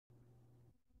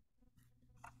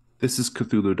This is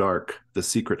Cthulhu Dark, The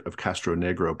Secret of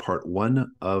Castronegro, part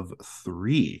 1 of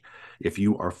 3. If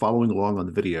you are following along on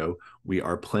the video, we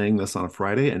are playing this on a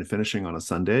Friday and finishing on a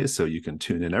Sunday, so you can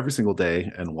tune in every single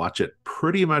day and watch it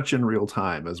pretty much in real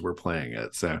time as we're playing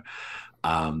it.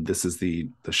 This is the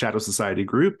Shadow Society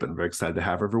group, and I'm very excited to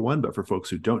have everyone. But for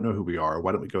folks who don't know who we are,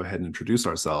 why don't we go ahead and introduce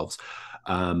ourselves?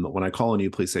 When I call on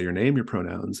you, please say your name, your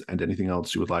pronouns, and anything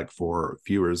else you would like for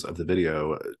viewers of the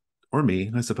video, or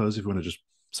me, I suppose, if you want to just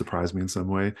surprise me in some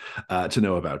way, to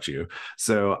know about you.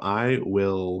 So I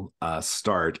will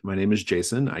start. My name is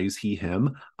Jason. I use he,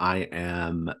 him. I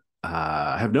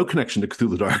have no connection to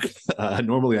Cthulhu Dark.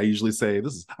 Normally, I usually say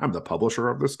I'm the publisher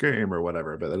of this game or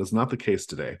whatever, but that is not the case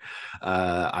today.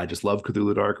 I just love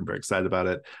Cthulhu Dark. I'm very excited about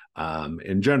it.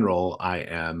 In general, I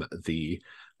am the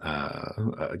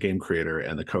a game creator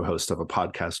and the co-host of a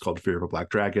podcast called Fear of a Black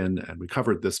Dragon, and we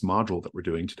covered this module that we're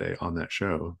doing today on that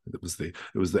show. It was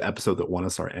the episode that won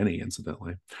us our Emmy,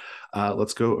 incidentally.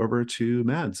 Let's go over to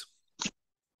Mads.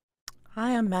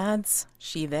 Hi, I'm Mads,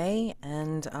 she, they,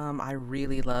 and I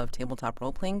really love tabletop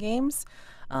role-playing games.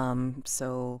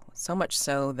 So much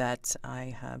so that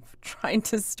I have tried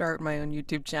to start my own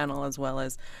YouTube channel as well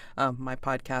as my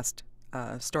podcast,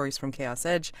 Stories from Chaos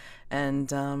Edge.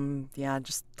 And yeah,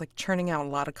 just like churning out a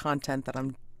lot of content that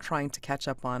I'm trying to catch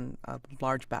up on a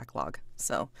large backlog.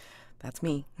 So that's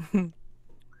me.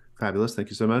 Fabulous. Thank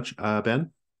you so much. Ben?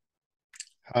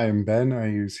 Hi, I'm Ben. I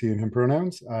use he and him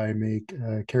pronouns. I make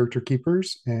character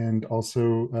keepers, and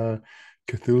also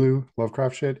Cthulhu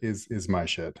Lovecraft shit is my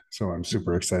shit. So I'm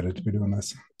super excited to be doing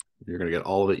this. You're going to get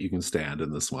all of it you can stand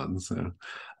in this one. So,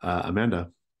 Amanda.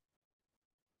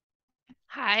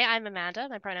 Hi, I'm Amanda.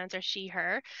 My pronouns are she,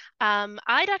 her. I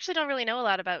actually don't really know a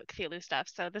lot about Cthulhu stuff,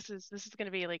 so this is going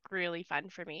to be like really fun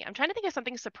for me. I'm trying to think of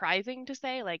something surprising to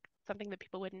say, like something that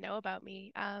people wouldn't know about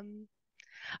me.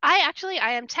 I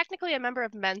am technically a member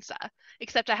of Mensa,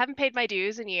 except I haven't paid my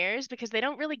dues in years because they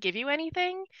don't really give you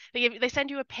anything. They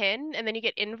send you a pin and then you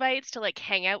get invites to like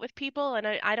hang out with people, and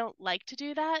I don't like to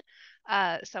do that.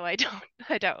 So I don't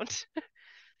I don't.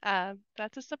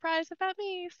 That's a surprise about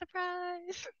me.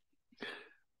 Surprise.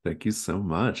 Thank you so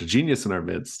much. A genius in our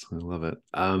midst. I love it.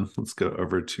 Let's go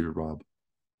over to Rob.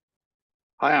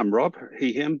 Hi, I'm Rob,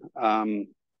 he, him.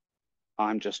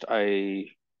 I'm just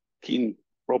a keen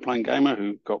role-playing gamer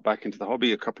who got back into the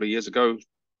hobby a couple of years ago,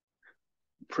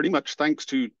 pretty much thanks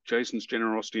to Jason's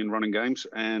generosity in running games.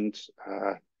 And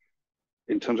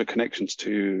in terms of connections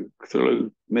to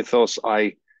Cthulhu mythos,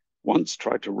 I once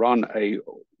tried to run a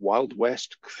Wild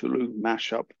West Cthulhu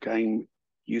mashup game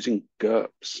using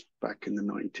GURPS back in the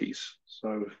 90s.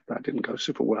 So that didn't go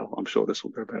super well. I'm sure this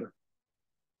will go better.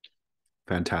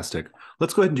 Fantastic.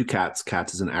 Let's go ahead and do CATS.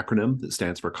 CATS is an acronym that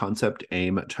stands for Concept,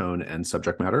 Aim, Tone, and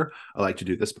Subject Matter. I like to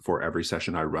do this before every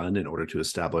session I run in order to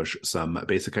establish some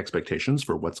basic expectations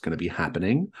for what's going to be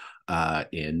happening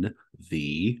in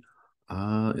the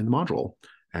module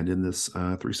and in this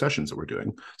 3 sessions that we're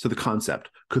doing. So the concept,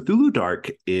 Cthulhu Dark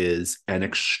is an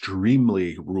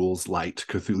extremely rules-light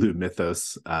Cthulhu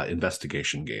mythos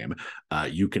investigation game.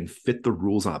 You can fit the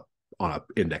rules on an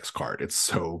index card. It's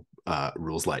so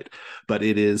rules light, but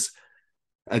it is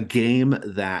a game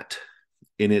that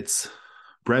in its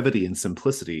brevity and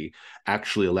simplicity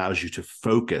actually allows you to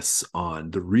focus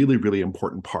on the really, really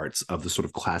important parts of the sort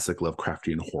of classic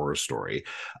Lovecraftian horror story.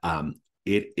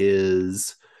 It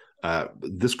is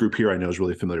this group here I know is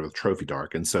really familiar with Trophy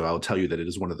Dark, and so I'll tell you that it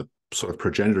is one of the sort of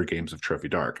progenitor games of Trophy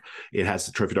Dark.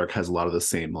 Trophy Dark has a lot of the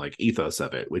same like ethos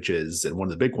of it, which is, and one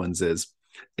of the big ones is,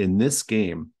 in this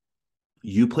game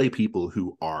you play people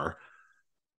who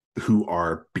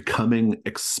are becoming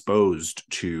exposed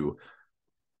to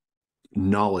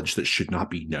knowledge that should not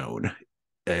be known,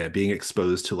 being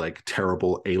exposed to like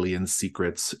terrible alien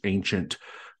secrets, ancient,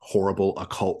 horrible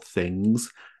occult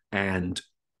things. And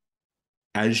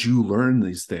as you learn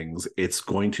these things, it's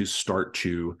going to start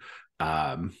to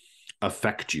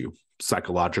affect you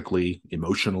psychologically,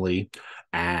 emotionally.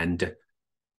 And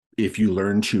if you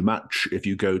learn too much, if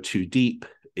you go too deep,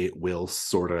 it will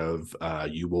sort of,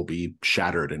 you will be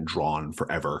shattered and drawn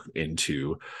forever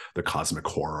into the cosmic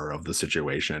horror of the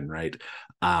situation, right?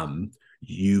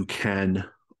 You can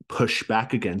push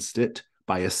back against it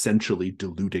by essentially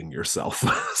deluding yourself.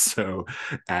 So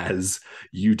as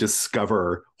you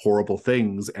discover horrible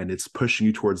things and it's pushing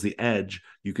you towards the edge,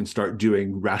 you can start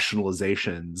doing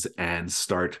rationalizations and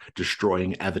start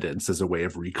destroying evidence as a way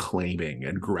of reclaiming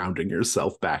and grounding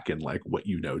yourself back in like what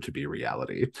you know to be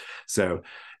reality. So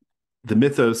the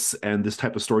mythos and this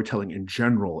type of storytelling in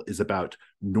general is about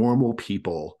normal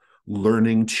people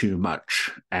learning too much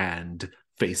and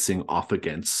facing off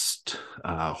against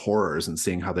horrors and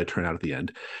seeing how they turn out at the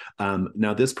end.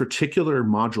 Now, this particular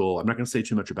module, I'm not going to say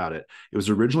too much about it. It was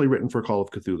originally written for Call of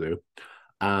Cthulhu.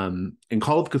 In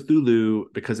Call of Cthulhu,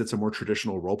 because it's a more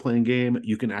traditional role-playing game,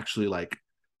 you can actually like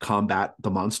combat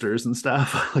the monsters and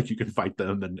stuff. Like you can fight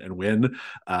them and win.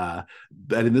 But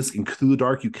in Cthulhu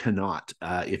Dark, you cannot.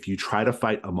 If you try to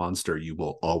fight a monster, you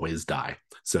will always die.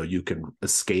 So you can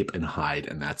escape and hide,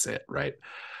 and that's it, right?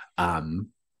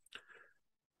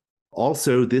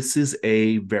 Also, this is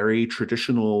a very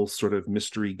traditional sort of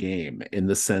mystery game in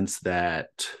the sense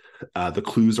that the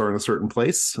clues are in a certain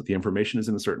place, the information is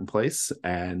in a certain place,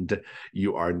 and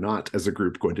you are not, as a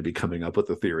group, going to be coming up with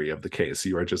a theory of the case.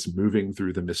 You are just moving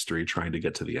through the mystery, trying to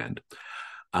get to the end.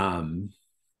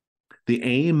 The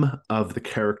aim of the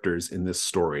characters in this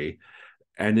story,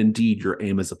 and indeed your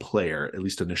aim as a player, at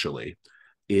least initially,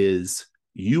 is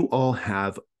you all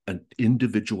have an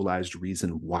individualized reason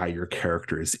why your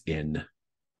character is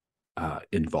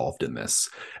involved in this.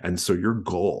 And so your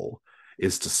goal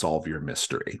is to solve your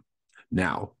mystery.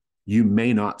 Now, you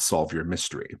may not solve your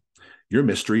mystery. Your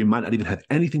mystery might not even have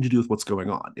anything to do with what's going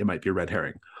on. It might be a red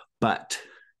herring. But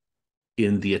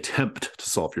in the attempt to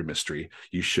solve your mystery,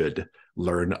 you should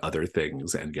learn other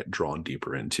things and get drawn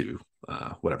deeper into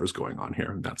whatever's going on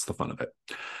here. And that's the fun of it.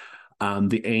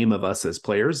 The aim of us as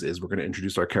players is we're going to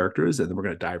introduce our characters and then we're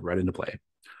going to dive right into play.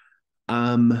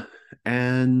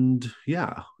 And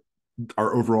yeah,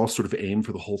 our overall sort of aim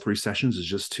for the whole 3 sessions is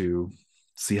just to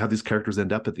see how these characters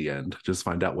end up at the end, just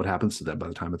find out what happens to them by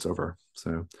the time it's over.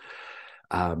 So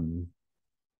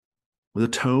the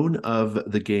tone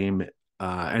of the game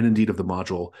and indeed of the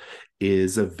module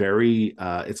is a very,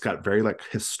 it's got very like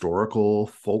historical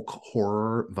folk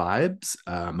horror vibes.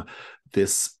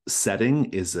 This setting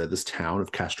is this town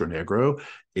of Castronegro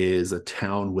is a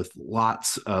town with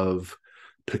lots of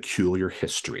peculiar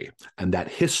history, and that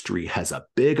history has a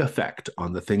big effect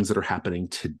on the things that are happening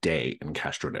today in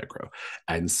Castronegro.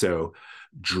 And so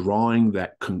drawing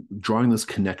those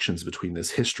connections between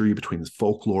this history, between this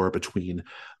folklore, between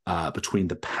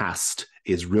the past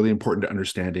is really important to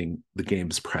understanding the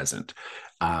game's present.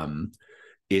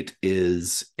 It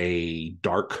is a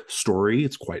dark story.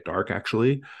 It's quite dark,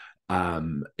 actually.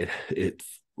 It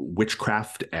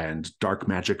witchcraft and dark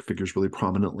magic figures really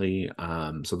prominently.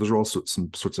 So those are also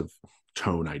some sorts of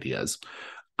tone ideas.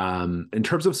 In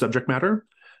terms of subject matter,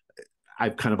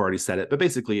 I've kind of already said it, but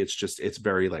basically it's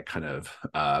very like kind of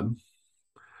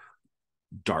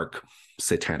dark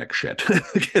satanic shit.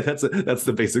 Okay, that's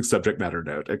the basic subject matter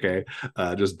note. Okay,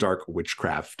 just dark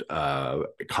witchcraft,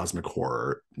 cosmic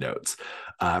horror notes.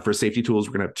 For safety tools,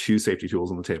 we're gonna have 2 safety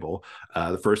tools on the table.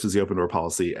 The first is the open door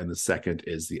policy, and the second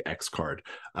is the X card.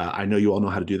 I know you all know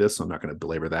how to do this, so I'm not going to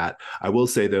belabor that. I will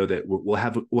say though that we'll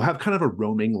have kind of a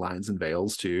roaming lines and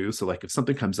veils too. So like if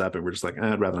something comes up and we're just like,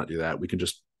 I'd rather not do that, we can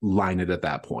just line it at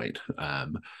that point.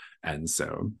 And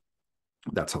so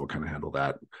that's how we'll kind of handle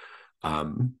that.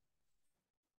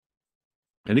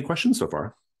 Any questions so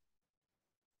far?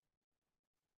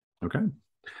 Okay,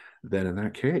 then in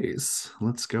that case,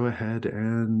 let's go ahead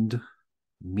and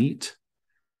meet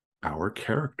our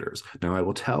characters. Now, I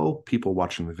will tell people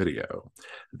watching the video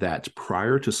that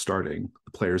prior to starting,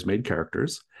 the players made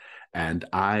characters, and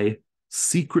I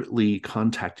secretly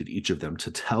contacted each of them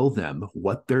to tell them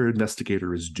what their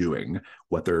investigator is doing,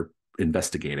 what they're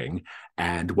investigating,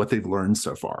 and what they've learned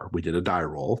so far. We did a die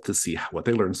roll to see what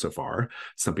they learned so far.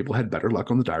 Some people had better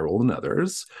luck on the die roll than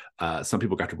others. Some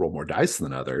people got to roll more dice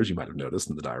than others, you might have noticed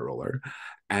in the die roller.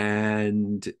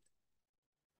 And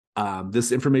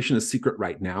this information is secret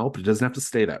right now, but it doesn't have to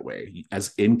stay that way.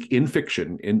 As in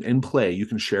fiction, in play, you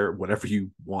can share whatever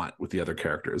you want with the other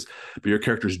characters, but your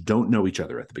characters don't know each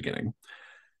other at the beginning.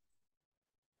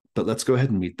 But let's go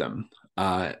ahead and meet them.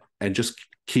 And just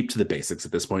keep to the basics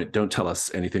at this point. Don't tell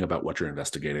us anything about what you're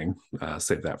investigating.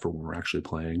 Save that for when we're actually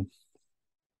playing.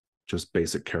 Just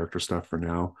basic character stuff for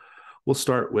now. We'll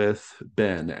start with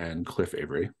Ben and Cliff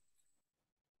Avery.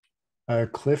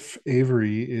 Cliff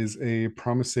Avery is a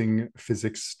promising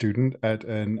physics student at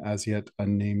an as yet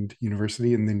unnamed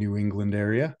university in the New England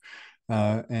area.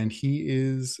 And he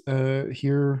is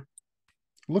here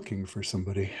looking for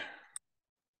somebody.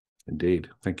 Indeed.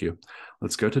 Thank you.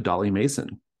 Let's go to Dolly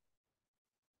Mason.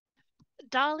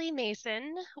 Dolly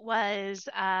Mason was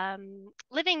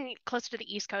living closer to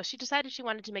the East Coast. She decided she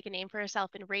wanted to make a name for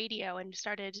herself in radio and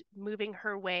started moving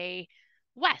her way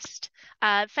west.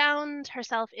 Found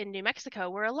herself in New Mexico,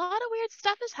 where a lot of weird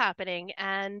stuff is happening.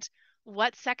 And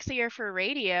what's sexier for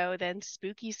radio than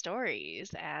spooky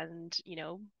stories and,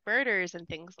 murders and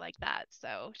things like that?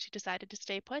 So she decided to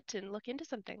stay put and look into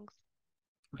some things.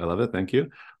 I love it. Thank you.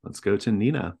 Let's go to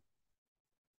Nina.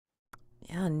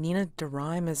 Yeah, Nina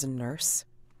DeRime is a nurse,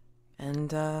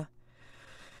 and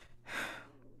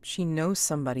she knows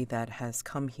somebody that has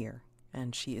come here,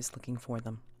 and she is looking for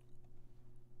them.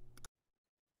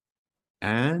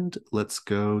 And let's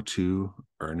go to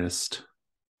Ernest.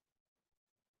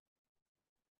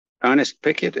 Ernest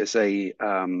Pickett is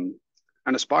an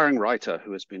aspiring writer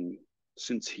who has been,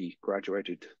 since he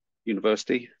graduated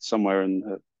university somewhere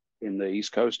in the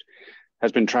East Coast,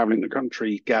 has been traveling the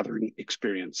country gathering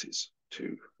experiences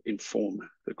to inform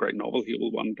the great novel he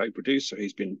will one day produce. So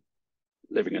he's been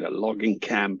living in a logging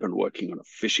camp and working on a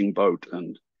fishing boat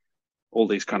and all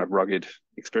these kind of rugged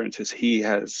experiences. He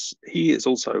is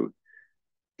also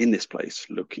in this place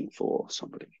looking for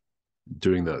somebody.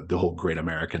 Doing the whole great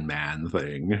American man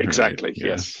thing. Right? Exactly. Yeah,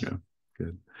 Yes. yeah.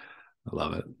 Good. I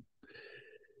love it.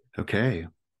 Okay.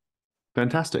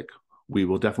 Fantastic. We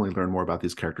will definitely learn more about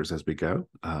these characters as we go.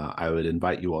 I would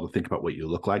invite you all to think about what you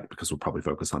look like because we'll probably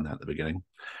focus on that at the beginning.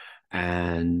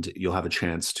 And you'll have a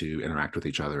chance to interact with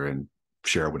each other and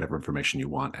share whatever information you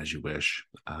want as you wish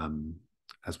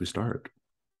as we start.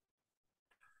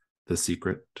 The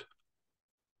Secret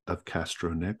of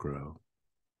Castronegro.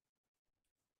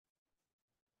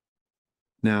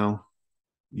 Now,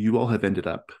 you all have ended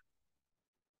up,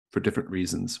 for different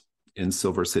reasons, in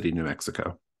Silver City, New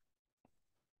Mexico.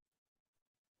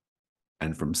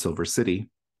 And from Silver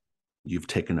City, you've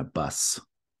taken a bus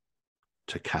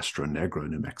to Castronegro,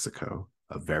 New Mexico,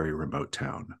 a very remote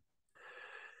town.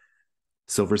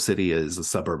 Silver City is a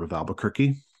suburb of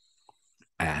Albuquerque,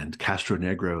 and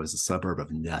Castronegro is a suburb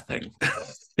of nothing.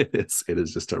 It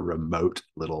is just a remote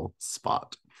little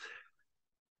spot.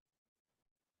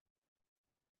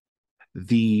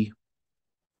 The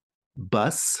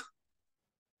bus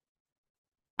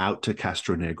out to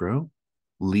Castronegro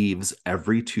leaves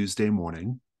every Tuesday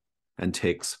morning and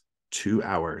takes 2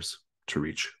 hours to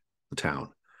reach the town.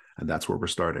 And that's where we're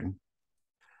starting.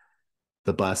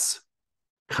 The bus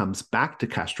comes back to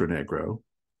Castronegro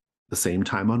the same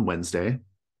time on Wednesday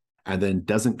and then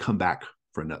doesn't come back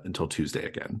until Tuesday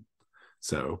again.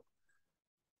 So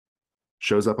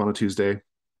shows up on a Tuesday,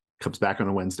 comes back on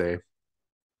a Wednesday,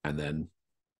 and then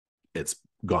it's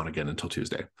gone again until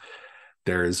Tuesday.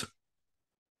 There's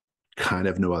kind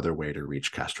of no other way to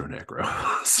reach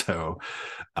Castronegro. So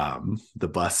the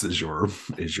bus is your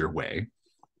way.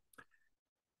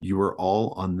 You are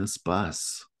all on this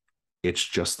bus. It's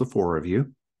just the four of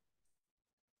you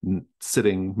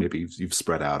sitting, maybe you've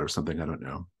spread out or something, I don't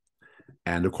know.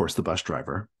 And of course, the bus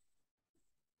driver.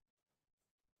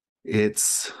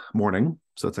 It's morning,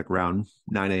 so it's like around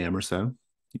 9 a.m. or so.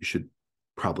 You should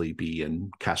probably be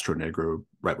in Castronegro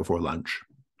right before lunch.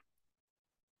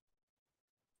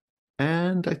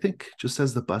 And I think just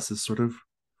as the bus is sort of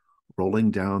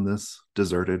rolling down this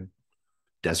deserted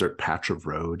desert patch of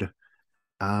road,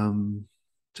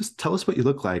 just tell us what you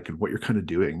look like and what you're kind of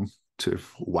doing to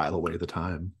while away the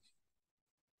time.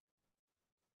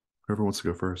 Whoever wants to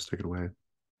go first, take it away.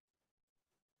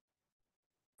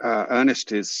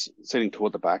 Ernest is sitting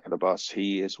toward the back of the bus.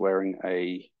 He is wearing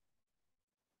a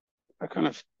kind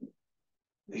of,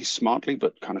 he's smartly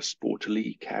but kind of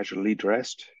sportily, casually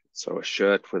dressed. So a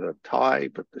shirt with a tie,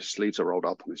 but the sleeves are rolled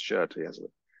up on his shirt. He has the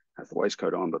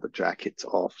waistcoat on, but the jacket's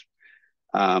off.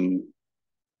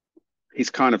 He's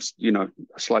kind of,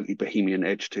 a slightly bohemian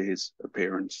edge to his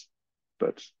appearance,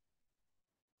 but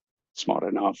smart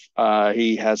enough.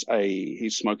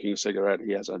 He's smoking a cigarette.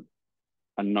 He has a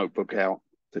notebook out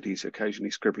that he's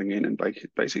occasionally scribbling in, and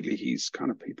basically he's kind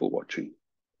of people watching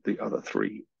the other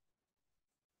three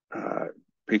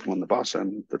people on the bus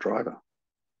and the driver.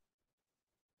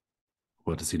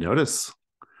 What does he notice?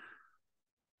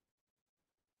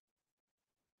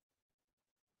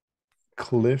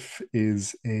 Cliff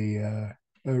is a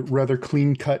rather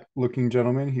clean-cut looking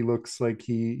gentleman. He looks like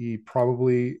he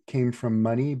probably came from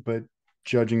money, but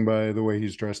judging by the way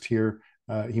he's dressed here,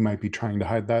 he might be trying to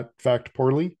hide that fact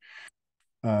poorly.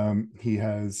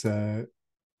 He's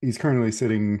currently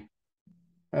sitting,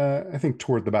 I think,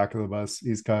 toward the back of the bus.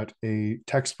 He's got a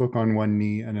textbook on one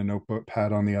knee and a notebook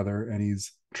pad on the other, and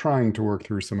he's trying to work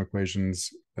through some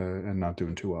equations and not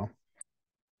doing too well.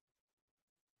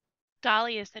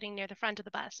 Dolly is sitting near the front of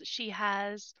the bus. She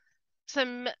has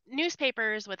some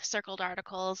newspapers with circled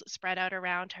articles spread out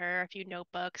around her, a few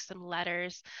notebooks, some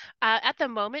letters. At the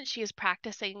moment, she is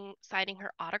practicing signing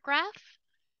her autograph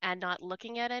and not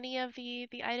looking at any of the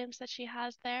items that she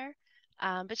has there.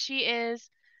 But she is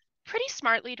pretty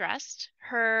smartly dressed.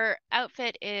 Her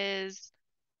outfit is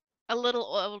a little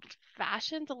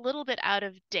old-fashioned, a little bit out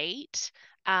of date,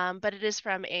 but it is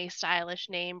from a stylish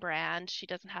name brand. She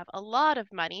doesn't have a lot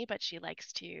of money, but she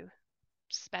likes to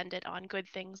spend it on good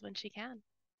things when she can.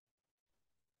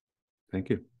 Thank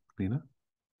you. Nina?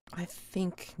 I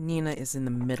think Nina is in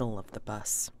the middle of the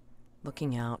bus,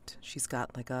 looking out. She's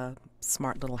got like a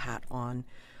smart little hat on.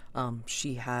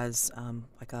 She has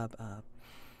like a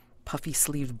puffy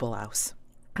sleeved blouse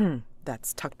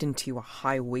that's tucked into a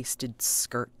high waisted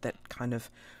skirt that kind of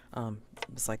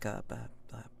is like a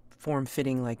form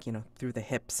fitting, like, you know, through the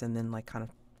hips and then like kind of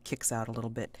kicks out a little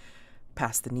bit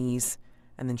past the knees.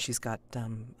 And then she's got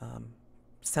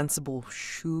sensible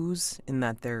shoes in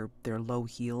that they're low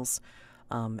heels.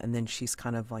 And then she's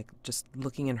kind of like just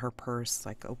looking in her purse,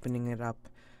 like opening it up,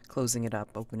 closing it up,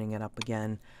 opening it up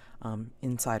again.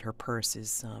 Inside her purse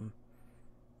is,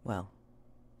 well,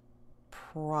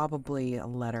 probably a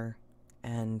letter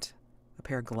and a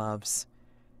pair of gloves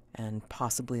and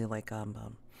possibly like a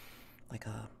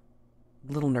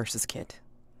little nurse's kit,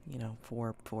 you know,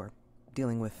 for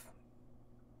dealing with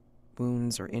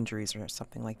wounds or injuries or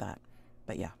something like that.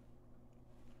 But yeah.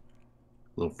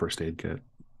 Little first aid kit.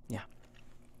 Yeah.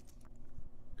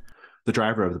 The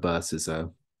driver of the bus is a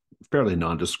fairly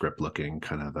nondescript looking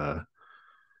kind of a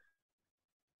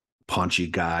paunchy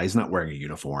guy. He's not wearing a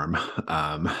uniform.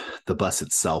 The bus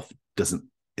itself doesn't,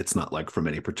 it's not like from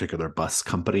any particular bus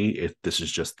company. This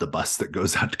is just the bus that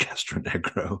goes out to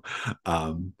Castronegro.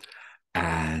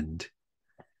 And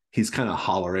he's kind of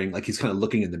hollering, like he's kind of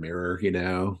looking in the mirror, you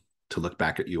know, to look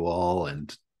back at you all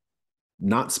and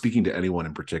not speaking to anyone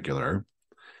in particular.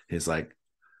 He's like,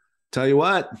 tell you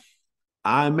what,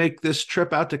 I make this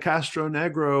trip out to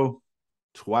Castronegro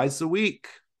twice a week,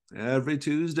 every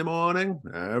Tuesday morning,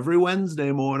 every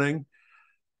Wednesday morning.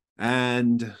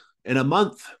 And in a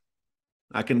month,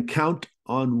 I can count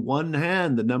on one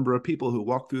hand the number of people who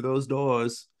walk through those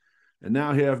doors. And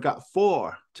now here I've got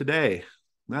 4 today.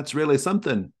 That's really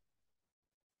something.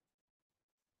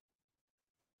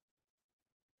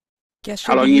 Guess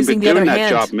How you'll long be you using been the other doing that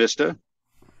hand. job, mister?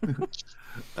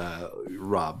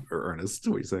 Rob or Ernest,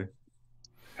 what do you say?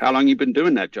 How long you been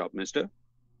doing that job, mister?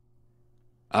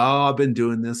 Oh, I've been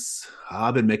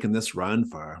making this run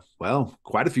for, well,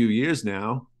 quite a few years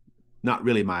now. Not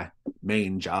really my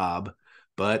main job,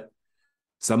 but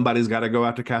somebody's got to go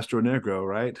out to Castronegro,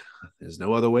 right? There's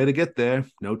no other way to get there.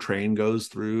 No train goes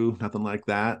through, nothing like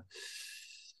that.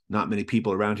 Not many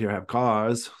people around here have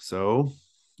cars, so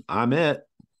I'm it.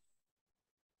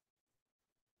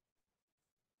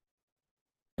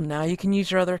 Now you can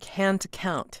use your other hand to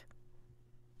count.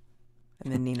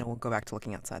 And then Nina will go back to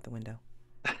looking outside the window.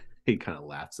 He kind of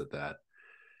laughs at that.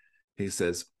 He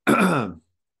says,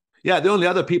 yeah, the only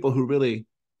other people who really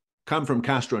come from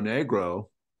Castronegro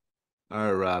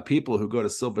are people who go to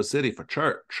Silver City for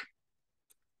church.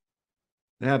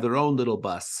 They have their own little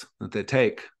bus that they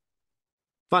take.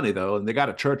 Funny, though, and they got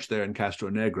a church there in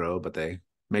Castronegro, but they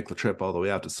make the trip all the way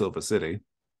out to Silver City.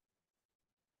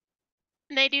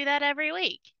 They do that every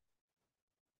week.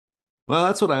 Well,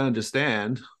 that's what I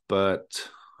understand, but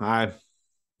I,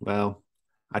 well,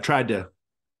 I tried to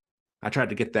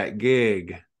get that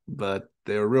gig, but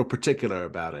they were real particular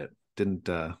about it. Didn't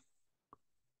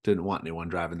want anyone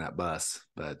driving that bus,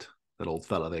 but that old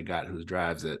fella they got who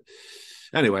drives it.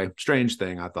 Anyway, strange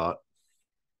thing, I thought.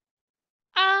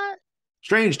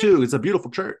 Strange too. It's a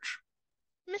beautiful church.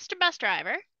 Mr. Bus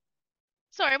Driver.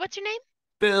 Sorry, what's your name?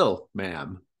 Bill,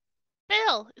 ma'am.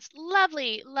 Bill. It's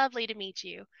lovely, lovely to meet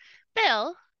you.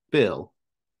 Bill, Bill.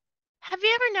 have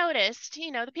you ever noticed,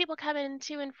 you know, the people coming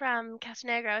to and from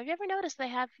Castronegro, have you ever noticed they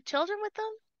have children with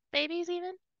them? Babies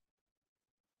even?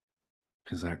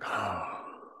 He's like, oh.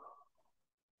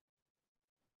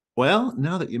 Well,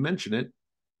 now that you mention it,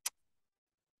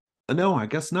 no, I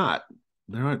guess not.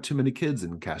 There aren't too many kids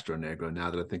in Castronegro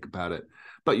now that I think about it.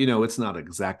 But, you know, it's not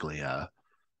exactly a,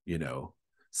 you know,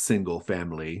 single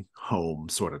family home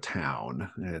sort of town.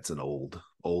 It's an old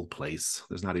place.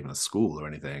 There's not even a school or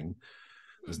anything.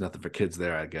 There's nothing for kids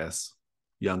there, I guess.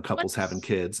 Young couples having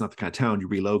kids, not the kind of town you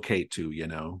relocate to, you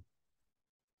know.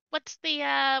 What's the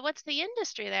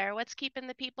industry there? What's keeping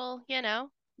the people, you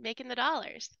know, making the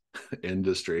dollars?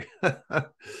 Industry.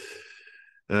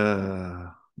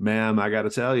 Ma'am, I got to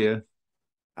tell you,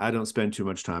 I don't spend too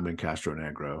much time in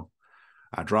Castronegro.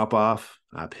 I drop off,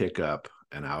 I pick up,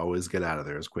 and I always get out of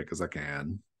there as quick as I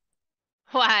can.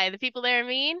 Why? The people there are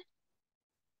mean?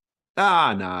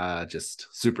 Nah, just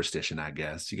superstition, I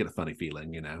guess. You get a funny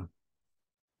feeling, you know.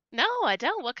 No, I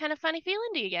don't. What kind of funny feeling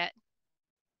do you get?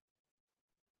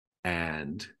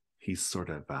 And he sort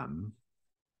of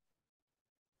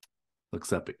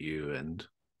looks up at you and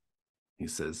he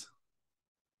says,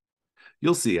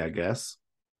 "You'll see, I guess."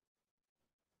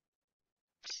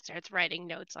 She starts writing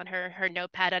notes on her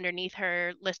notepad underneath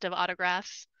her list of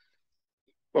autographs.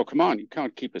 Well, come on, you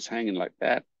can't keep us hanging like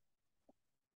that.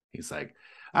 He's like,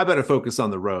 I better focus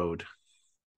on the road.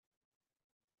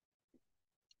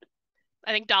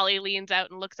 I think Dolly leans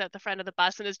out and looks out the front of the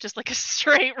bus, and it's just like a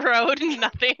straight road and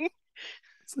nothing.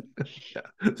 Yeah,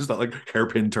 just not like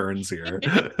hairpin turns here.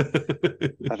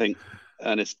 I think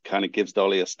Ernest kind of gives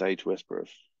Dolly a stage whisper of,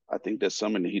 I think there's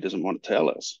something he doesn't want to tell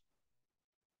us.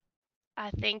 I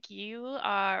think you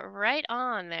are right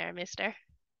on there, mister.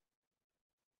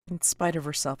 In spite of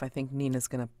herself, I think Nina's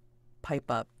going to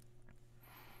pipe up.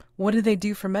 What do they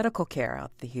do for medical care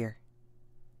out here?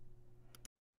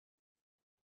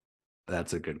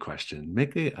 That's a good question.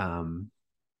 Let's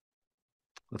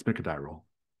make a die roll.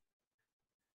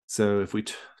 So if we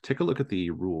take a look at the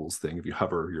rules thing, if you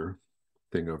hover your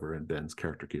thing over in Ben's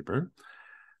character keeper,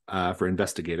 for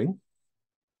investigating,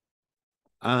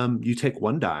 you take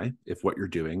 1 die if what you're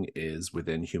doing is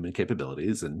within human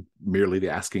capabilities and merely the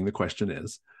asking the question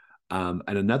is, and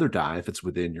another die if it's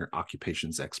within your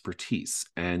occupation's expertise.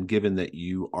 And given that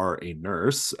you are a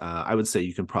nurse, I would say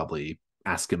you can probably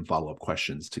ask him follow-up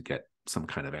questions to get some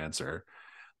kind of answer.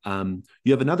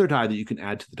 You have another die that you can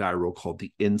add to the die roll called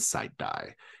the insight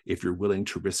die, if you're willing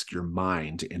to risk your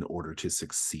mind in order to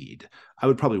succeed. I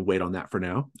would probably wait on that for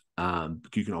now.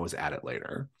 You can always add it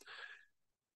later.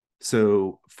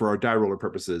 So for our die roller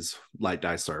purposes, light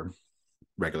dice are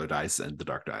regular dice, and the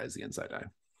dark die is the insight die.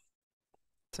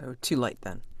 So 2 light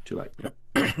then. 2 light. Yep.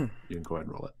 You can go ahead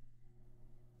and roll it.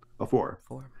 A 4.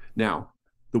 4. Now,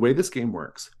 the way this game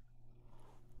works,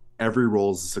 every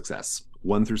roll is a success.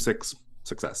 1 through 6,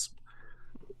 success.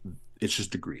 It's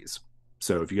just degrees.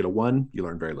 So if you get a 1, you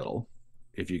learn very little.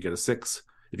 If you get a 6,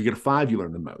 if you get a 5, you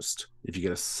learn the most. If you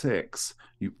get a 6,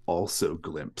 you also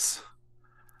glimpse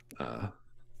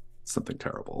something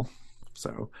terrible.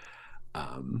 So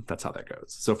that's how that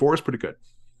goes. So 4 is pretty good.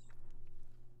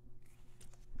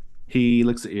 He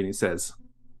looks at you and he says,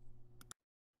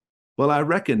 well, I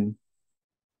reckon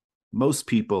most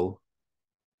people,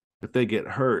 if they get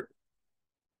hurt,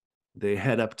 they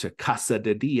head up to Casa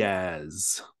de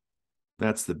Diaz.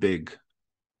 That's the big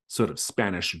sort of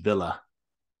Spanish villa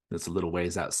that's a little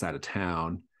ways outside of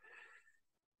town.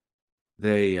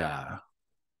 They,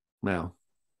 well,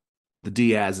 the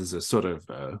Diazes are sort of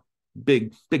a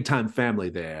big time family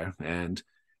there. And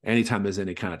anytime there's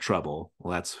any kind of trouble,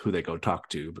 well, that's who they go talk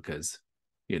to because,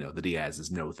 you know, the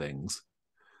Diazes know things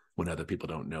when other people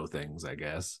don't know things, I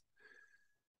guess.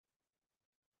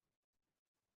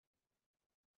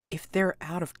 If they're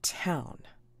out of town,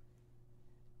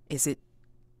 is it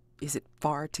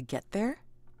far to get there?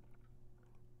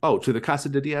 Oh, to the Casa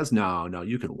de Diaz? No,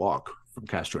 you can walk from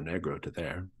Castronegro to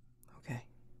there. Okay.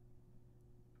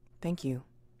 Thank you.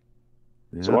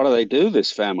 Yeah. So what do they do,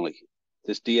 this family,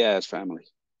 this Diaz family?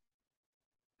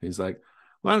 He's like,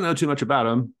 well, I don't know too much about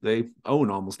them. They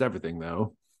own almost everything,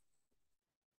 though.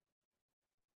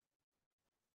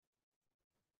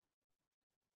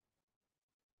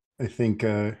 I think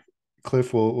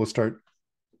Cliff will start.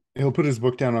 He'll put his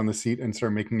book down on the seat and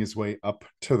start making his way up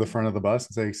to the front of the bus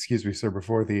and say, "Excuse me, sir,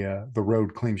 before the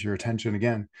road claims your attention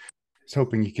again. I was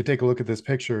hoping you could take a look at this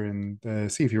picture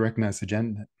and see if you recognize the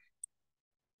gent in it."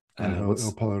 And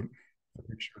he'll pull out a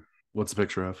picture. What's the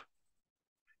picture of?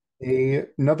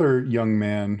 Another young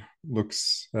man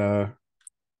looks about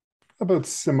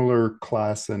similar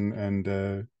class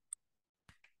and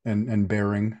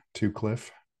bearing to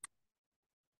Cliff.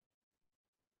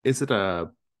 Is it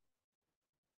a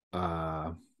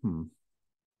let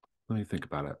me think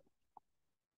about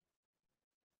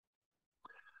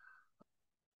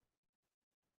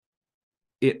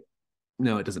it.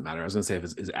 No, it doesn't matter. I was gonna say if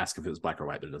it's ask if it was black or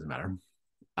white, but it doesn't matter.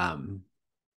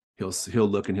 He'll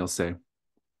look and he'll say,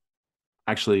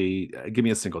 actually, give me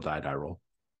a single die roll.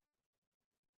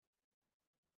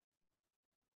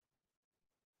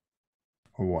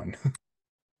 A 1.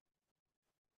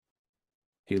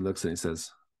 He looks and he says,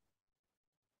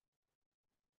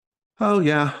 oh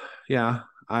yeah,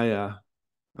 I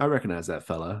recognize that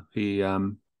fella. He yeah,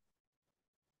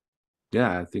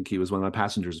 I think he was one of my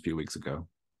passengers a few weeks ago.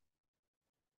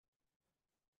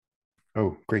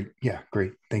 Oh, great. Yeah,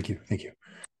 great. Thank you.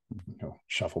 He'll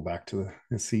shuffle back to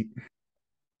his seat.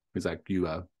 He's like,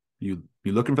 you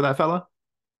looking for that fella?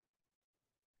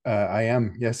 I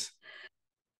am, yes.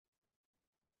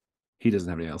 He doesn't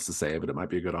have anything else to say, but it might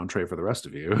be a good entree for the rest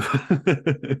of you.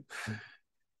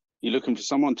 You looking for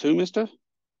someone too, mister?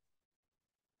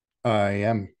 I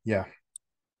am, yeah.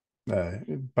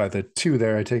 By the 2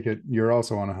 there, I take it you're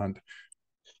also on a hunt.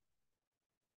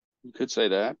 You could say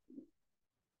that.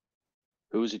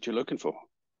 Who is it you're looking for?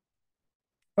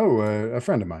 Oh, a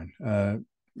friend of mine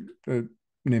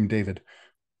named David.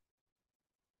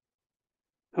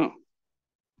 Huh.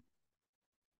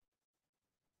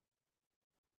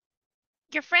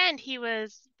 your friend, he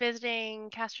was visiting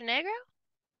Castronegro?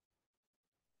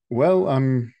 Well,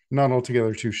 I'm not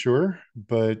altogether too sure,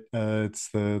 but it's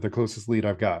the closest lead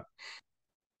I've got.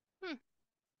 Hmm.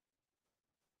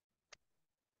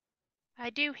 I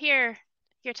do hear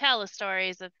tell of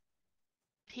stories of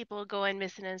people going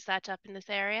missing and such up in this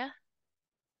area. Have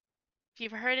you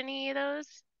ever heard any of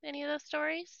those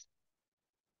stories?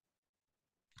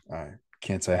 I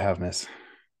can't say I have, miss.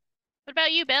 What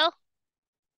about you, Bill?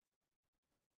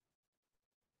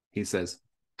 He says,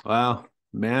 well,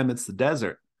 ma'am, it's the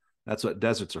desert. That's what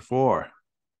deserts are for.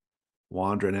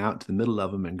 Wandering out to the middle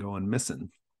of them and going missing.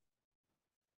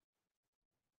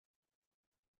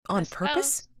 I On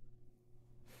purpose? suppose.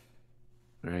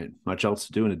 Right? Much else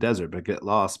to do in a desert but get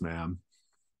lost, ma'am.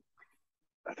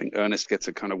 I think Ernest gets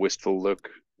a kind of wistful look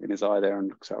in his eye there and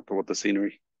looks out toward the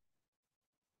scenery,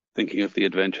 thinking of the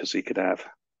adventures he could have.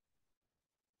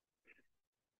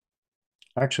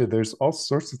 Actually, there's all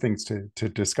sorts of things to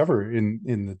discover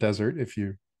in the desert if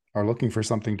you are looking for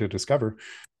something to discover.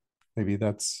 Maybe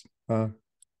that's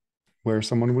where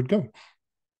someone would go.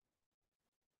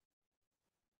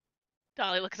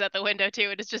 Dolly looks out the window too,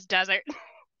 and it's just desert.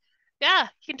 Yeah,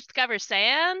 you can discover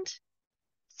sand,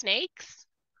 snakes.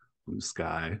 Blue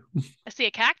sky. I see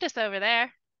a cactus over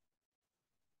there.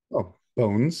 Oh,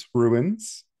 bones,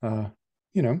 ruins,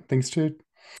 things to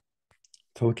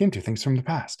look into, things from the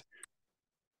past.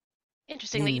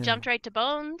 Interesting that you jumped right to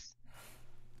bones.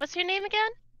 What's your name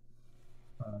again?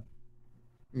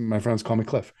 My friends call me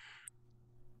Cliff.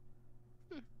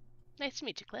 Nice to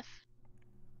meet you, Cliff.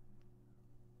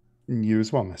 You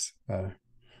as well, miss.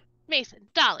 Mason,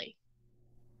 Dolly.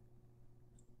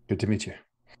 Good to meet you.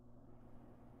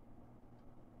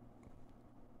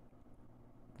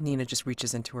 Nina just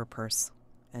reaches into her purse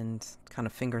and kind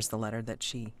of fingers the letter that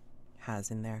she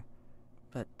has in there,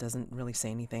 but doesn't really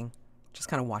say anything. Just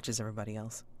kind of watches everybody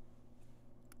else.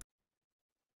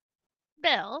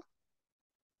 Bill,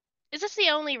 is this the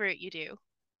only route you do?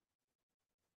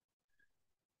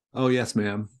 Oh, yes,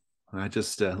 ma'am. I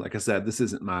just, like I said, this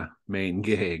isn't my main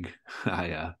gig.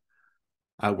 I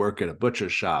work at a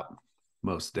butcher's shop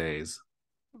most days.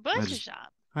 Butcher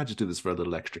shop. I just do this for a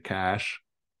little extra cash.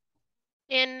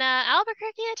 In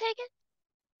Albuquerque, I take it?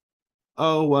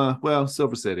 Oh, well,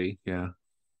 Silver City, yeah.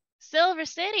 Silver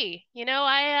City.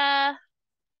 I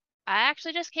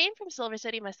actually just came from Silver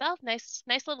City myself. Nice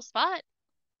little spot.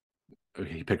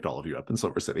 He picked all of you up in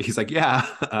Silver City. He's like, yeah.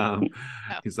 Oh.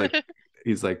 He's like,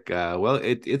 well,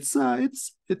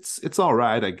 it's all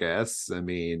right, I guess. I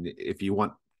mean, if you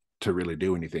want to really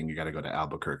do anything, you got to go to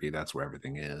Albuquerque. That's where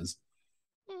everything is.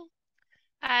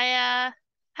 I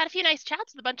had a few nice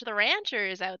chats with a bunch of the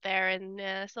ranchers out there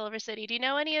in Silver City. Do you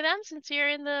know any of them since you're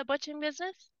in the butchering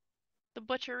business? The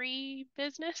butchery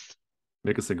business?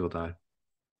 Make a single die.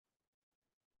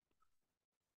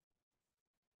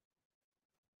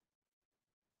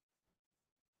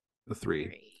 A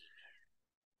 3.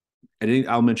 And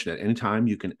I'll mention it. Anytime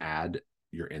you can add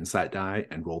your insight die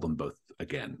and roll them both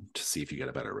again to see if you get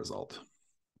a better result.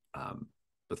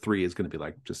 The 3 is going to be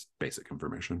like just basic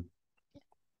information.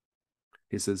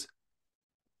 He says,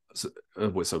 so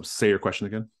say your question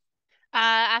again.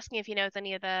 Asking if he knows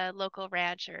any of the local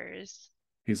ranchers.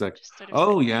 He's like, Just sort of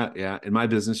oh, saying, yeah. In my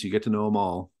business, you get to know them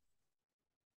all.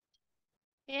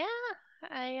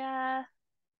 yeah,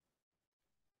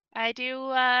 I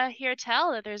do hear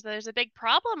tell that there's a big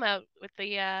problem out with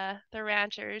the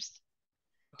ranchers.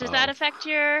 Does that affect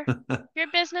your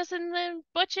business in the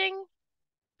butching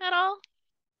at all?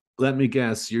 Let me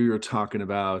guess, you're talking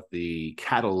about the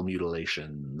cattle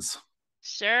mutilations.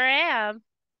 Sure am.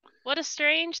 What a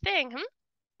strange thing, hmm?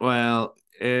 Well,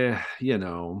 I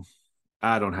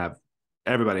don't have.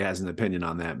 Everybody has an opinion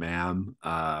on that, ma'am.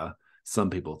 Some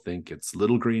people think it's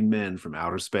little green men from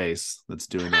outer space that's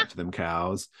doing that to them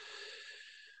cows.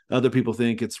 Other people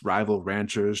think it's rival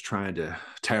ranchers trying to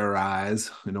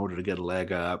terrorize in order to get a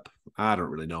leg up. I don't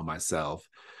really know myself.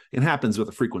 It happens with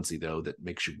a frequency, though, that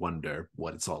makes you wonder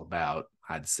what it's all about.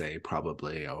 I'd say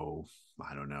probably, I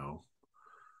don't know,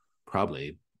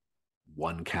 probably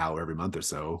one cow every month or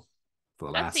so for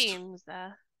the That last seems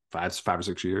 5 or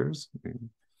 6 years.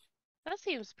 that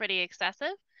seems pretty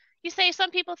excessive. You say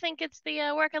some people think it's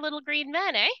the work of little green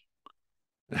men, eh?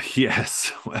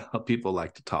 Yes. Well, people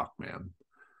like to talk, ma'am.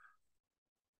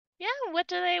 Yeah, what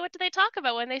do they talk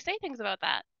about when they say things about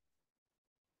that?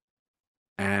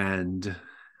 And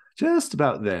just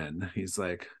about then, he's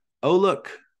like, oh, look,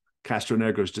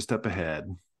 Castronegro's just up ahead.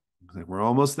 Like, we're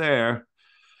almost there.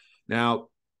 Now,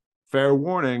 fair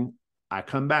warning, I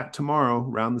come back tomorrow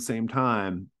around the same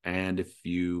time. And if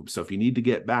you need to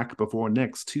get back before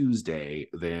next Tuesday,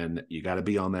 then you got to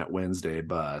be on that Wednesday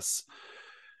bus.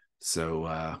 So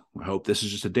I hope this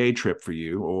is just a day trip for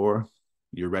you, or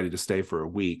you're ready to stay for a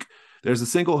week. There's a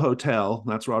single hotel.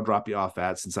 That's where I'll drop you off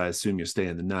at, since I assume you're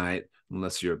staying the night,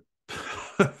 unless you're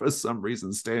for some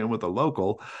reason staying with a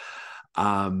local.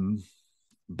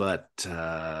 But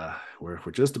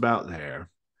we're just about there.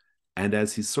 And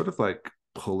as he's sort of like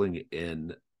pulling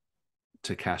in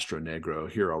to Castronegro,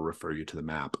 here I'll refer you to the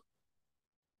map.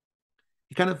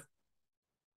 He kind of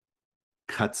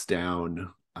cuts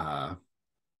down. He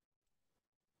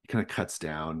kind of cuts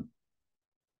down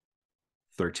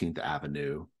 13th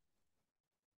Avenue.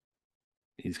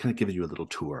 He's kind of giving you a little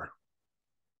tour.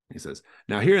 He says,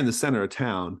 "Now here in the center of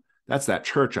town, that's that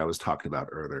church I was talking about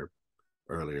earlier.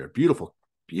 Beautiful,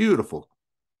 beautiful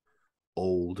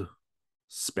old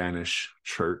Spanish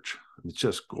church. It's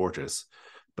just gorgeous.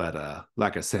 But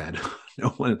like I said, no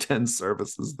one attends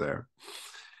services there.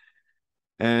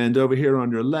 And over here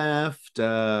on your left,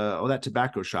 that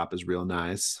tobacco shop is real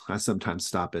nice. I sometimes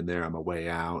stop in there on my way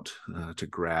out to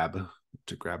grab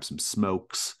some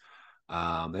smokes. They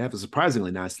have a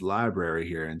surprisingly nice library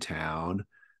here in town."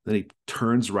 Then he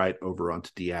turns right over onto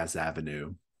Diaz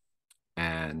Avenue,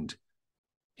 and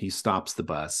he stops the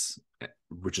bus,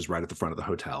 which is right at the front of the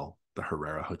hotel, the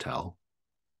Herrera Hotel.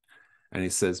 And he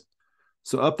says,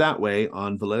 "So up that way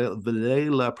on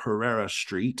Villela Pereira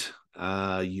Street,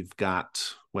 you've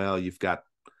got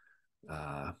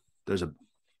there's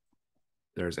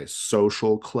a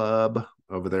social club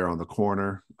over there on the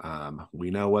corner.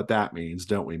 We know what that means,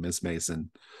 don't we, Miss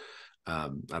Mason? I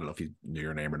don't know if you knew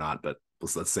your name or not, but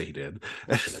let's say he did."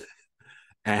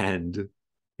 And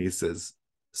he says,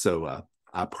 "So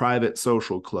a private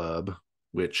social club,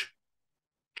 which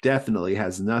definitely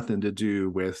has nothing to do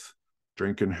with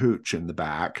drinking hooch in the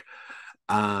back.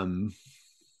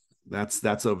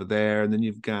 That's over there. And then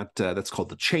you've got that's called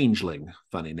the Changeling,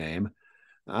 funny name.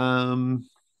 And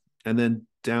then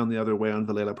down the other way on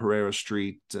Villela Pereira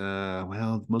Street,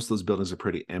 most of those buildings are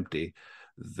pretty empty,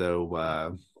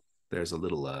 though there's a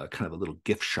little kind of a little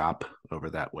gift shop over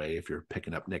that way if you're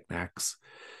picking up knickknacks.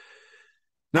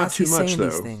 Not As too he's much saying though."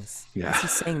 these things, Yeah. as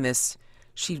he's saying this,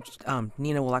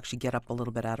 Nina will actually get up a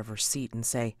little bit out of her seat and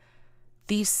say,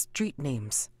 "These street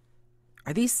names,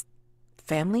 are these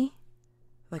family?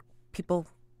 Like people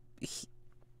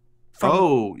from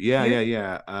Oh, yeah, here?"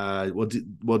 yeah.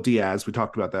 Diaz, we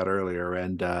talked about that earlier,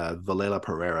 and Villela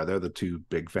Pereira, they're the two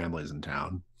big families in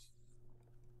town.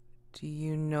 Do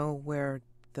you know where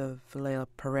the Villela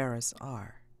Pereiras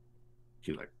are?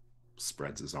 He like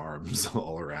spreads his arms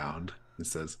all around and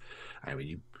says, "I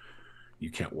mean, you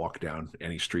can't walk down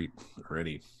any street or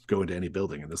go into any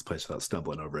building in this place without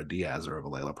stumbling over a Diaz or a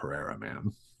Villela Pereira,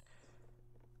 man."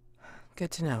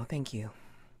 Good to know, thank you.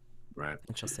 Right.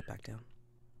 And she'll sit back down.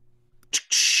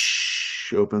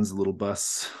 Opens the little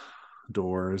bus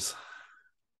doors.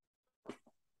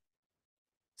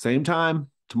 Same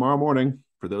time tomorrow morning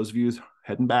for those of you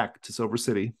heading back to Silver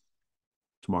City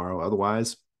tomorrow.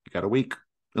 Otherwise, you got a week,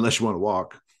 unless you want to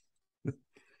walk.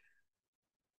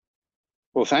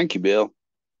 Well, thank you, Bill.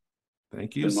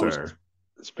 Thank you, sir.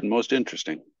 It's been most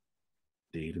interesting.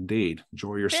 Indeed.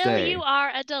 Enjoy your Bill, stay. you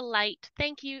are a delight.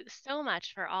 Thank you so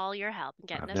much for all your help in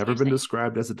getting I've us never here been safe.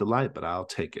 described as a delight, but I'll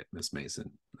take it, Miss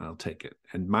Mason. I'll take it.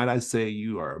 And might I say,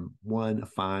 you are one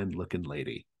fine-looking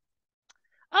lady.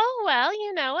 Oh, well,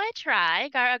 I try.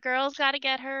 A girl's got to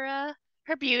get her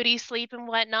beauty sleep and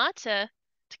whatnot to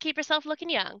keep herself looking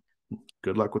young.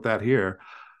 Good luck with that here.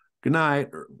 Good night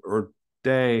or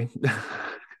day.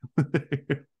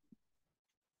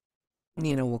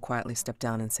 Nina will quietly step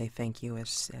down and say thank you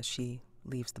as she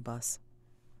leaves the bus.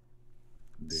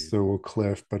 So will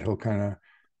Cliff, but he'll kind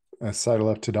of sidle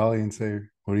up to Dolly and say,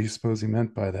 "What do you suppose he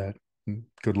meant by that? And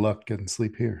good luck getting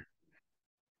sleep here."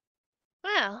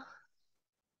 Well,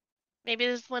 maybe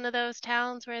this is one of those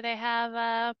towns where they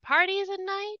have parties at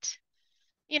night.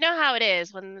 You know how it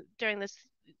is during this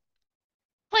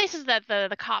places that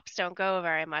the cops don't go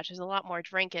very much. There's a lot more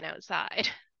drinking outside.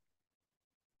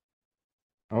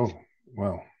 Oh,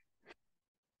 well,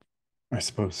 I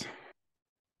suppose.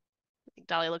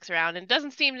 Dolly looks around and it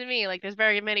doesn't seem to me like there's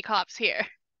very many cops here.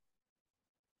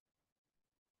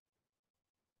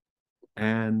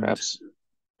 And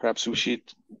perhaps we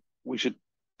should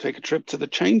take a trip to the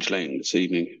Changeling this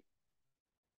evening.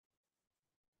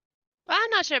 Well, I'm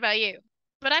not sure about you,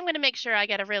 but I'm going to make sure I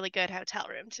get a really good hotel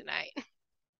room tonight.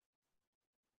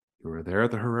 you were there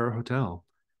at the Herrera Hotel.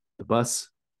 The bus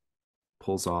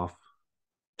pulls off,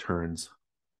 turns,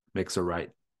 makes a right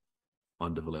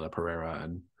onto Villela Pereira,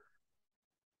 and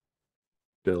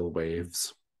Bill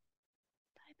waves,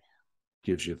 Bye, Bill.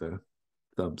 gives you the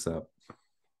thumbs up,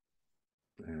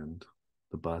 and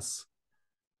the bus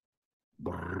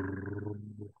down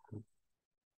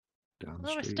the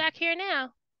Well, we're street. stuck here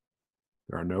now.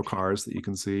 There are no cars that you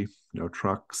can see, no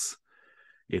trucks.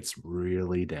 It's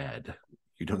really dead.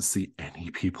 You don't see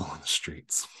any people in the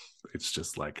streets. It's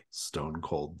just like stone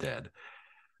cold dead.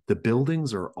 The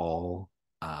buildings are all,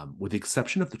 with the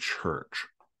exception of the church,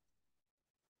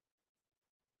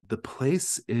 the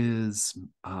place is,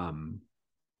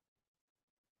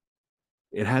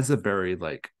 it has a very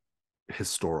like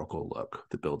historical look.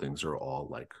 The buildings are all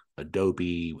like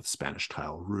adobe with Spanish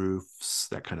tile roofs,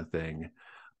 that kind of thing.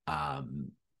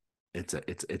 Um,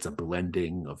 it's a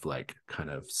blending of like kind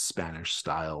of Spanish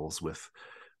styles with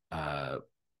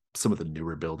some of the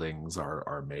newer buildings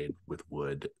are made with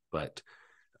wood, but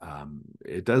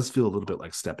it does feel a little bit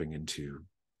like stepping into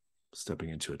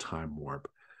a time warp.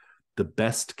 The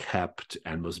best kept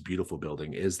and most beautiful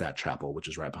building is that chapel, which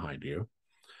is right behind you.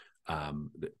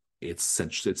 Um, it's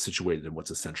situated in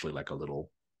what's essentially like a little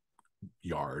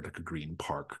yard, like a green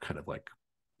park, kind of like,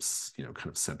 kind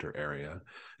of center area, and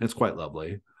it's quite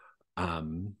lovely.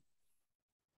 Um,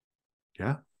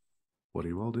 yeah, what do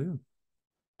you all do?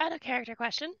 Out of character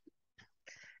question.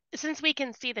 Since we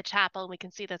can see the chapel and we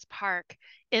can see this park,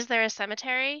 is there a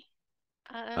cemetery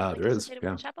like There is, associated with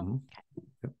yeah. the chapel? Mhm. Okay.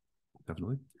 Yep,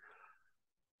 definitely.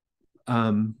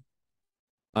 Um,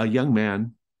 a young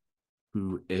man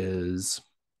who is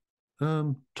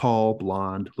tall,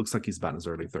 blonde, looks like he's about in his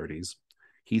early 30s.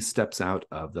 He steps out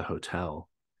of the hotel,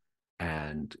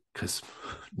 and because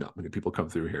not many people come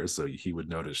through here, so he would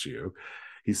notice you.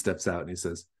 He steps out and he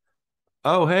says,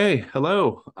 "Oh, hey,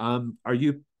 hello. Are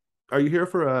you here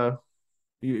for a?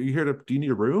 You here to? Do you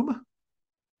need a room?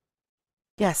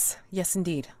 Yes, yes,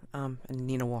 indeed. And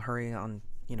Nina will hurry on,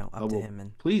 up Oh, to well, him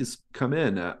and. please come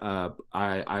in.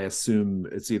 I assume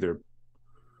it's either.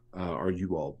 Are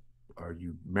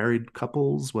you married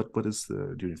couples? What is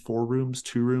the? Do you need 4 rooms,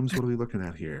 2 rooms? What are we looking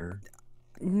at here?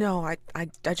 No,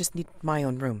 I just need my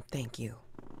own room. Thank you.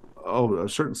 Oh,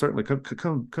 certainly.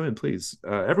 Come in, please.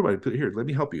 Everybody, here. Let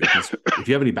me help you. If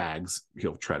you have any bags,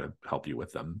 he'll try to help you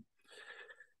with them.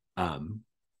 Um,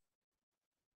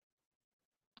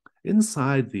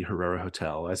 inside the Herrera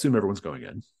Hotel, I assume everyone's going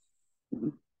in.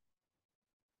 Mhm.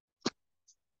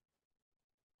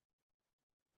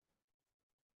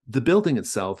 The building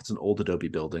itself, it's an old adobe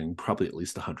building, probably at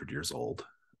least 100 years old,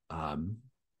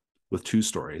 with 2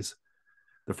 stories.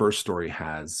 The first story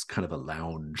has kind of a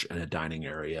lounge and a dining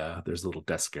area. There's a little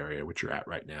desk area, which you're at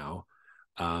right now.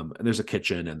 And there's a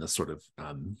kitchen and the sort of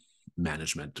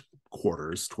management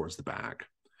quarters towards the back.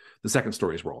 The second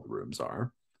story is where all the rooms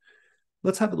are.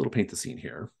 Let's have a little paint the scene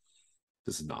here.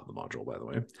 This is not the module, by the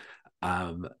way.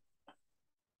 Um,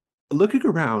 Looking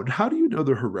around, how do you know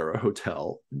the Herrera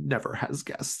Hotel never has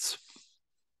guests?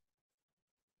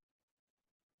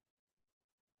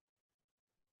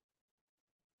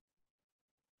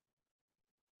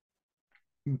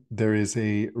 There is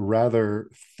a rather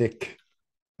thick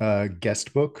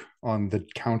guest book on the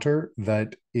counter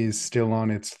that is still on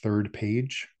its third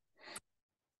page.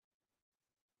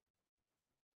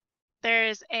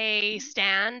 There's a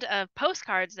stand of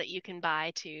postcards that you can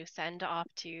buy to send off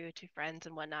to friends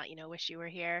and whatnot, wish you were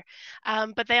here.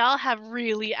 But they all have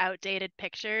really outdated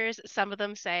pictures. Some of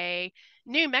them say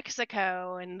New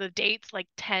Mexico and the date's like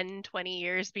 10, 20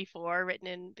 years before, written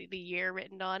in the year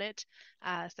written on it.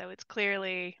 So it's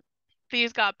clearly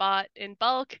these got bought in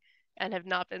bulk and have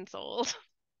not been sold.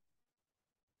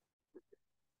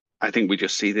 I think we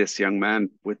just see this young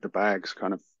man with the bags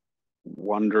kind of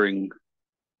wondering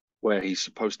where he's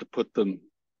supposed to put them.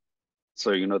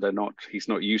 So, he's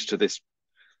not used to this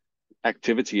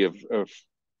activity of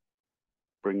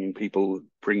bringing people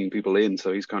in.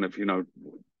 So he's kind of, a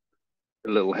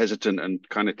little hesitant and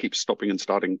kind of keeps stopping and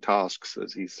starting tasks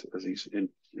as he's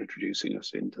introducing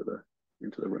us into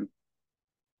the room.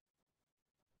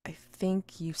 I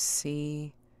think you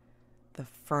see the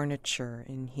furniture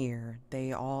in here.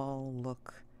 They all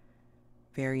look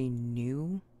very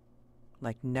new,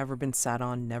 like never been sat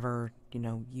on, never,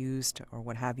 used or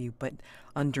what have you. But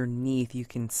underneath, you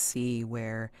can see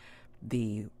where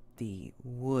the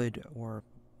wood or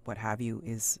what have you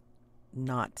is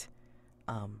not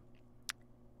um,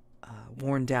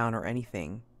 worn down or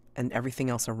anything, and everything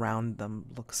else around them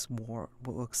looks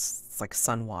like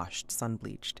sun washed, sun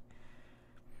bleached.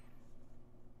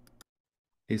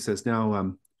 He says,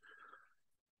 now,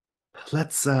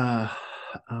 let's,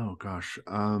 oh gosh,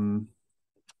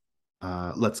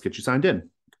 let's get you signed in.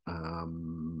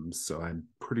 So I'm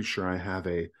pretty sure I have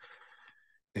a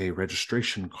a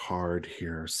registration card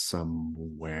here somewhere.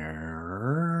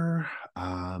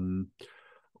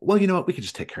 Well, you know what? We could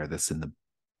just take care of this in the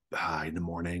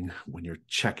morning when you're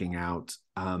checking out.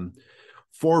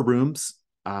 4 rooms.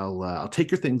 I'll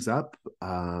take your things up.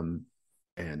 And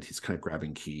he's kind of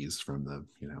grabbing keys from the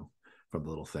from the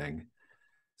little thing.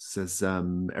 Says,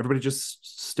 everybody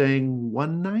just staying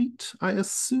one night, I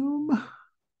assume,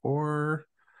 or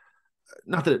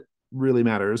not that it really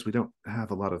matters. We don't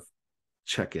have a lot of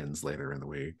check-ins later in the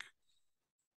week.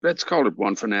 Let's call it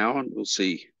one for now, and we'll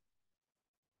see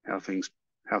how things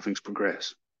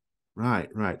progress. Right.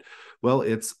 Well,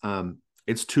 it's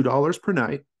 $2 per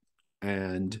night,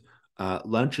 and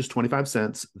lunch is 25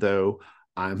 cents. Though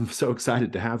I'm so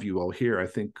excited to have you all here. I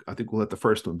think we'll let the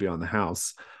first one be on the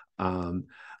house.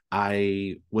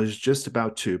 I was just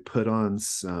about to put on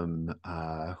some.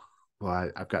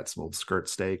 I've got some old skirt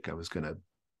steak. I was gonna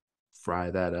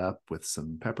fry that up with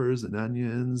some peppers and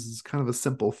onions. It's kind of a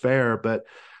simple fare, but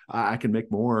I can make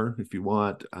more if you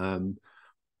want.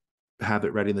 Have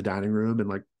it ready in the dining room in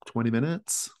like 20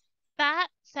 minutes. That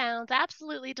sounds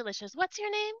absolutely delicious. What's your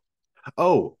name?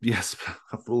 Oh, yes,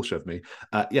 how foolish of me.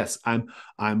 Yes, I'm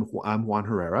Juan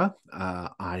Herrera.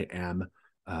 I am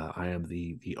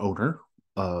the owner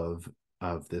of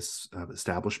this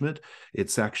establishment.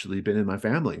 It's actually been in my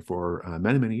family for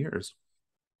many years.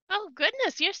 Oh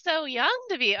goodness, you're so young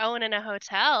to be owning a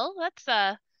hotel.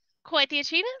 That's quite the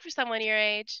achievement for someone your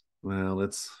age. Well,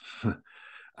 it's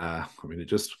I mean, it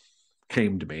just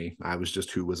came to me. I was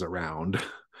just who was around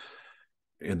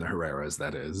in the Herreras,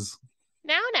 that is.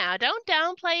 Now, don't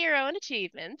downplay your own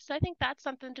achievements. I think that's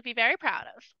something to be very proud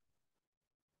of.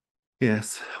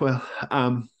 Yes. Well,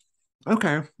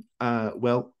 okay. Let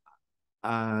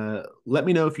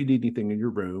me know if you need anything in your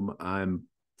room. I'm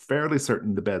fairly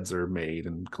certain the beds are made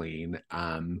and clean.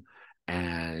 And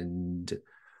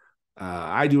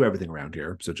I do everything around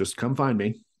here, so just come find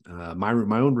me. My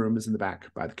own room is in the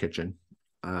back by the kitchen.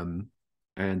 And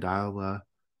I'll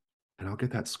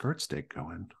get that skirt steak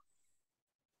going.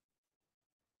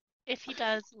 If he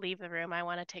does leave the room, I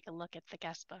want to take a look at the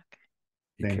guest book.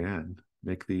 You Thank can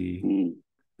make Mm.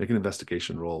 an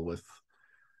investigation roll with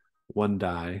 1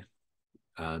 die.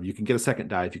 You can get a second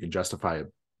die if you can justify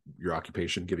your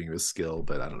occupation giving you a skill,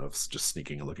 but I don't know if it's just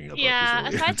sneaking and looking at a book is Yeah,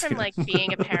 really aside from it. like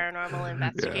being a paranormal Yeah,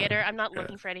 investigator, I'm not yeah,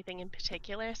 looking for anything in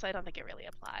particular, so I don't think it really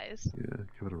applies. yeah.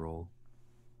 Give it a roll.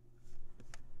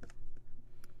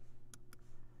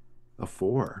 A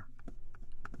 4.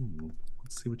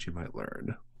 Let's see what you might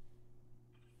learn.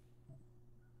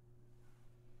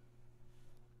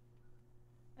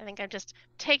 I think I'm just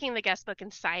taking the guest book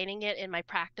and signing it in my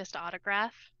practiced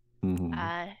autograph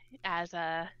as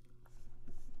a,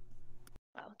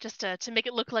 well, just to make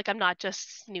it look like I'm not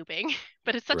just snooping.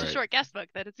 But it's such a Right. short guest book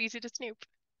that it's easy to snoop.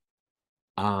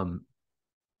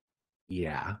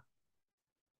 Yeah.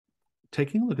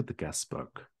 Taking a look at the guest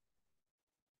book,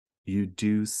 you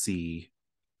do see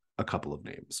a couple of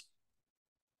names.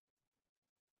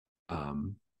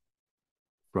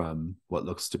 From what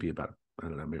looks to be about, I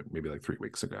don't know, maybe like 3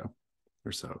 weeks ago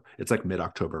or so. It's like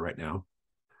mid-October right now.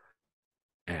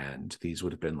 And these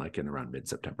would have been like in around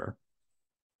mid-September,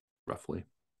 roughly.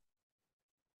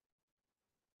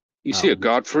 You see a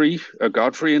Godfrey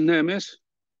in there, miss?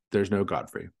 There's no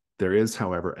Godfrey. There is,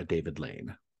 however, a David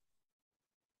Lane.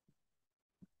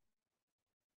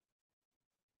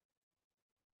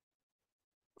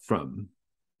 From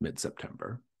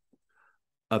mid-September.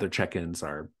 Other check-ins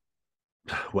are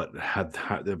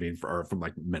are from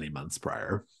like many months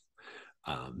prior.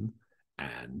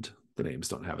 And the names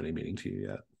don't have any meaning to you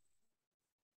yet.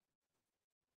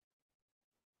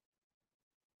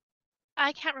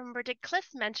 I can't remember. Did Cliff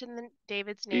mention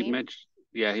David's He name?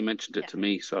 mentioned it to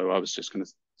me, so I was just going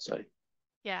to say.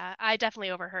 Yeah, I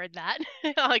definitely overheard that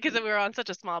because we were on such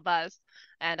a small bus,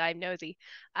 and I'm nosy.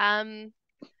 Hey,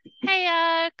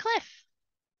 Cliff,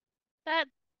 that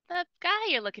guy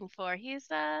you're looking for,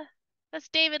 that's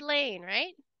David Lane,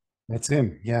 right? That's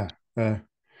him. Yeah. And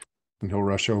he'll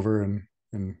rush over and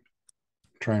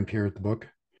try and peer at the book.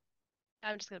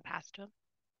 I'm just gonna pass it to him.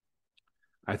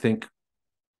 I think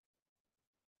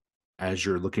as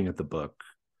you're looking at the book,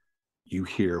 you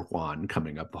hear Juan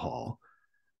coming up the hall.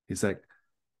 He's like,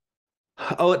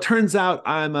 "Oh, it turns out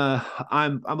I'm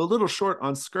a little short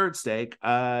on skirt steak.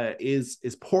 Is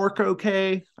pork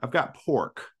okay? I've got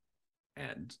pork."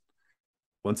 And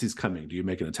once he's coming, do you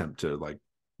make an attempt to like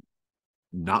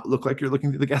not look like you're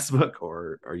looking through the guest book,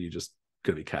 or are you just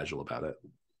gonna be casual about it?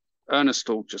 Ernest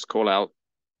will just call out,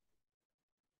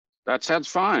 "That sounds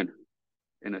fine,"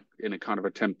 in a kind of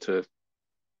attempt to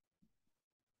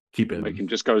Keep make him. him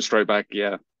just go straight back.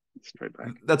 Yeah. Straight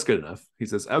back. That's good enough. He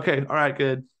says, okay, all right,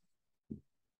 good.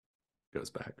 Goes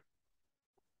back.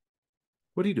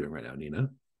 What are you doing right now, Nina?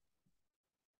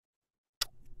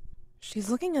 She's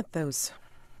looking at those.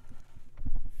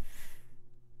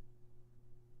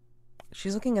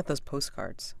 She's looking at those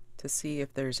postcards to see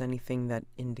if there's anything that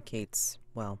indicates,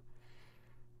 well,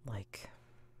 like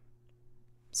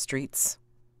streets,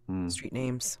 street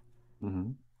names,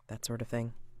 that sort of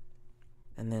thing.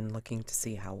 And then looking to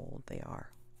see how old they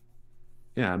are.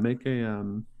 Yeah, make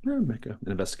an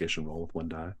investigation roll with one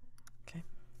die. Okay.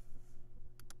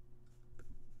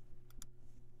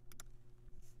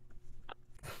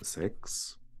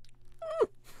 Six.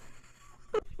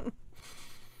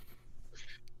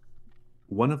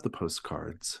 One of the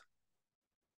postcards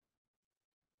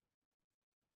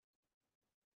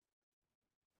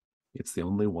it's the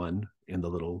only one in the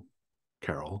little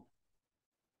carol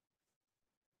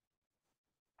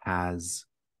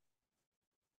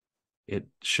it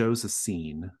shows a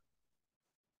scene,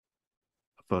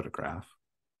 a photograph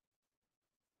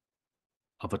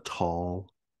of a tall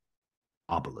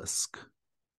obelisk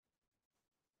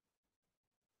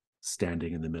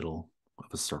standing in the middle of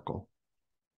a circle.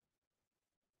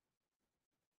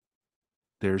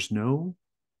 There's no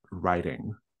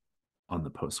writing on the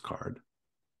postcard.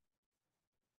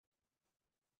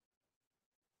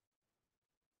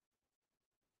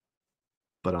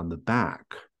 But on the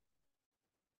back,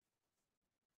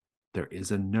 there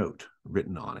is a note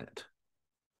written on it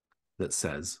that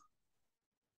says,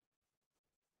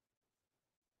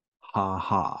 ha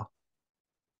ha,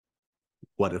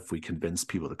 what if we convince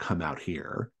people to come out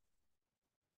here?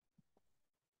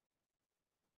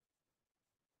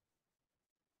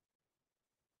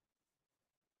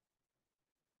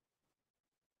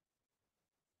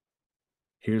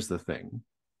 Here's the thing.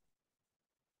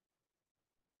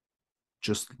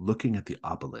 Just looking at the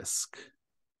obelisk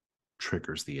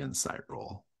triggers the insight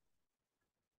roll.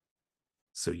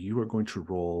 So you are going to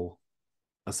roll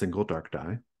a single dark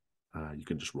die. You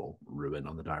can just roll ruin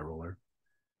on the die roller.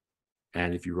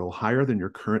 And if you roll higher than your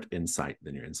current insight,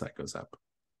 then your insight goes up.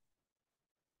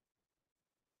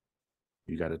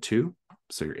 You got a 2,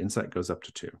 so your insight goes up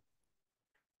to 2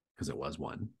 because it was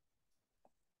 1.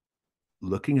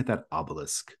 Looking at that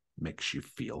obelisk makes you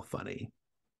feel funny.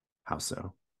 How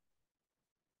so?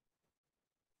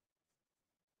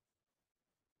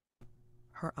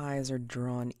 Her eyes are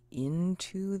drawn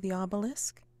into the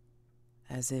obelisk,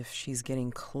 as if she's getting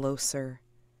closer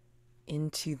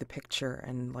into the picture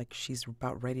and like she's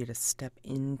about ready to step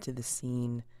into the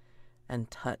scene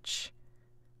and touch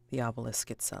the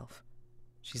obelisk itself.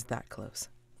 She's that close.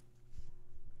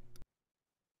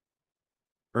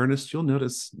 Ernest, you'll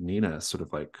notice Nina sort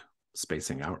of like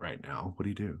spacing out right now. What do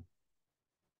you do?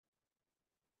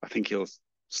 I think he'll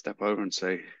step over and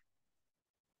say,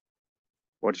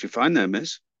 what did you find there,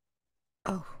 miss?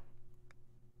 Oh.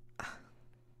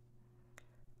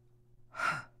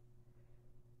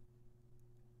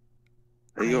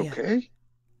 Are you okay?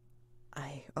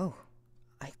 I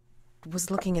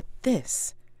was looking at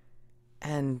this.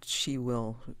 And she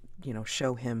will,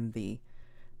 show him the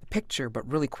picture, but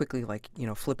really quickly,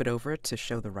 flip it over to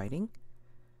show the writing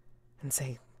and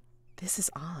say, this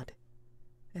is odd.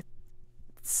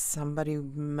 Somebody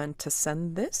meant to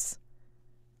send this?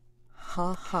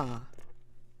 Ha ha.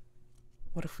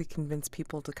 What if we convince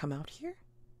people to come out here?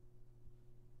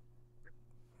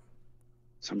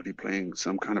 Somebody playing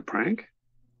some kind of prank?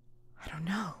 I don't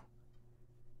know.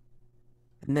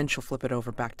 And then she'll flip it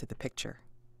over back to the picture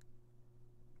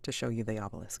to show you the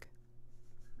obelisk.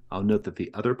 I'll note that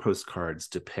the other postcards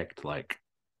depict like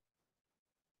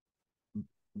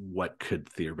what could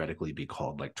theoretically be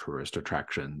called like tourist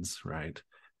attractions, right?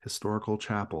 Historical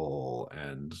chapel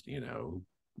and,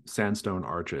 sandstone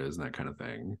arches and that kind of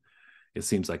thing. It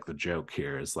seems like the joke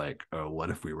here is like, oh,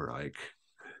 what if we were like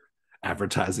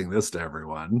advertising this to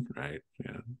everyone, right?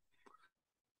 Yeah.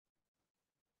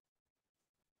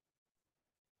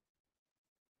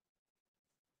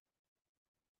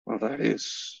 Well, that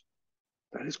is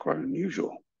quite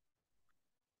unusual.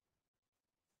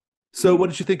 So what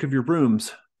did you think of your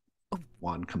rooms?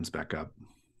 Juan comes back up.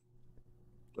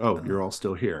 Oh, you're all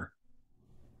still here.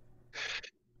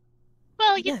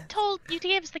 Well, you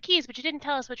gave us the keys, but you didn't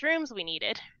tell us which rooms we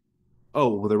needed.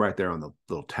 Oh, well, they're right there on the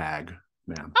little tag,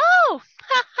 ma'am. Oh,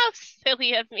 how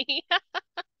silly of me.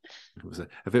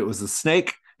 If it was a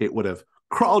snake, it would have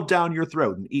crawled down your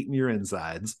throat and eaten your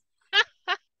insides.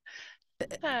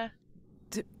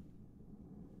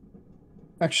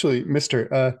 Actually,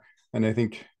 Mister, and I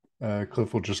think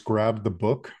Cliff will just grab the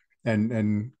book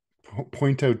and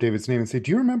point out David's name and say, "Do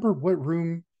you remember what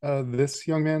room this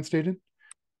young man stayed in?"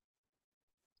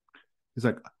 He's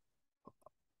like,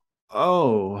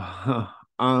 oh,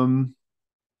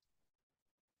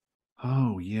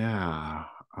 oh yeah.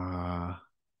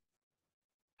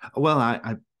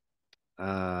 Well,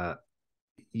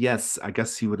 yes, I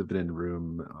guess he would have been in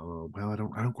room. Well, I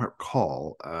don't quite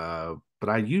recall. But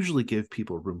I usually give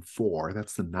people room 4.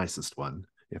 That's the nicest one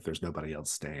if there's nobody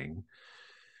else staying.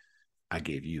 I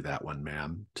gave you that one,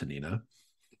 ma'am, to Nina.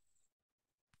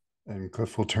 And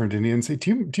Cliff will turn to Nina and say,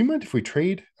 "Do you mind if we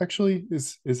trade? Actually,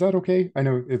 is that okay? I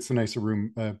know it's a nicer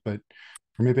room, but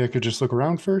or maybe I could just look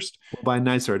around first." Well, by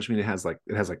nicer, I just mean it has like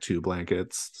 2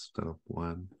 blankets instead of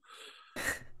 1.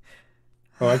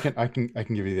 Oh, I can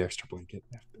give you the extra blanket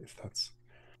if that's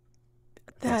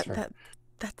that fair.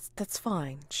 that that's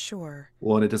fine. Sure.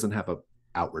 Well, and it doesn't have a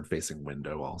outward facing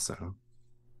window also.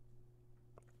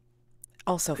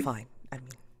 Also fine. I mean,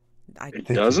 I It Thank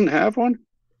you. doesn't have one,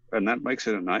 and that makes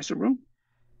it a nicer room.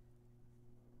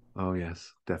 Oh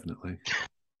yes, definitely.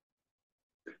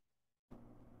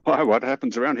 Why? What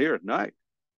happens around here at night?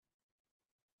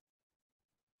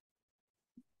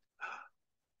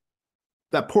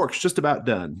 That pork's just about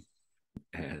done.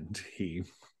 And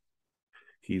he's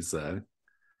he's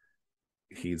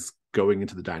going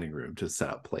into the dining room to set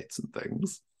up plates and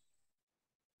things.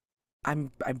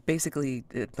 I'm basically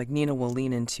like Nina will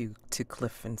lean into to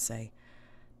Cliff and say,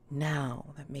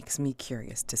 "Now that makes me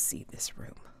curious to see this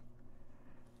room."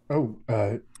 Oh,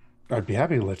 I'd be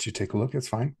happy to let you take a look. It's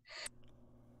fine.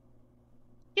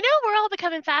 You know, we're all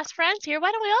becoming fast friends here.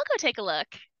 Why don't we all go take a look?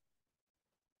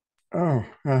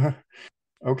 Oh,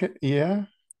 okay. Yeah,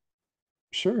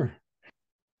 sure.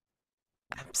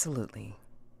 Absolutely.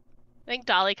 I think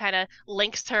Dolly kind of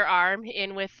links her arm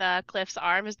in with Cliff's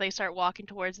arm as they start walking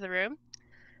towards the room.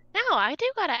 Now, I do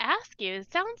gotta ask you.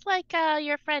 It sounds like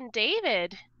your friend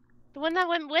David, the one that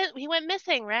he went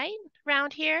missing, right?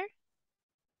 Around here?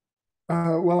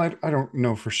 Well, I don't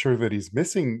know for sure that he's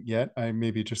missing yet. I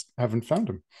maybe just haven't found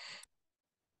him.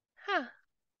 Huh.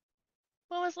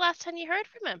 When was the last time you heard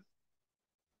from him?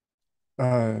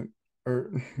 Uh,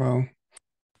 well,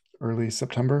 early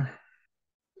September.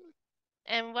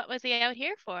 And what was he out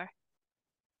here for?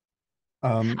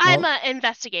 Um, I'm well, an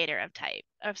investigator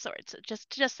of sorts.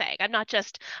 Just saying. I'm not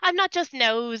just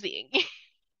nosing.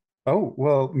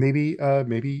 well, maybe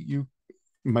you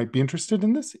might be interested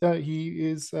in this. He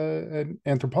is an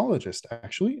anthropologist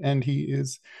actually, and he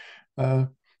is uh,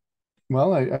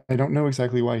 well, I don't know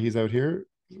exactly why he's out here,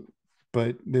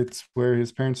 but it's where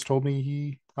his parents told me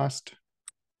he last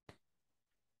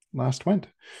went.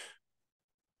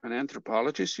 An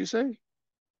anthropologist, you say?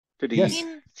 Did he? Yes.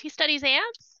 Means he studies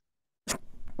ants?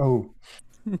 Oh,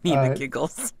 Nina uh,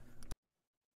 giggles.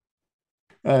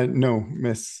 no,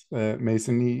 Miss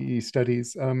Mason. He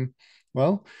studies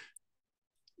well,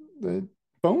 the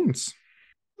bones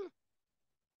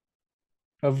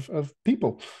of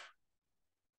people,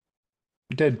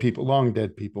 dead people, long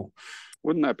dead people.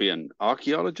 Wouldn't that be an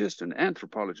archaeologist? An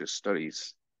anthropologist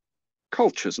studies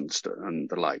cultures and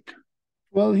the like.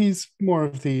 Well, he's more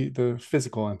of the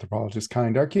physical anthropologist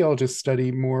kind. Archaeologists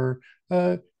study more,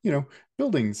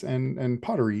 buildings and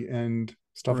pottery and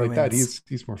stuff like that. Ruins.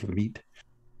 He's more for the meat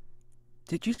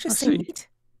Did you I just say see. meat?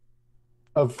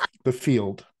 of the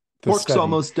field, the Pork's study,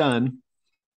 almost done.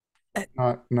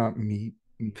 not meat.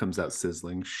 Comes out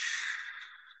sizzling.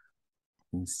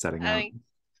 And setting I out. think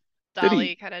Did he?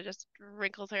 Dolly kind of just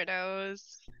wrinkles her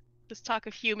nose. This talk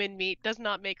of human meat does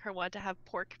not make her want to have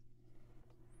pork.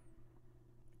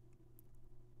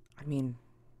 I mean,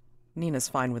 Nina's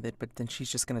fine with it, but then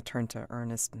she's just going to turn to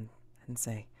Ernest and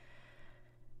say,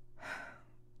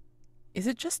 "Is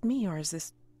it just me, or is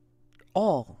this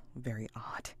all very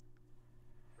odd?"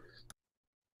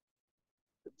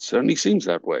 It certainly seems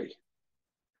that way.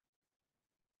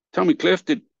 Tell me, Cliff,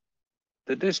 did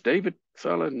this David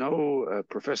fella know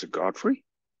Professor Godfrey?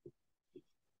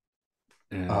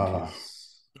 And Uh,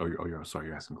 he's you're sorry,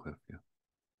 you're asking Cliff. Yeah.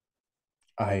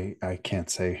 I can't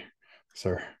say,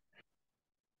 sir.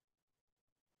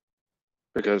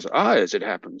 Because I, as it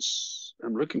happens,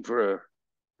 am looking for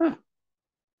an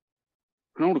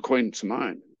old acquaintance of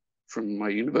mine from my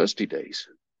university days.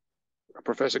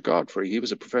 Professor Godfrey. He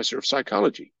was a professor of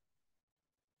psychology.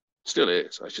 Still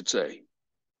is, I should say.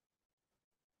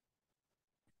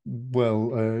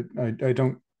 Well, I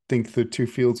don't think the two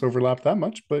fields overlap that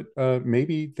much, but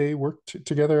maybe they worked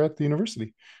together at the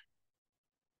university.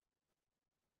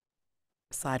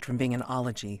 Aside from being an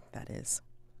ology, that is.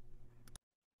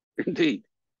 Indeed.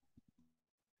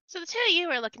 So the two of you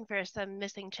are looking for some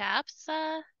missing chaps.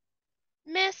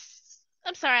 Miss,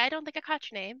 I'm sorry, I don't think I caught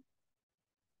your name.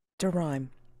 Derime.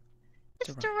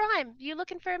 Mr. Rhyme, you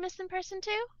looking for a missing person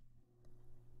too?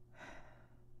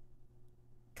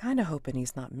 kind of hoping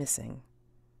he's not missing.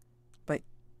 But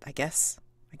I guess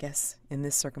in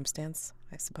this circumstance,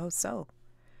 I suppose so.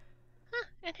 Huh,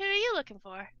 and who are you looking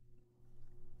for?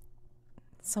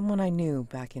 Someone I knew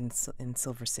back in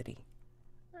Silver City.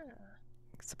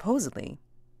 Supposedly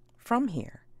from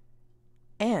here.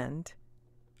 And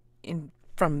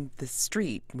from the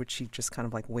street, which she just kind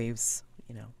of like waves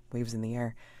in the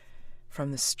air.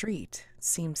 From the street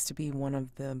seems to be one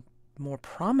of the more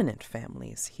prominent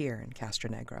families here in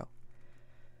Castronegro.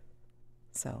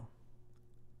 So,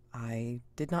 I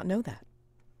did not know that.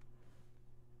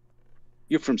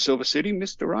 You're from Silver City,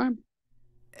 Mr. Rhyme?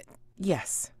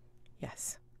 Yes.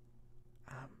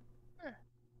 Huh.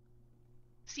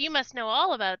 So you must know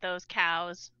all about those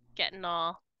cows getting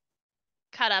all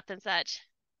cut up and such.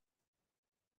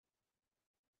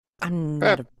 I'm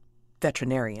not a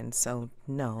veterinarian, so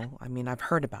no. I mean, I've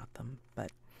heard about them,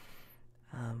 but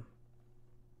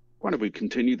why don't we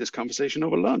continue this conversation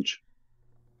over lunch?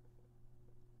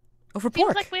 over Seems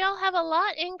pork. like we all have a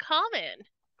lot in common.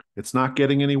 It's not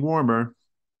getting any warmer.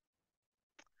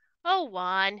 Oh,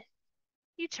 Juan,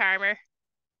 you charmer.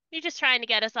 You're just trying to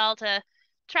get us all to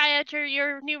try out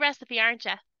your new recipe, aren't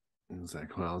you? It's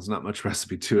like, well, there's not much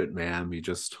recipe to it, ma'am. You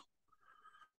just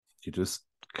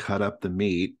cut up the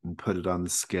meat and put it on the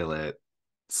skillet,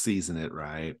 season it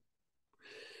right.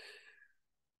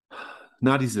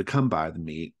 Not easy to come by, the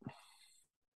meat.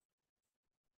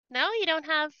 No, you don't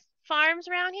have farms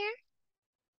around here?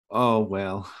 Oh,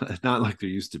 well, not like there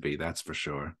used to be, that's for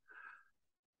sure.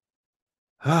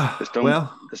 This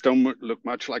Well, don't look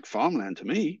much like farmland to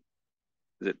me.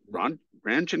 Is it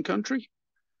ranch and country?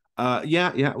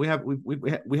 yeah, we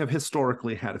have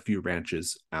historically had a few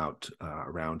ranches out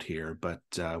around here, but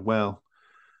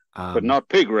But not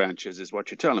pig ranches, is what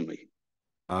you're telling me.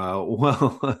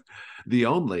 well, the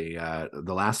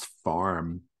last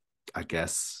farm, I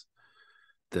guess,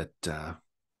 that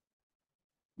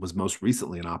was most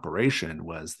recently in operation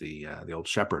was the old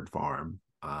Shepherd farm,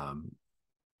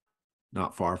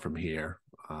 not far from here.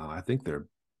 I think that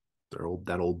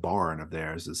old barn of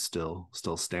theirs is still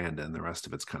standing. The rest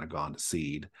of it's kind of gone to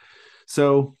seed.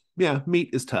 So yeah, meat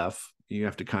is tough. You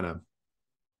have to kind of,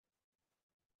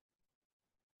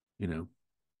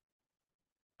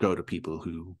 go to people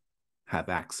who have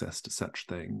access to such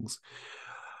things.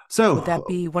 So would that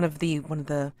be one of the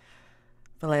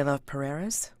Vilela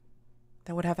Pereiras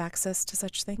that would have access to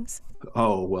such things?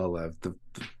 Oh well, the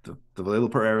Valero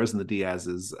Pereiras and the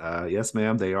Diazes, yes,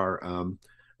 ma'am. They are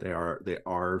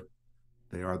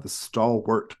the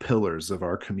stalwart pillars of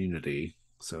our community,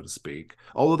 so to speak.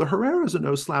 Although the Herreras are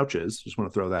no slouches. Just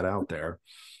want to throw that out there.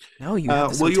 No, you have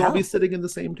this will you all hotel. be sitting in the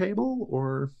same table,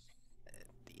 or?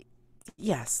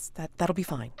 Yes, that'll be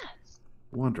fine.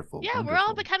 Wonderful. Yeah, wonderful. we're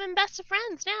all becoming best of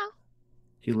friends now.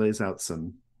 He lays out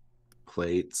some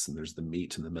plates, and there's the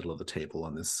meat in the middle of the table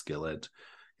on this skillet.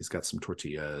 He's got some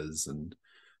tortillas and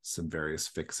some various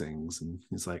fixings, and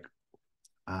he's like,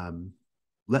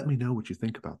 let me know what you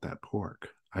think about that pork.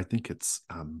 I think it's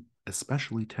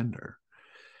especially tender.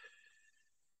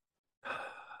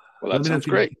 Well, that sounds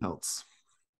great. Else.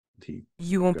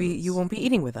 You won't be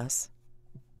eating with us.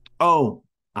 Oh,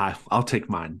 I'll take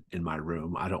mine in my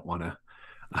room. I don't want to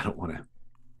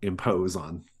impose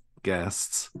on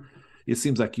guests. It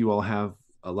seems like you all have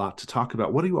a lot to talk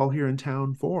about. What are you all here in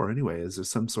town for anyway? Is there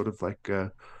some sort of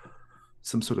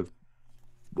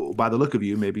by the look of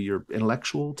you, maybe you're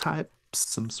intellectual type,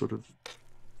 some sort of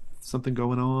something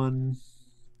going on?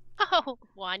 Oh,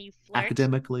 Juan, you flirt.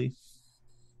 Academically?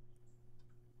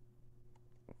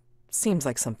 Seems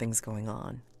like something's going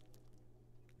on.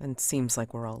 And seems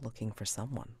like we're all looking for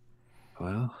someone.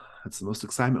 Well, that's the most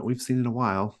excitement we've seen in a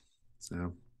while.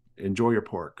 So enjoy your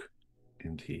pork.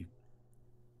 And he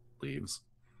leaves.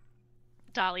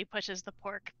 Dolly pushes the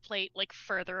pork plate like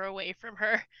further away from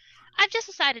her. I've just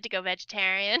decided to go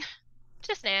vegetarian.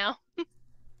 Just now.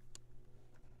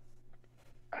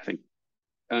 I think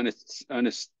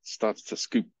Ernest starts to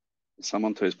scoop some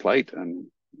onto his plate, and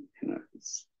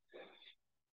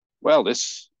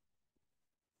this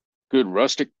good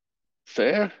rustic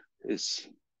fare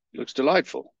looks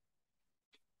delightful.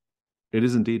 It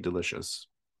is indeed delicious.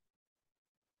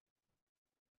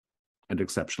 And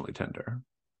exceptionally tender.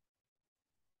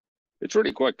 It's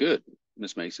really quite good,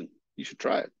 Miss Mason. You should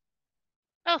try it.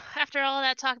 Oh, after all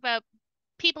that talk about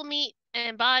people meat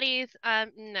and bodies,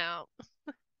 no.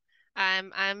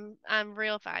 I'm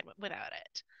real fine without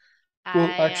it.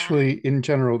 Well, actually, in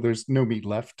general, there's no meat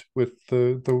left with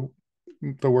the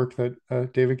work that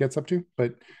David gets up to.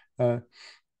 But what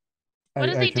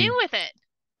does he do with it?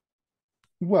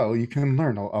 Well, you can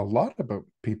learn a lot about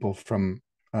people from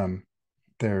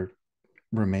their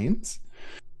remains.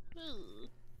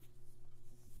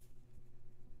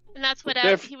 And that's what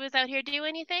Def- he was out here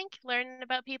doing, you think? Learning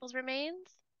about people's remains?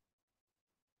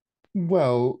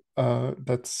 Well,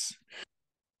 that's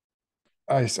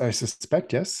I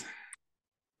suspect, yes.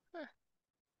 Huh.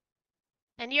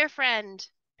 And your friend,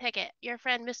 Pickett, your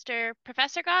friend Mr.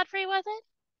 Professor Godfrey, was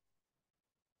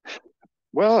it?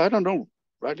 Well, I don't know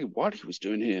rightly what he was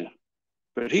doing here,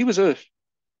 but he was a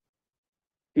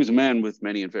man with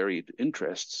many and varied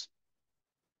interests.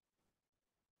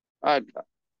 I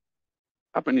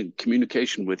I've been in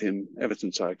communication with him ever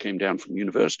since I came down from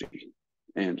university,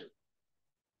 and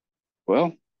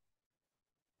well,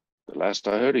 the last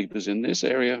I heard, he was in this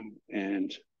area,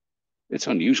 and it's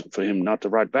unusual for him not to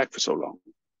ride back for so long.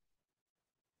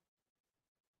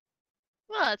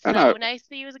 Well, it's And so nice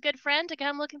that he was a good friend to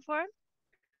come looking for him.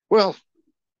 well,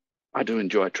 I do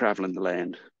enjoy traveling the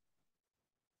land.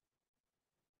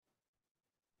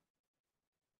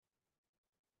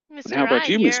 And Mr. how about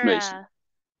Ryan, you, Miss you're Mason?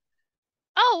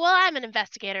 Oh, well, I'm an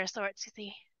investigator of sorts, you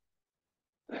see.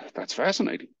 That's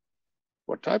fascinating.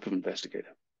 What type of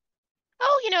investigator?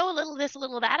 Oh, a little this, a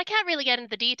little that. I can't really get into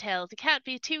the details. You can't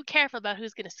be too careful about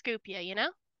who's going to scoop you, you know?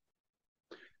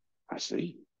 I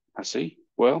see. I see.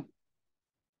 Well,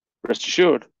 rest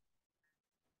assured,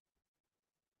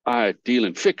 I deal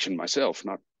in fiction myself,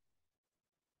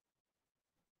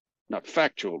 not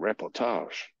factual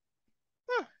reportage.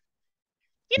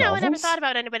 I never Novels? thought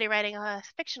about anybody writing a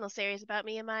fictional series about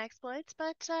me and my exploits,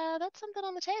 but that's something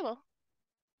on the table.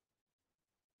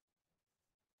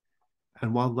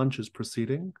 And while lunch is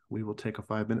proceeding, we will take a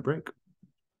 5-minute break.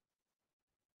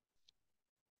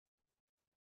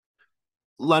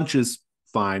 Lunch is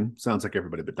fine. Sounds like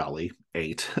everybody but Dolly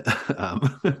ate.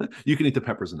 You can eat the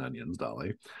peppers and onions,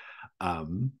 Dolly.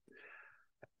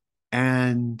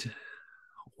 And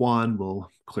Juan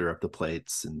will clear up the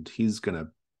plates, and he's gonna,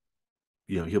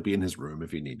 he'll be in his room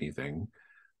if you need anything,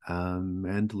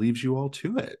 and leaves you all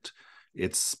to it.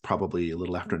 It's probably a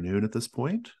little afternoon at this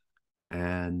point,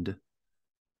 and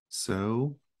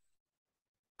so,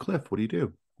 Cliff, what do you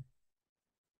do?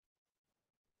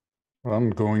 I'm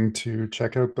going to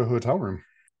check out the hotel room.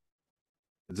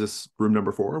 Is this room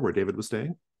number 4 where David was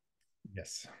staying?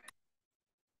 Yes.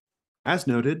 As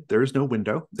noted, there is no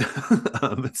window.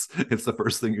 It's the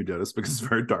first thing you notice because it's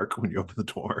very dark when you open the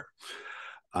door.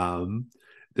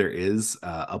 There is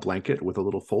a blanket with a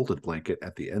little folded blanket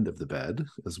at the end of the bed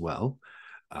as well.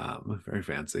 Very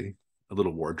fancy. A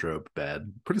little wardrobe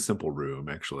bed. Pretty simple room,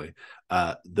 actually.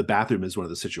 The bathroom is one of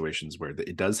the situations where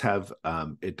it does have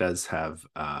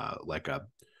like a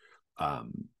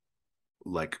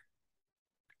like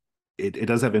it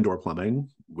does have indoor plumbing,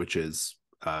 which is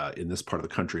in this part of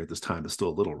the country at this time is still a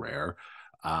little rare.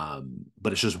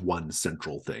 But it's just one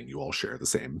central thing. You all share the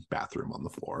same bathroom on the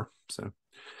floor. So,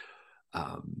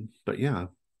 but yeah,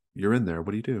 you're in there.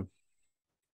 What do you do?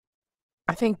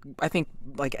 I think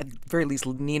like at the very least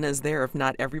Nina's there, if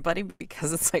not everybody,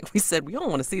 because it's like we said, we all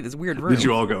want to see this weird room. Did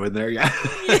you all go in there? Yeah.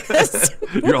 Yes.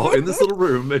 You're all in this little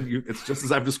room, and it's just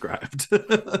as I've described.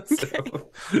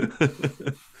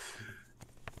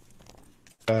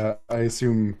 I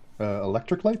assume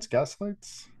electric lights, gas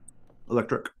lights.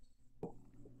 Electric.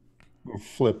 We'll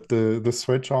flip the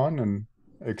switch on and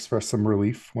express some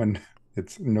relief when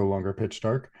it's no longer pitch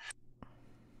dark.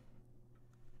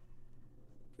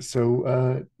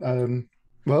 So,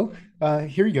 well,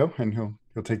 here you go, and he'll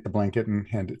take the blanket and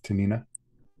hand it to Nina.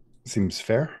 Seems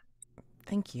fair.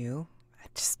 Thank you. I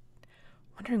just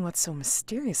wondering what's so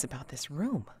mysterious about this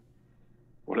room.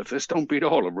 Well, if this don't beat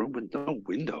all, a room with no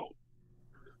window.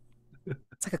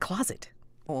 It's like a closet.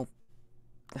 Well,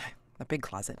 a big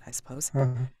closet, I suppose.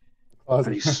 And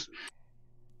Closet. he said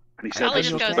Probably this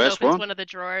just was goes the and best opens one. one of the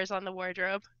drawers on the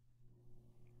wardrobe.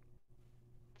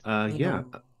 Yeah.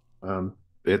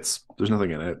 There's nothing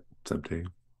in it. It's empty.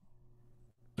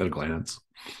 At a glance.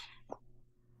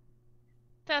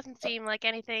 Doesn't seem like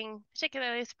anything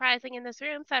particularly surprising in this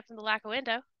room, aside from the lack of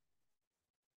window.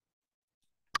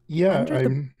 Yeah, Under the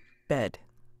I'm. bed.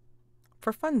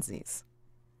 For funsies.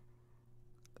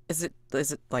 Is it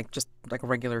like just like a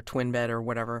regular twin bed or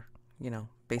whatever,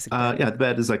 basic bed? Yeah, the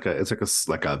bed is like a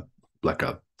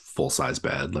full-size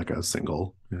bed, like a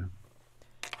single. Yeah.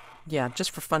 Yeah, just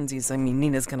for funsies. I mean,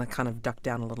 Nina's gonna kind of duck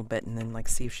down a little bit and then like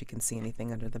see if she can see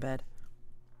anything under the bed.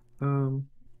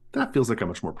 That feels like a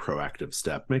much more proactive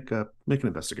step. Make an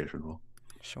investigation roll.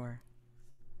 Sure.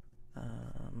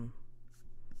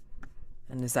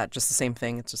 And is that just the same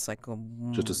thing? It's just like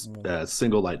Just a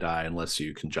single light die, unless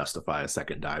you can justify a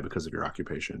second die because of your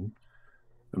occupation.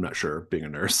 I'm not sure. Being a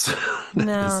nurse.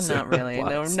 No, not really.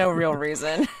 No real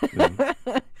reason. Yeah.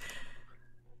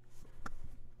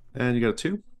 And you got a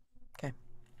 2. Okay.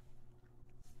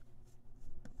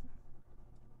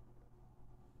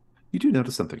 do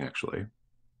notice something, actually.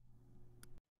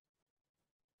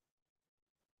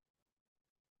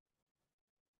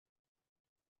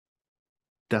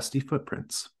 Dusty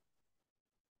footprints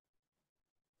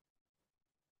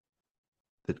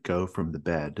that go from the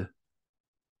bed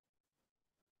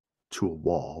to a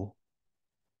wall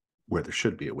where there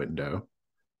should be a window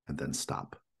and then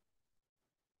stop.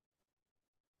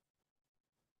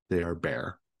 They are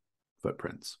bare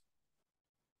footprints.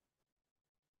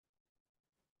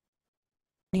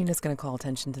 Nina's going to call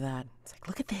attention to that. It's like,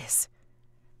 look at this.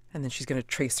 And then she's going to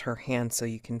trace her hand so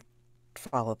you can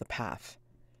follow the path.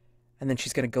 And then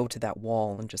she's going to go to that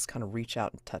wall and just kind of reach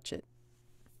out and touch it.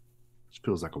 It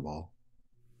feels like a wall.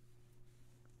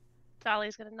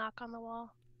 Dolly's gonna knock on the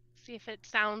wall, see if it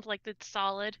sounds like it's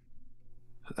solid.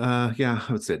 Yeah,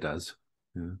 I would say it does.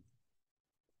 Yeah.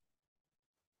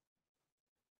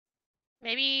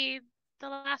 Maybe the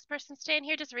last person staying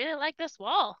here just really liked this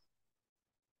wall.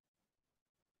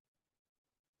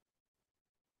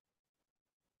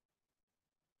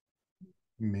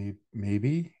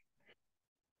 Maybe.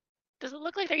 Does it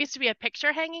look like there used to be a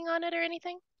picture hanging on it or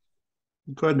anything?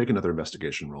 Go ahead and make another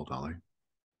investigation roll, Dolly.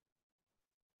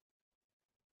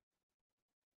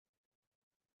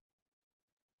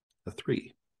 A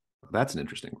 3. That's an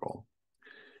interesting roll.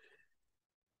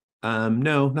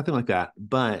 No, nothing like that.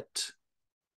 But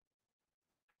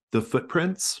the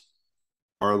footprints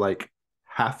are like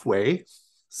halfway.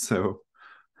 So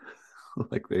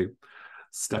like they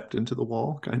stepped into the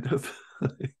wall, kind of.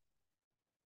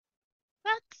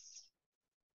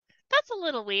 That's a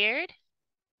little weird.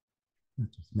 It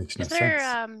just makes no Is there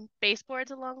sense. baseboards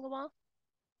along the wall?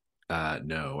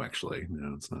 No, actually.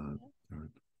 No, it's not.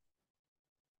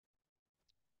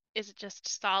 Is it just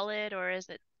solid or is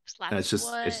it slats It's of just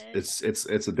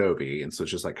wood? it's adobe, and so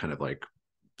it's just like kind of like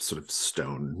sort of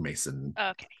stone mason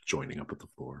Okay. joining up with the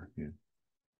floor. Yeah.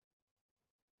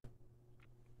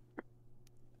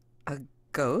 A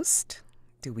ghost?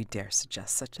 Do we dare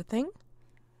suggest such a thing?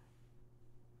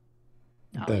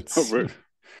 That's really?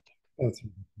 that's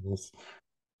ridiculous.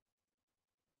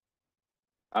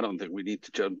 I don't think we need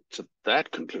to jump to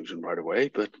that conclusion right away,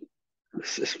 but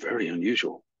this is very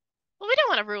unusual. Well, we don't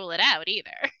want to rule it out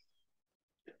either.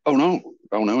 Oh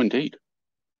no, indeed.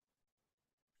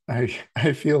 I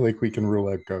feel like we can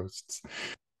rule out ghosts.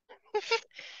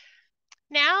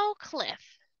 Now,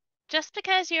 Cliff, just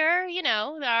because you're,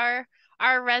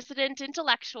 our resident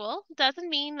intellectual doesn't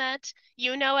mean that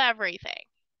you know everything.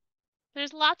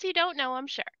 There's lots you don't know, I'm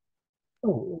sure.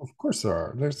 Oh, of course there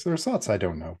are. There's lots I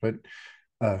don't know, but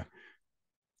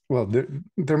well,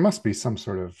 there must be some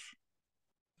sort of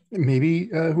maybe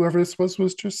whoever this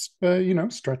was just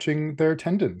stretching their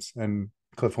tendons, and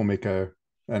Cliff will make an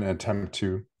attempt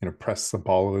to press the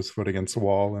ball of his foot against the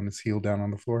wall and his heel down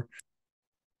on the floor.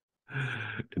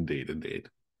 Indeed.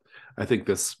 I think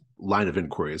this line of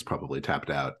inquiry is probably tapped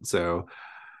out. So,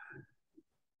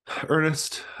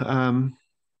 Ernest, what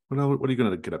are you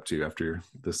going to get up to after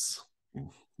this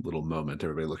little moment?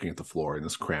 Everybody looking at the floor in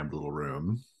this crammed little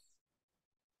room.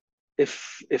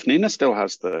 If Nina still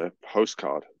has the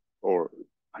postcard, or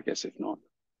I guess if not,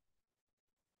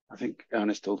 I think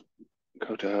Ernest will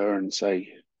go to her and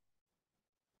say,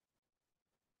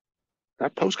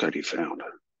 "That postcard you found,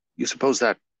 you suppose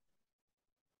that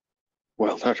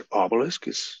obelisk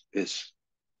is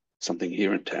something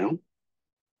here in town?"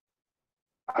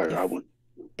 I would.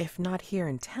 If not here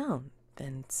in town,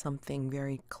 then something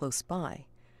very close by.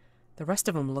 The rest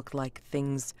of them looked like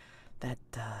things that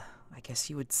I guess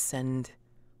you would send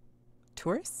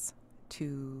tourists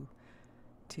to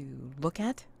look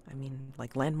at. I mean,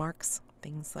 like landmarks,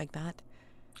 things like that.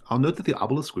 I'll note that the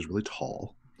obelisk was really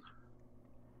tall.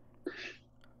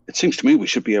 It seems to me we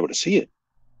should be able to see it.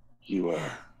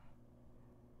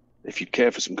 If you'd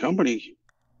care for some company,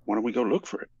 why don't we go look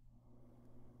for it?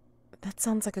 That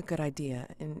sounds like a good idea,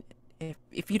 and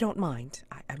if you don't mind,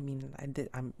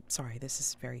 I'm sorry, this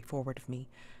is very forward of me.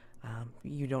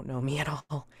 You don't know me at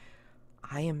all.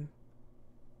 I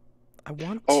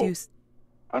want to...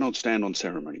 I don't stand on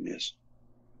ceremony, miss.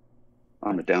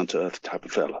 I'm a down-to-earth type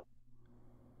of fella.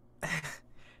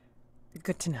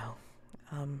 Good to know.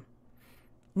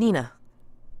 Nina.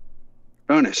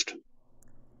 Ernest.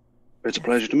 It's a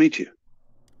pleasure to meet you.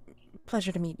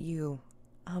 Pleasure to meet you.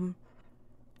 I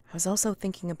was also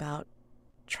thinking about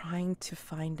trying to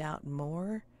find out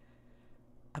more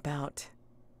about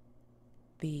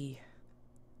the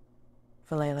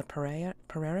Villela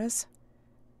Pereiras.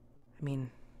 I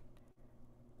mean,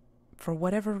 for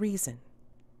whatever reason,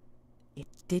 it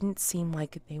didn't seem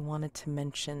like they wanted to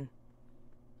mention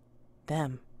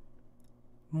them.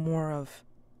 More of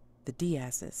the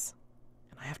Diazes.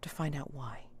 And I have to find out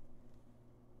why.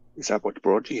 Is that what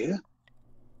brought you here?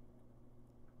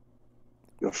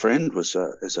 Your friend is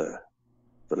a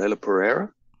Vilela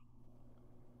Pereira?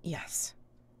 Yes.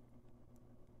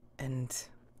 And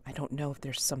I don't know if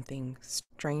there's something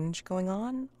strange going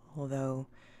on, although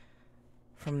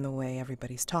from the way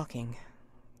everybody's talking,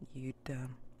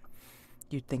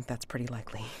 you'd think that's pretty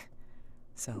likely.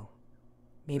 So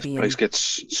This maybe place in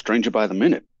gets stranger by the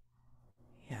minute.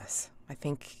 yes, I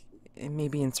think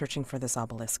maybe in searching for this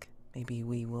obelisk, maybe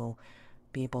we will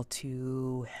be able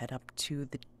to head up to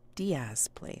the Diaz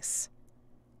place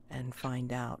and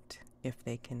find out if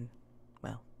they can,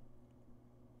 well,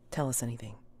 tell us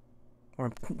anything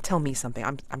or tell me something.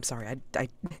 I'm sorry. I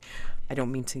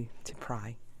don't mean to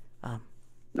pry.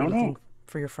 No, You're looking no.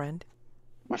 for your friend?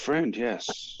 My friend,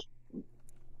 yes.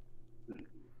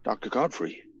 Dr.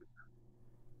 Godfrey.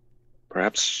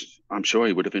 Perhaps, I'm sure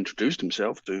he would have introduced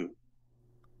himself to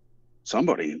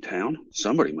somebody in town.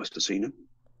 Somebody must have seen him.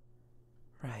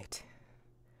 Right.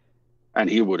 And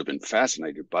he would have been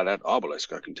fascinated by that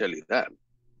obelisk, I can tell you that.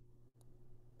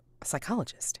 A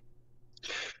psychologist.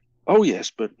 Oh,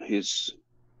 yes, but as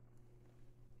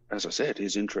I said,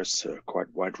 his interests are quite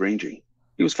wide-ranging.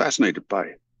 He was fascinated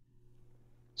by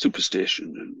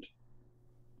superstition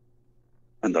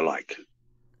and the like.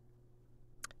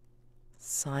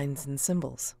 Signs and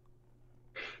symbols.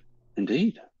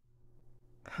 Indeed.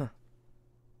 Huh.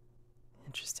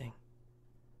 Interesting.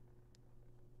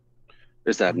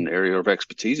 Is that an area of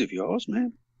expertise of yours,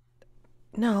 man?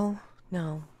 No,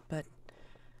 but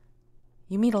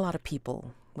you meet a lot of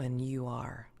people when you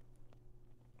are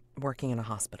working in a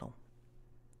hospital.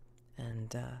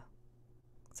 And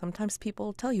sometimes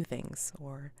people tell you things,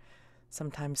 or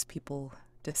sometimes people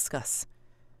discuss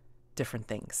different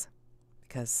things.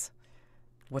 Because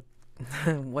what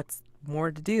what's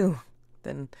more to do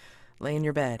than lay in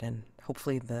your bed and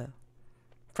hopefully the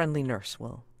friendly nurse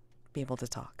will be able to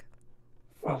talk.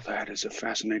 Well, that is a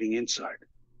fascinating insight.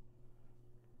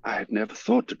 I had never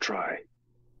thought to try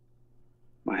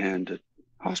my hand at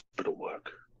hospital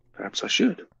work. Perhaps I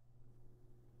should.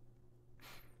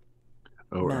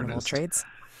 Oh, Man of all Ernest. trades.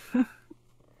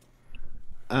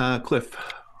 Cliff,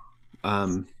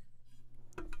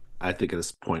 I think at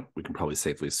this point we can probably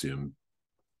safely assume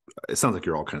it sounds like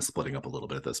you're all kind of splitting up a little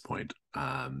bit at this point.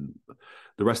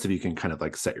 The rest of you can kind of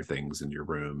like set your things in your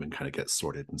room and kind of get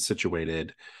sorted and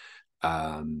situated.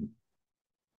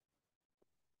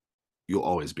 You'll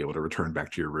always be able to return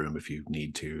back to your room if you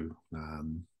need to.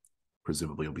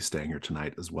 Presumably you'll be staying here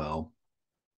tonight as well.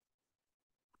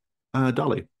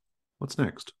 Dolly, what's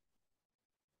next?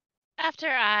 After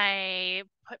I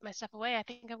put my stuff away, I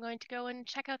think I'm going to go and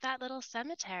check out that little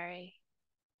cemetery.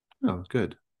 Oh,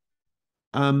 good.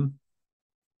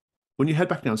 When you head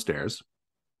back downstairs,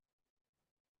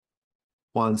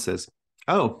 Juan says,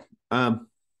 "Oh, I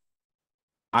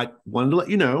wanted to let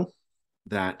you know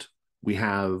that we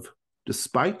have,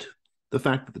 despite the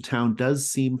fact that the town does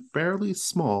seem fairly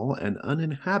small and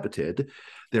uninhabited,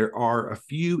 there are a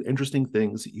few interesting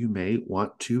things that you may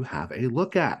want to have a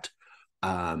look at.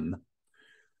 Um,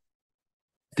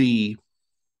 the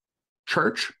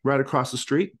church right across the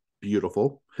street,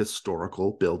 beautiful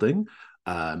historical building.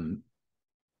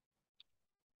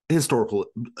 Historical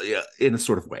in a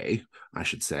sort of way, I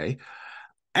should say.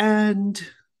 And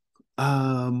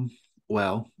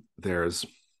well, there's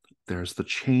the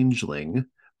changeling,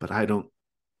 but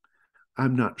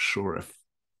I'm not sure if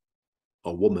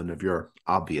a woman of your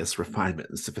obvious refinement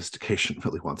and sophistication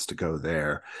really wants to go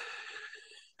there.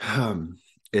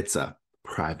 It's a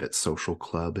private social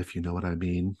club, if you know what I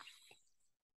mean.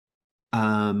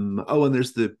 Oh, and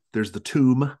there's the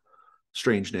tomb.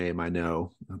 Strange name, I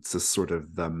know. It's a sort of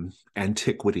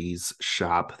antiquities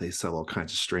shop. They sell all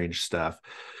kinds of strange stuff.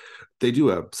 They do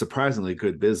a surprisingly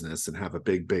good business and have a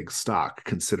big stock,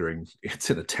 considering it's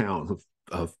in a town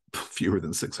of fewer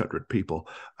than 600 people.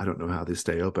 I don't know how they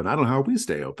stay open. I don't know how we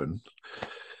stay open.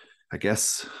 I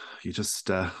guess you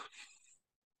just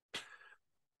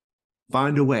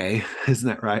find a way, isn't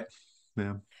that right?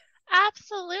 Yeah.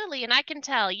 Absolutely, and I can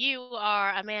tell you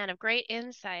are a man of great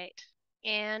insight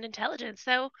and intelligence.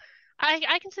 So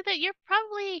I can see that you're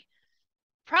probably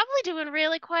doing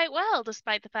really quite well,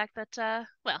 despite the fact that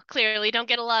well, clearly don't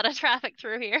get a lot of traffic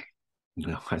through here.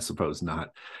 No, I suppose not.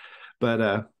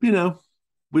 But we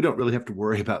don't really have to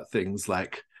worry about things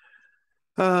like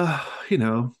uh, you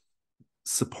know,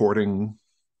 supporting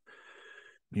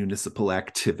municipal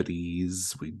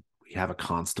activities. We have a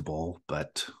constable,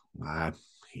 but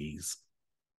he's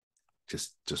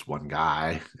just one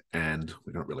guy, and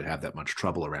we don't really have that much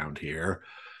trouble around here.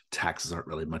 Taxes aren't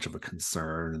really much of a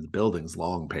concern, and the building's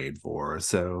long paid for.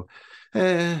 So,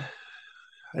 and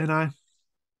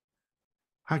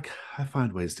I I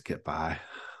find ways to get by.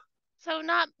 So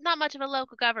not much of a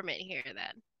local government here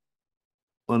then.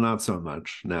 Well, not so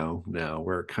much. No, no.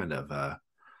 We're kind of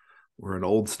we're an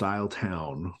old style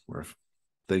town where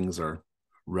things are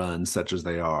run such as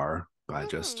they are by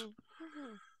just Hmm.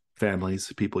 Hmm.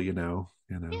 families, people you know.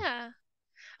 Yeah.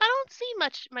 I don't see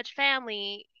much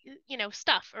family,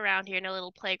 stuff around here. No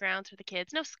little playgrounds for the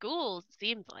kids. No schools, it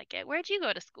seems like it. Where'd you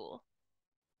go to school?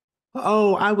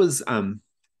 Oh, I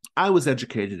was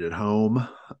educated at home.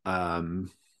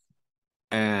 Um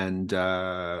and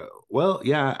well,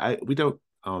 yeah, I we don't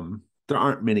there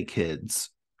aren't many kids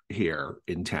here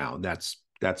in town. That's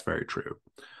very true.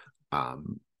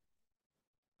 Um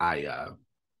I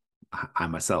I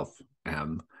myself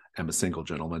am a single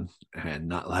gentleman and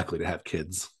not likely to have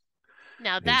kids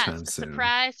Now that's anytime a soon.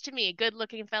 surprise to me, a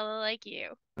good-looking fellow like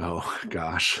you. Oh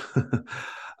gosh.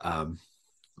 um,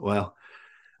 well,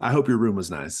 I hope your room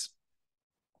was nice.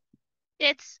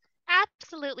 It's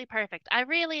absolutely perfect. I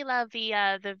really love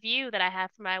the view that I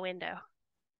have from my window.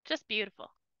 Just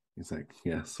beautiful. He's like,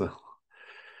 yes. Well,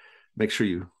 make sure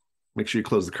you make sure you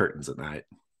close the curtains at night.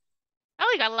 Oh,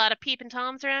 you got a lot of peeping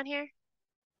toms around here?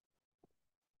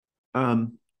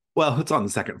 Um, well, it's on the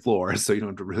second floor, so you don't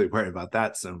have to really worry about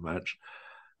that so much.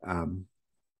 Um,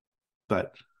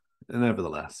 but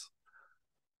nevertheless.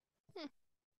 Hmm.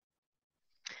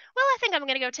 Well, I think I'm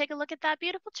gonna go take a look at that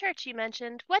beautiful church you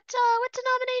mentioned. What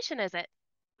denomination is it?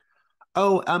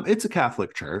 Oh, it's a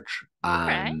Catholic church. All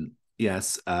right.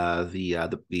 Yes,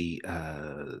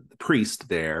 the priest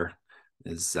there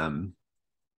is I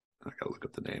gotta look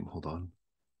up the name. Hold on.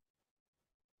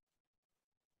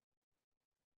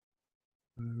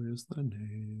 Where is the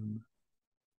name?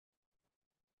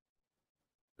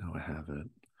 No, I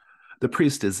haven't. The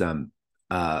priest is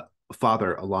uh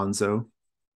Father Alonso.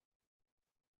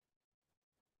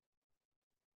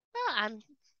 Well,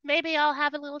 maybe I'll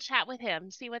have a little chat with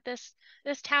him, see what this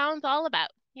town's all about.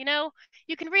 You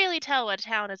can really tell what a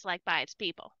town is like by its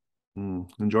people.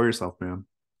 Enjoy yourself, man.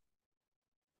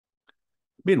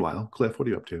 Meanwhile, Cliff, what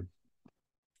are you up to?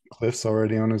 Cliff's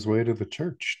already on his way to the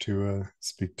church to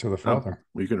speak to the Oh, father.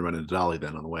 well, you can run into Dolly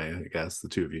then on the way. I guess the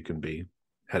two of you can be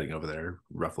heading over there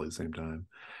roughly the same time.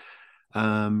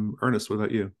 Ernest, what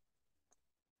about you?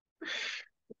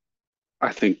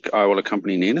 I think I will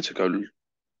accompany Nina to go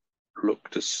look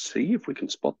to see if we can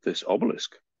spot this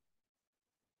obelisk.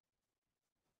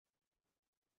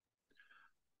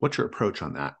 What's your approach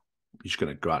on that? You just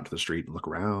gonna go out into the street and look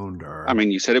around, I or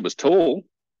mean, you said it was tall.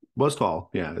 was tall?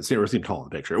 Yeah, it seemed tall in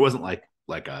the picture. It wasn't like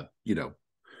a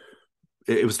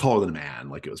it was taller than a man.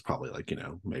 Like it was probably like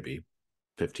maybe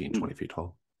 15, Hmm. 20 feet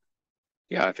tall.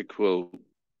 Yeah, I think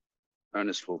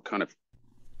Ernest will kind of,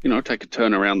 take a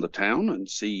turn around the town and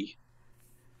see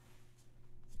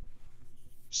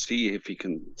if he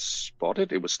can spot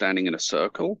it. It was standing in a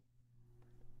circle.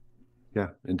 Yeah,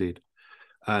 indeed.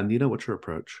 Nina, what's your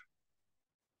approach?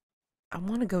 I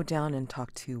want to go down and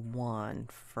talk to Juan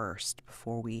first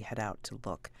before we head out to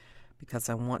look, because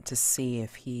I want to see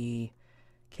if he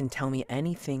can tell me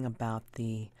anything about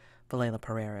the Valela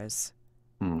Pereiras,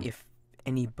 Hmm. if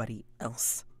anybody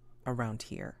else around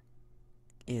here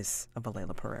is a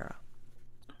Valela Pereira.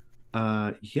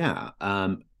 Yeah.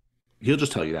 He'll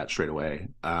just tell you that straight away.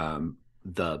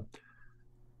 The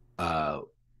uh,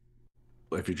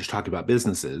 if you're just talking about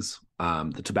businesses,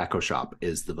 the tobacco shop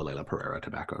is the Valela Pereira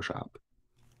tobacco shop,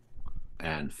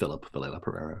 and Philip Valela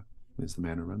Pereira is the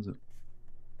man who runs it.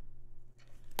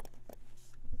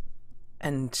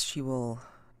 And she will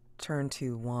turn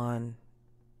to Juan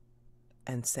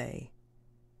and say,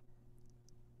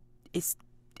 Is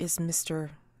Mr.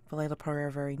 Valela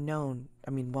Pereira very known?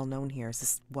 I mean, well known here? Is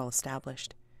this well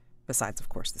established? Besides, of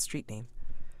course, the street name.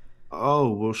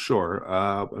 Oh, well, sure.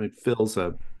 I mean, Phil's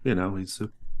he's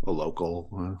a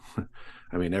local.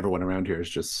 I mean, everyone around here is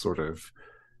just sort of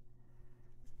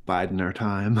biding their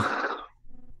time.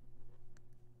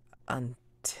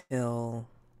 Until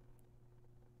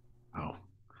Oh,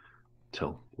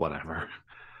 till whatever.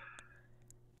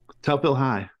 Tell Phil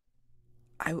hi.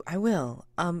 I will.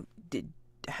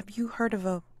 Have you heard of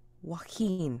a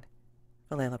Joaquin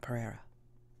Valela Pereira?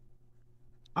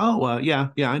 Oh, yeah,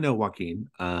 yeah, I know Joaquin.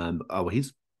 Oh,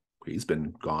 he's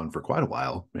been gone for quite a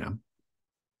while. Yeah,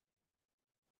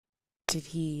 Did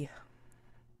he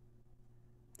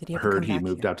I ever heard come he back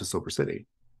moved here? out to Silver City.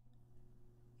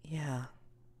 Yeah,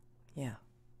 yeah.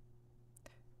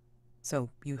 So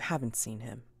you haven't seen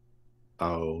him.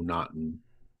 Oh, not in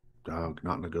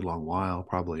a good long while.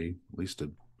 Probably at least a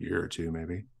year or two,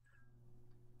 maybe.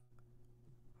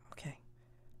 Okay.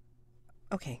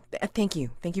 Okay. Thank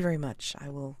you. Thank you very much. I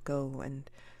will go and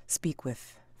speak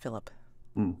with Philip.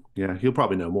 Yeah, he'll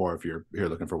probably know more if you're here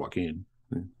looking for Joaquin.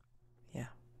 Yeah.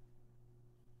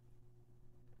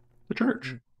 The church.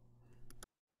 Mm.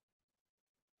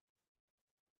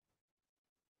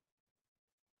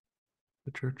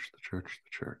 The church, the church, the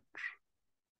church.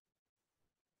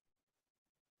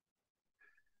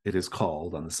 It is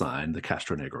called on the sign the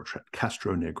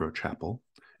Castronegro Chapel.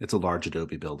 It's a large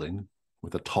adobe building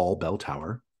with a tall bell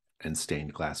tower and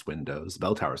stained glass windows. The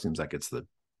bell tower seems like it's the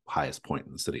highest point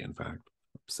in the city, in fact,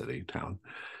 city, town.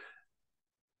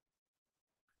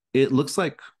 It looks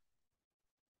like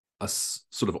a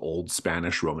sort of old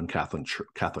Spanish Roman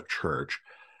Catholic church,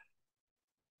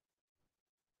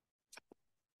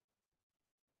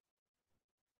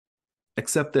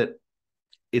 except that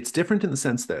it's different in the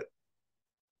sense that,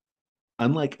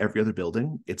 unlike every other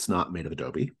building, it's not made of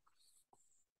adobe.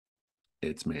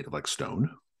 It's made of like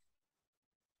stone,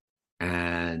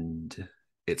 and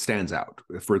it stands out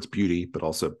for its beauty, but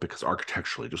also because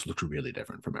architecturally it just looks really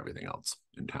different from everything else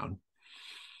in town.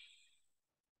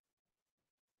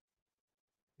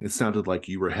 It sounded like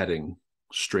you were heading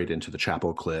straight into the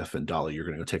chapel cliff, and Dolly, you're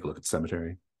going to go take a look at the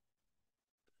cemetery.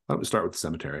 Why don't we start with the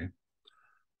cemetery?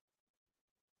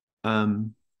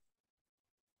 Um,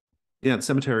 yeah, the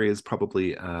cemetery is probably,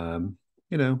 you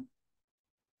know,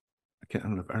 I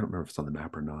don't know. I don't remember if it's on the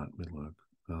map or not. Let me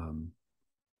look.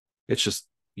 It's just,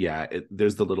 yeah.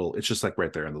 There's the little. It's just like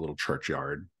right there in the little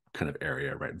churchyard kind of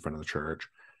area, right in front of the church.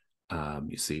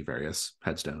 You see various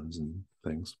headstones and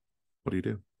things. What do you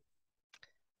do?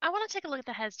 I want to take a look at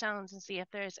the headstones and see if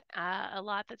there's a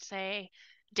lot that say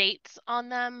dates on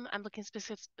them. I'm looking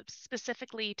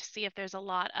specifically to see if there's a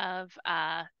lot of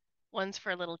ones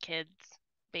for little kids,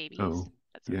 babies, Oh,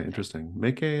 that sort yeah, of thing. interesting.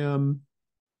 Make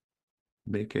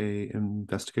a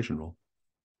investigation roll.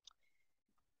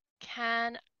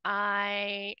 Can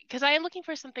I, because I am looking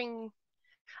for something,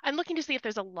 I'm looking to see if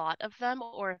there's a lot of them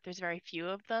or if there's very few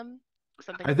of them.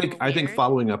 Something a little I think weird.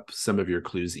 following up some of your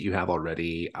clues that you have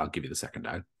already, I'll give you the second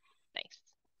die. Nice.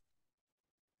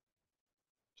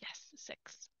 Yes,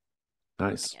 6. I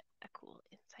Nice. get a cool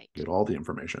insight. Get all the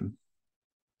information.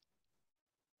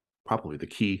 Probably the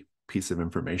key piece of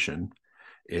information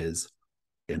is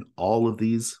in all of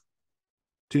these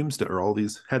tombstones or all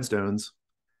these headstones,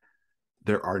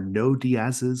 there are no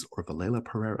Diaz's or Valela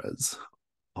Pereiras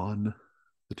on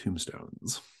the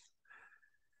tombstones.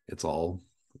 It's all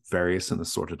various and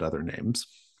assorted other names.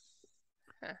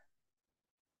 Huh.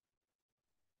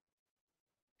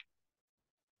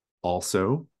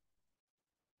 Also,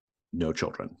 no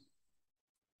children.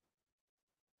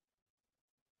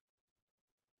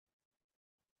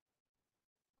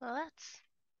 Well, that's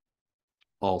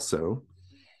Also,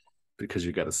 because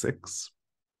you got a 6,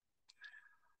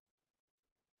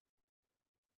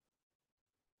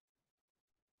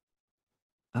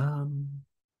 um,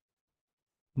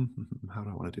 how do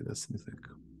I want to do this? Let me think.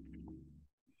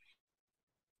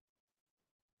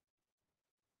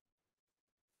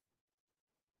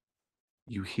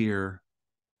 You hear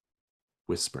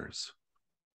whispers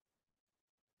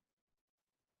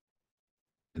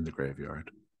in the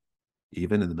graveyard,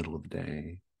 even in the middle of the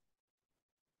day.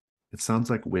 It sounds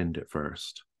like wind at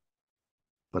first,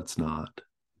 but it's not.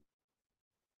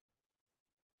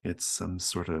 It's some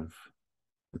sort of,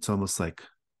 it's almost like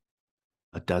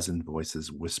a dozen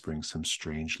voices whispering some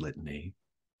strange litany.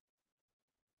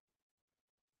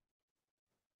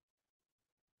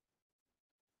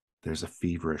 There's a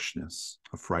feverishness,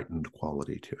 a frightened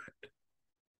quality to it.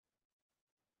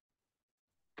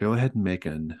 Go ahead and make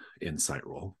an insight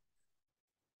roll.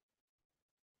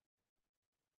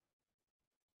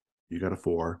 You got a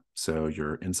 4, so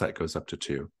your insight goes up to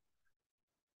 2.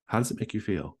 How does it make you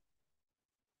feel?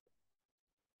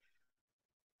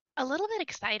 a little bit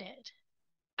excited.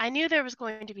 I knew there was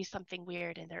going to be something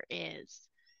weird, and there is.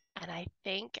 And I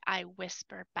think I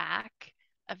whisper back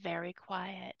a very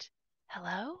quiet,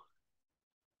 "Hello?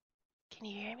 Can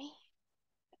you hear me?"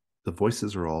 The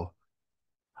voices are all,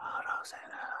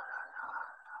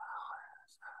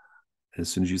 and as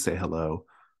soon as you say hello,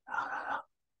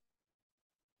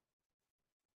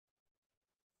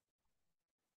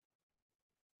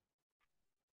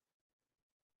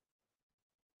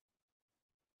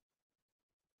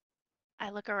 I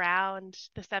look around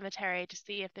the cemetery to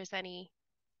see if there's any.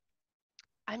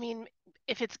 I mean,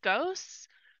 if it's ghosts,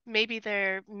 maybe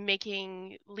they're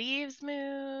making leaves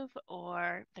move,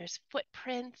 or there's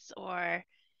footprints, or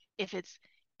if it's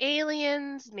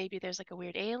aliens, maybe there's like a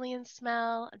weird alien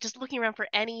smell. Just looking around for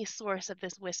any source of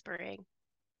this whispering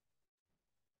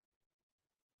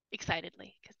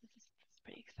excitedly, because this is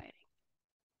pretty exciting.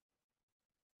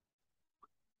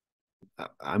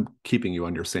 I'm keeping you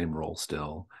on your same roll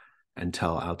still.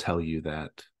 until I'll tell you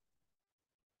that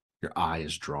your eye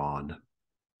is drawn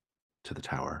to the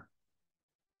tower.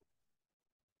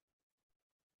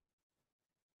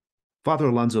 Father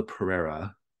Alonso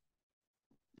Pereira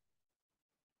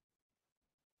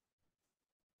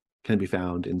can be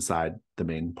found inside the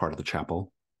main part of the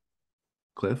chapel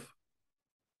cliff.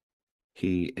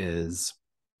 He is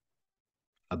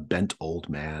a bent old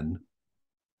man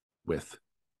with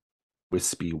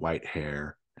wispy white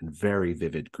hair and very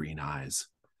vivid green eyes.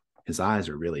 His eyes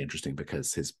are really interesting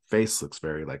because his face looks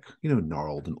very like,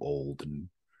 gnarled and old,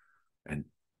 and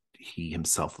he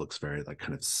himself looks very like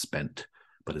kind of spent,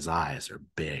 but his eyes are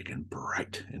big and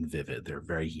bright and vivid. They're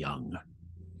very young.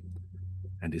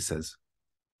 And he says,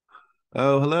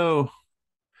 "Oh, hello.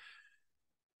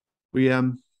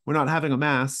 We're not having a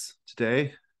mass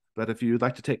today, but if you'd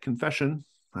like to take confession,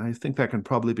 I think that can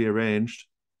probably be arranged."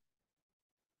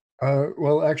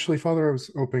 Well, actually, Father, I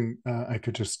was hoping I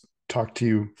could just talk to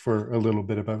you for a little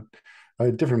bit about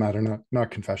a different matter, not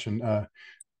confession.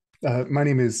 My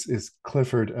name is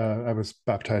Clifford. I was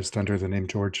baptized under the name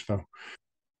George, though.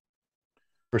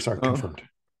 Or sorry, confirmed.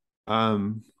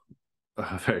 Um,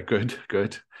 very good,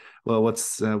 good. Well,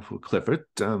 what's Clifford?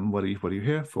 What are you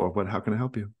here for? How can I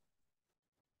help you?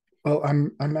 Well,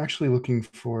 I'm actually looking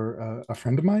for a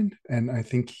friend of mine, and I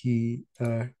think he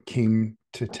came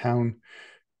to town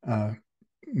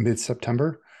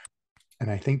mid-September,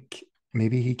 and I think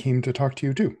maybe he came to talk to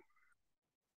you too.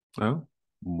 Oh,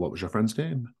 what was your friend's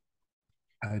name?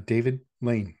 David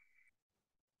Lane.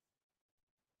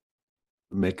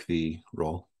 Make the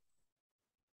roll.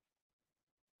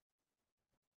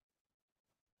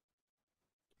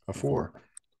 A 4.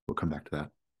 We'll come back to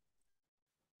that.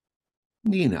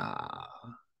 Nina.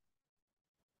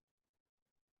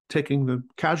 Taking the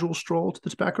casual stroll to the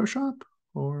tobacco shop?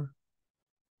 Or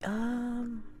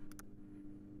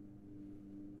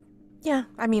Yeah,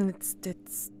 I mean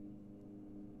it's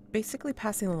basically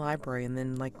passing the library, and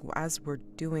then like as we're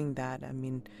doing that, I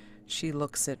mean, she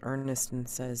looks at Ernest and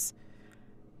says,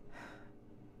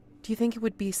 "Do you think it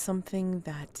would be something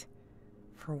that,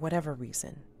 for whatever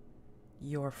reason,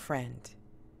 your friend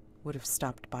would have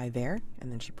stopped by there?"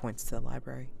 And then she points to the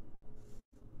library.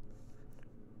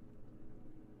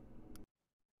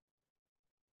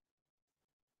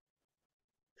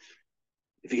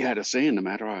 If he had a say in the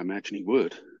matter, I imagine he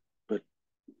would. But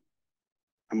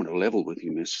I'm going to level with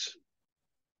you, miss.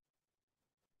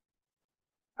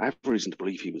 I have reason to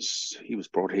believe he was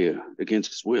brought here against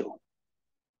his will.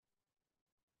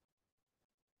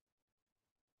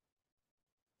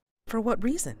 For what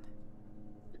reason?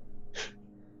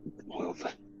 Well,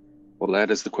 that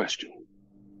is the question.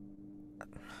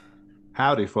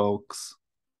 howdy, folks.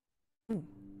 Ooh.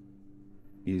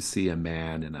 You see a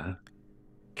man in a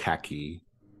khaki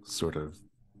sort of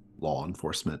law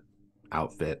enforcement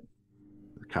outfit,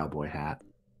 a cowboy hat.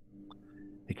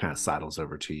 He kind of sidles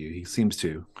over to you. He seems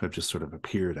to have just sort of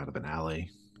appeared out of an alley.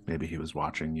 Maybe he was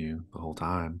watching you the whole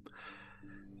time.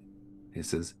 He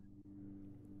says,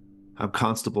 "I'm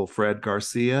Constable Fred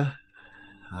Garcia.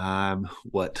 I'm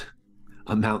what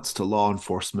amounts to law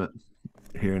enforcement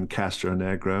here in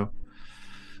Castronegro.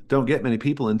 Don't get many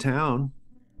people in town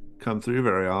come through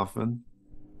very often,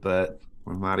 but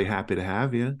we're mighty happy to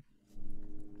have you."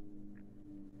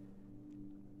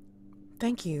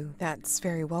 Thank you. That's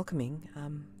very welcoming.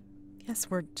 Yes,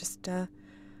 we're just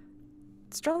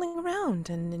strolling around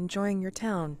and enjoying your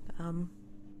town.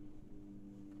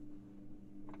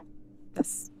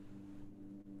 That's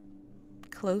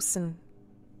close and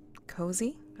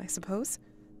cozy, I suppose.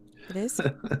 It is.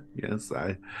 Yes,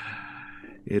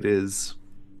 it is.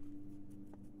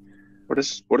 What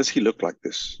does he look like,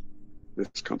 this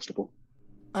constable?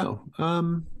 Oh, let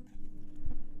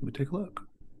me take a look.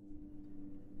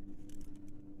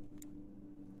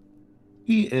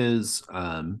 He is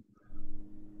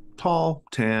tall,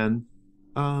 tan,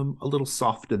 a little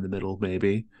soft in the middle,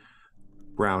 maybe.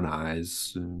 Brown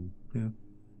eyes, and yeah,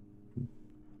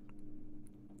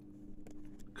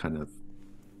 kind of.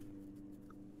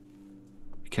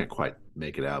 You can't quite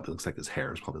make it out, but it looks like his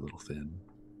hair is probably a little thin.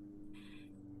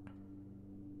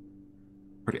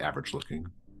 Pretty average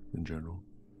looking in general.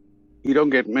 You don't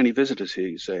get many visitors here,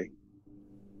 you say?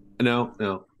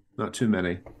 No, not too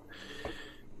many.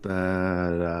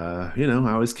 But I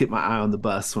always keep my eye on the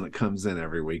bus when it comes in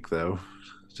every week, though,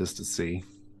 just to see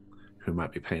who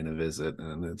might be paying a visit,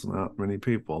 and it's not many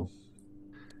people.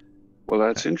 Well,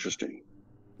 that's interesting.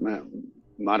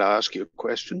 Might I ask you a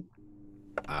question?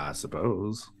 I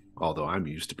suppose. Although I'm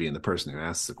used to being the person who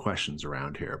asks the questions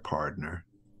around here, partner.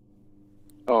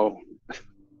 Oh,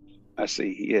 I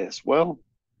see. Yes. Well,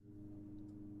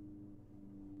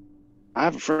 I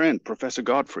have a friend, Professor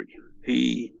Godfrey.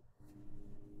 He,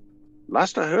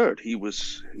 last I heard, he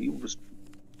was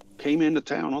came into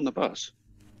town on the bus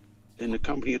in the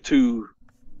company of two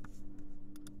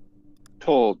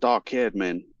tall, dark-haired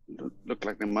men. Look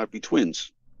like they might be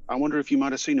twins. I wonder if you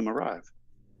might have seen him arrive.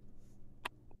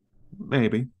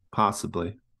 Maybe,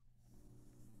 possibly.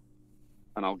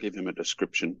 And I'll give him a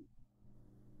description.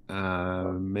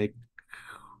 Make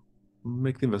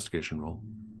the investigation roll.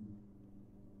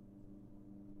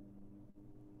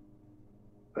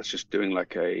 That's just doing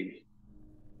like a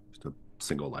Just a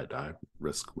single light die,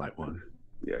 risk light one.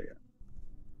 yeah.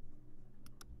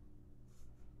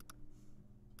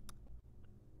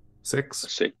 6. A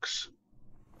 6.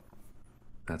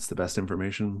 That's the best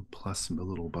information, plus a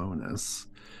little bonus.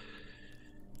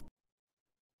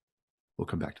 We'll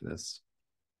come back to this.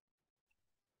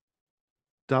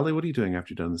 Dolly, what are you doing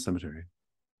after you're done in the cemetery?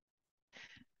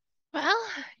 Well,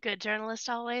 good journalist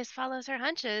always follows her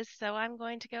hunches, so I'm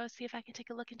going to go see if I can take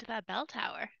a look into that bell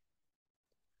tower.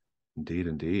 Indeed,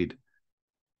 indeed.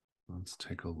 Let's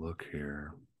take a look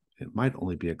here. It might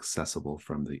only be accessible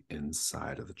from the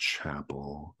inside of the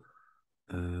chapel.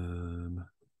 Find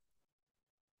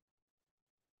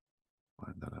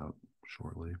that out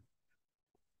shortly.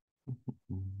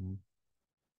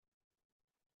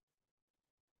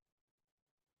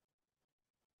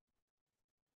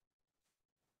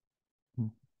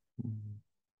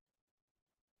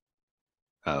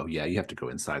 Oh, yeah, you have to go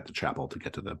inside the chapel to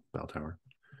get to the bell tower.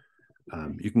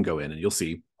 You can go in and you'll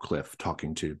see Cliff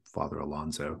talking to Father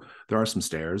Alonso. There are some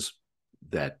stairs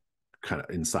that kind of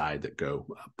inside that go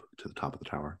up to the top of the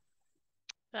tower.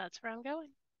 That's where I'm going.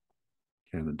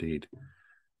 And indeed,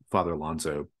 Father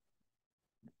Alonso,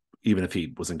 even if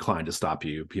he was inclined to stop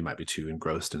you, he might be too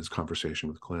engrossed in his conversation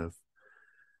with Cliff.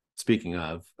 Speaking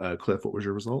of, Cliff, what was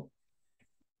your result?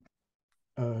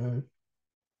 A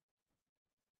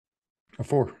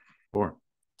 4. 4.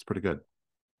 It's pretty good.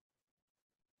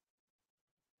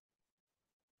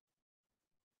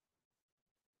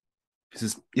 He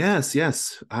says,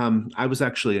 yes. I was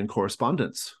actually in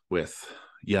correspondence with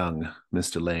young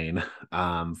Mr. Lane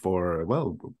for,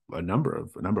 well, a number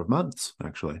of months,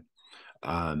 actually.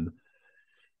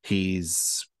 He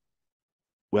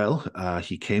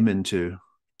came into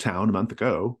town a month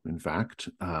ago, in fact,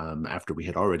 after we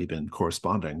had already been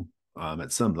corresponding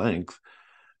at some length,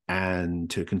 and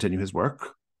to continue his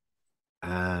work.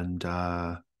 And,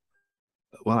 I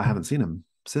haven't seen him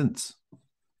since.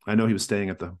 I know he was staying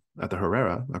at the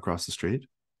Herrera across the street.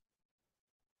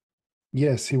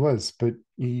 Yes, he was, but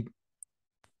he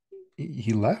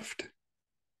left.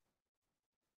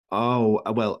 Oh,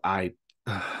 well, I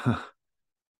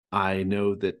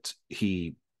know that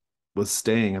he was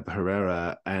staying at the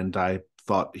Herrera, and I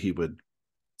thought he would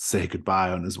say goodbye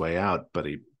on his way out, but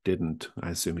he didn't. I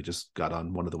assume he just got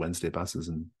on one of the Wednesday buses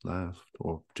and left,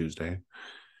 or Tuesday,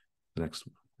 the next,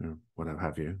 whatever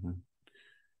have you.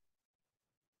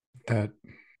 That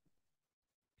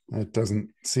doesn't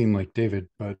seem like David,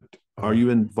 but Are you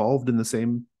involved in the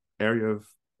same area of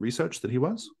research that he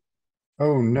was?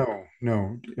 oh no,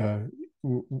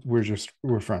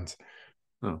 we're friends.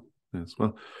 Oh, yes.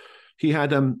 Well, he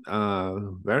had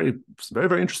very, very,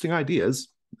 very interesting ideas,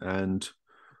 and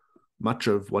much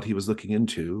of what he was looking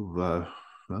into,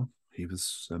 he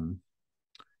was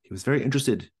very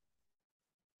interested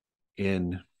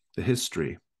in the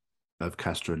history of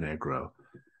Castronegro,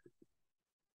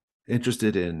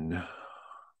 interested in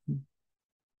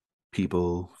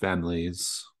people,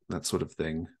 families, that sort of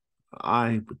thing.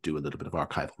 I would do a little bit of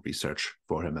archival research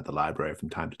for him at the library from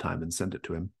time to time and send it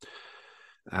to him.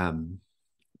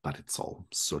 But it's all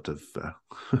sort of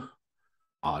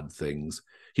odd things.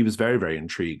 He was very, very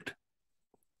intrigued,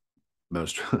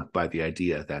 most by the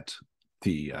idea that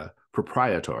the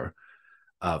proprietor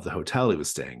of the hotel he was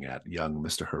staying at, young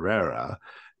Mr. Herrera,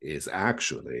 is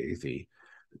actually the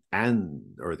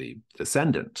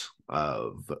descendant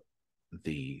of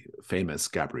the famous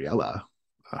Gabriela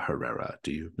Herrera.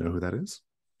 Do you know who that is?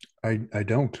 I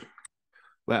don't.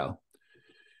 Well,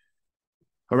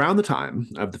 around the time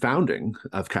of the founding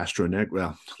of Castronegro,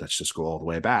 well, let's just go all the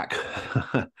way back.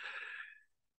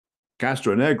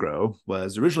 Castronegro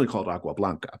was originally called Agua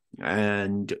Blanca,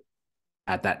 and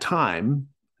at that time,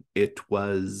 it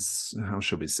was, how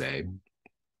shall we say,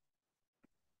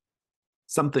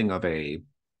 something of a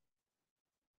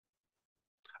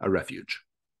refuge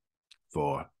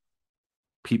for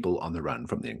people on the run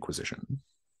from the Inquisition.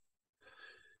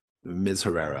 Ms.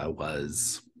 Herrera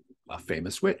was a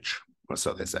famous witch, or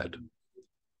so they said.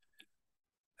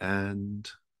 And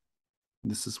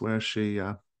this is where she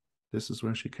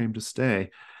came to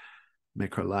stay,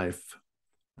 make her life.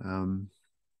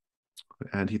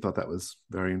 and he thought that was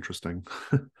very interesting.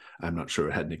 I'm not sure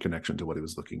it had any connection to what he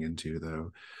was looking into,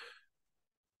 though.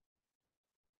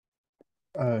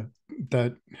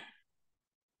 That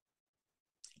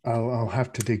I'll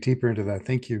have to dig deeper into that.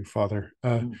 Thank you, Father.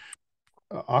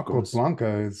 Aqua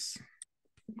Blanca is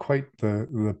quite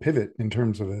the pivot in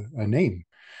terms of a name.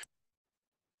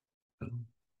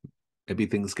 Maybe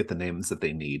things get the names that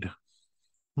they need.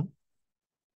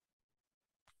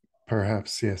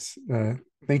 Perhaps, yes.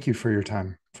 Thank you for your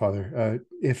time, Father.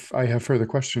 If I have further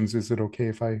questions, is it okay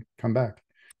if I come back?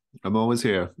 I'm always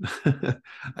here.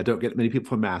 I don't get many people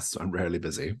for mass, so I'm rarely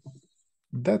busy.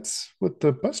 That's what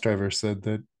the bus driver said,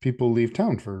 that people leave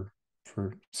town for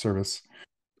service.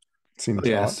 Seems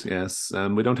yes, odd. yes.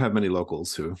 We don't have many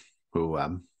locals who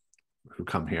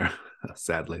come here,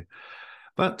 sadly.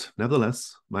 But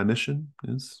nevertheless, my mission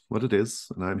is what it is,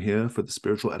 and I'm here for the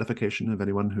spiritual edification of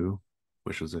anyone who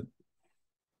wishes it.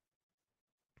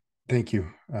 Thank you.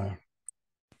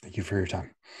 Thank you for your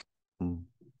time.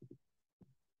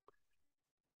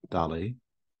 Dolly.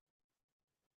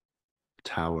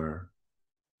 Tower.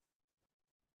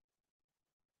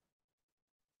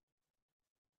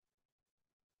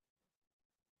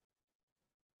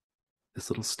 This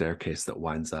little staircase that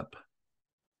winds up.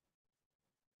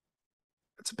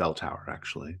 It's a bell tower,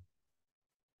 actually.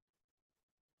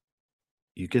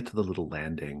 You get to the little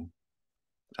landing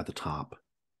at the top.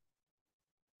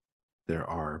 There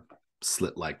are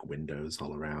slit-like windows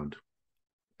all around,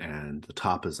 and the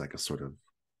top is like a sort of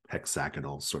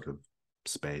hexagonal sort of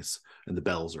space, and the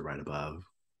bells are right above.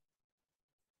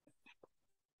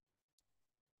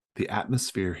 The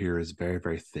atmosphere here is very,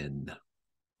 very thin.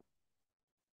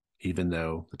 Even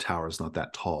though the tower is not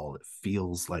that tall, it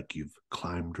feels like you've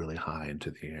climbed really high into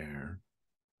the air.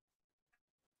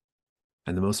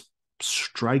 And the most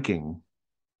striking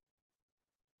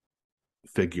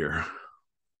figure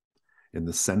in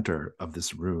the center of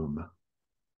this room,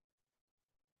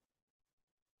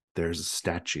 there's a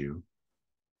statue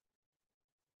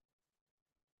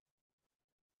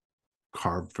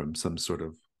carved from some sort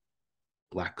of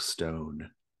black stone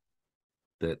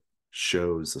that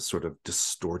shows a sort of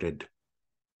distorted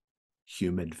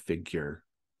human figure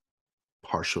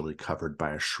partially covered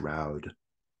by a shroud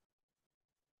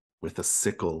with a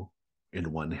sickle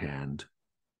in one hand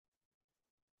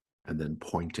and then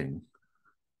pointing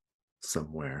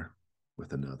somewhere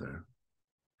with another.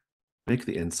 Make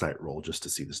the insight roll just to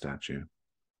see the statue.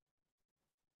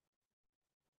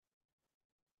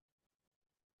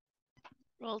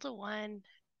 Rolled a 1.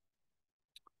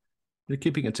 You're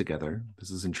keeping it together.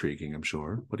 This is intriguing, I'm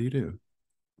sure. What do you do?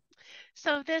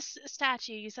 So this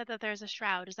statue, you said that there's a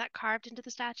shroud. Is that carved into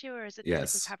the statue, or is it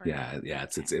physically covered? Yeah.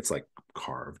 It's like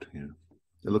carved. Yeah,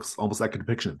 it looks almost like a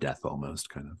depiction of death, almost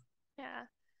kind of. Yeah,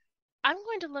 I'm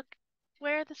going to look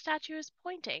where the statue is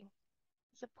pointing.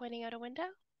 Is it pointing out a window?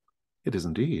 It is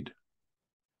indeed.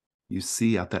 You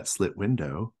see out that slit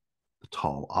window the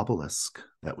tall obelisk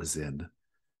that was in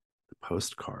the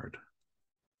postcard.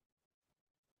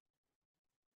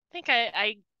 I think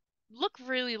I look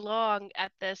really long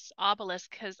at this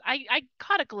obelisk because I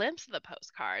caught a glimpse of the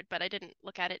postcard, but I didn't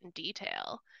look at it in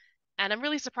detail. And I'm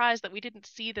really surprised that we didn't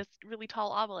see this really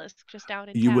tall obelisk just down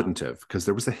in You town. wouldn't have, because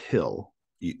there was a hill.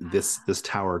 This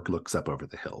tower looks up over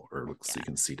the hill, or looks so you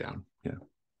can see down.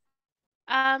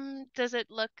 Yeah. Does it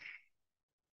look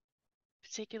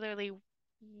particularly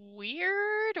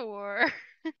weird, or?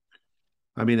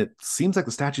 I mean, it seems like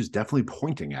the statue's definitely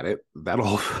pointing at it. That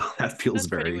feels That's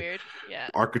pretty very weird. Yeah.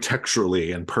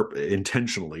 Architecturally and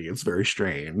intentionally, it's very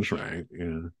strange, right?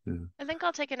 Yeah. I think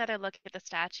I'll take another look at the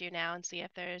statue now and see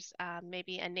if there's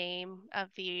maybe a name of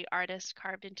the artist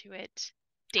carved into it.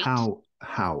 Date.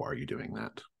 How are you doing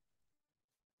that?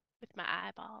 With my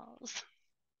eyeballs.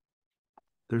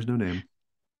 There's no name.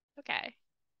 Okay.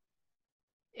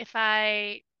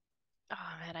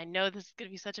 Oh man, I know this is going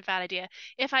to be such a bad idea.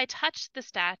 If I touch the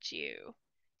statue,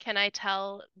 can I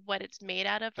tell what it's made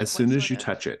out of? Like, as soon as you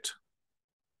touch it,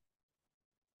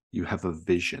 you have a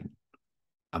vision,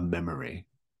 a memory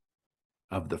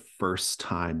of the first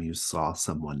time you saw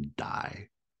someone die,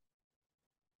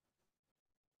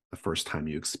 the first time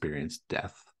you experienced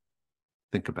death.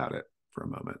 Think about it for a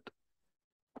moment.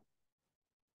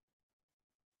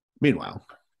 Meanwhile,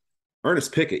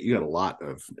 Ernest Pickett, you got a lot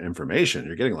of information.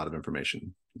 You're getting a lot of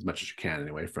information, as much as you can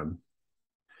anyway, from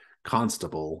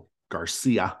Constable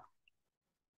Garcia.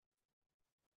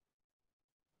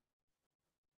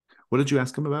 What did you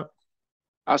ask him about?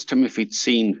 Asked him if he'd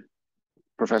seen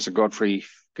Professor Godfrey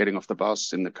getting off the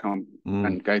bus in the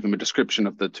and gave him a description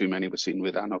of the two men he was seen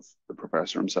with and of the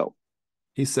professor himself.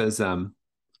 He says,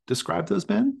 describe those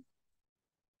men.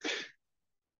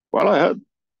 Well, I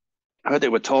heard they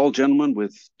were tall gentlemen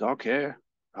with dark hair,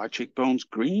 high cheekbones,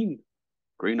 green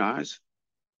eyes,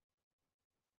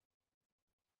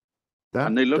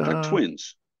 and That, they looked like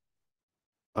twins.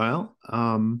 well,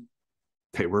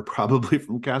 they were probably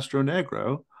from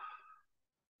Castronegro.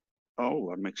 Oh,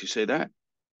 what makes you say that?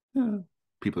 Yeah.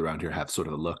 People around here have sort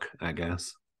of a look, I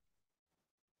guess.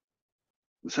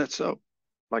 Is that so?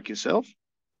 Like yourself?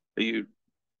 Are you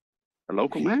a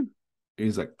local man?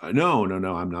 He's like, no, no,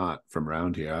 no, I'm not from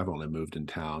around here. I've only moved in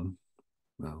town,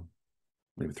 well,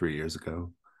 maybe 3 years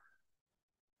ago.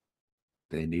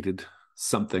 They needed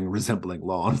something resembling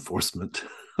law enforcement.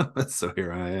 So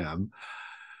here I am.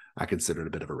 I consider it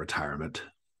a bit of a retirement.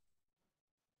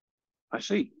 I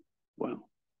see. Well,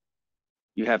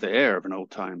 you have the air of an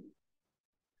old-time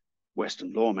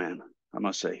Western lawman, I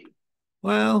must say.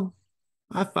 Well,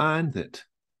 I find that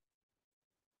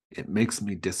it makes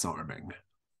me disarming.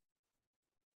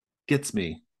 Gets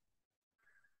me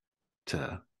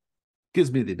to,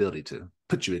 gives me the ability to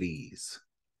put you at ease,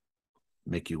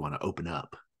 make you want to open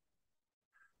up.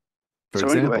 For So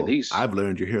anyway, example, I've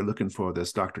learned you're here looking for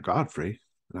this Dr. Godfrey,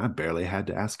 and I barely had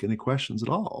to ask any questions at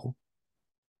all.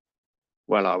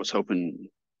 well, I was hoping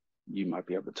you might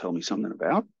be able to tell me something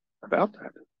about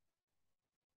that.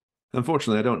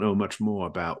 Unfortunately, I don't know much more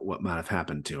about what might have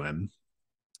happened to him.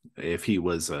 If he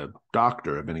was a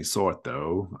doctor of any sort,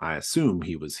 though, I assume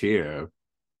he was here,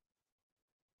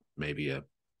 maybe a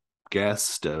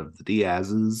guest of the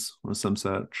Diaz's or some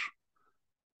such.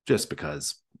 Just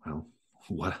because, well,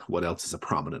 what else is a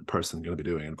prominent person going to be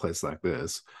doing in a place like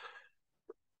this?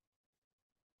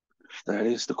 That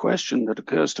is the question that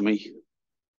occurs to me.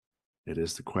 It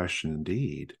is the question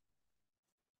indeed.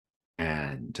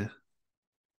 And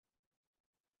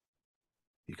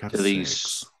you got Do a these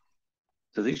 6.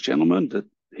 do these gentlemen that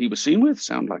he was seen with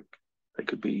sound like they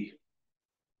could be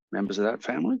members of that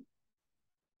family?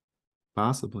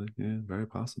 Possibly, yeah, very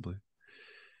possibly.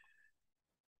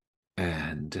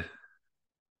 And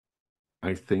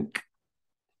I think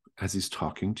as he's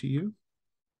talking to you,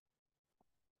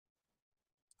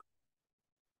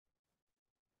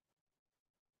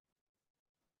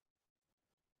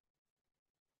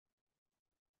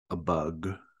 a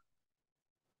bug,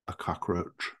 a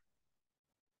cockroach,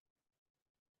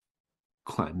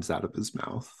 climbs out of his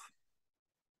mouth.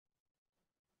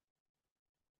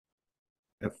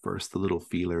 At first, the little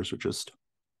feelers are just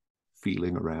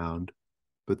feeling around,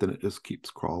 but then it just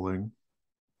keeps crawling.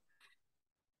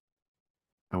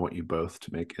 I want you both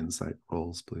to make insight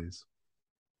rolls, please.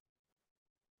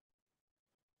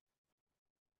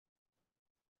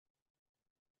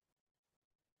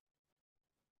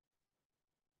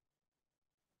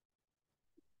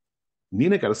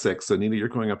 Nina got a 6, so Nina, you're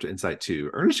going up to insight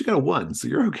 2. Ernest, you got a 1, so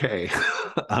you're okay.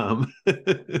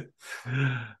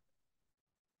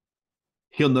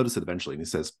 He'll notice it eventually, and he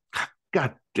says,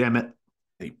 "God damn it!"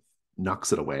 He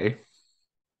knocks it away.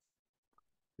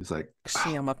 He's like,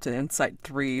 Actually, I'm up to insight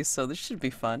 3, so this should be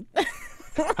fun.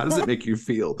 "How does it make you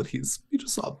feel that he just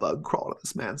saw a bug crawl out of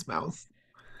this man's mouth?"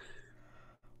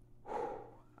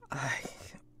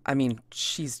 I mean,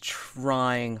 she's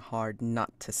trying hard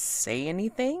not to say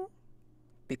anything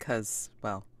because,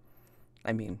 well,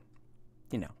 I mean,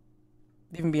 you know,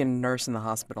 even being a nurse in the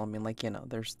hospital, I mean, like,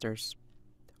 there's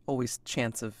always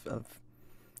chance of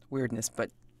weirdness, but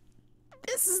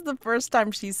this is the first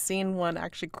time she's seen one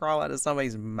actually crawl out of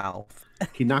somebody's mouth.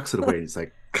 He knocks it away, and he's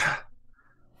like,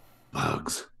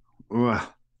 "Bugs. Ugh.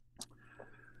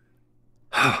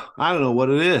 I don't know what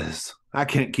it is. I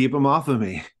can't keep them off of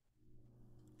me."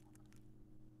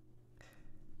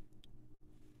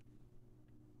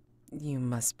 You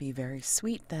must be very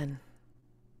sweet then.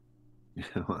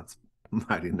 Well, that's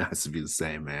mighty nice of you to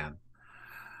say, man.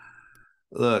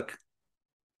 Look,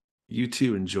 you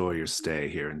two enjoy your stay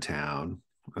here in town.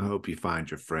 I hope you find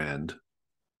your friend.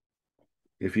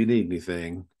 If you need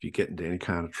anything, if you get into any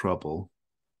kind of trouble,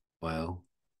 well,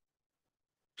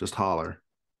 just holler.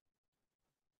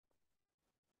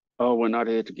 Oh, we're not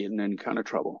here to get in any kind of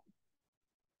trouble.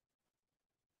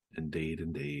 Indeed,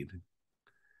 indeed.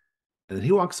 And then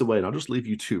he walks away, and I'll just leave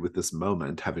you two with this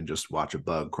moment, having just watched a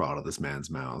bug crawl out of this man's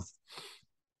mouth.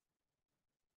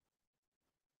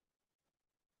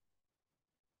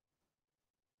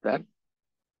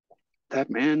 That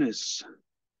man is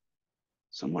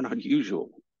somewhat unusual.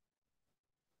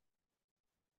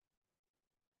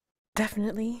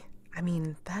 Definitely. I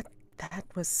mean, that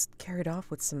was carried off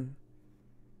with some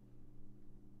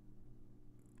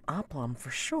aplomb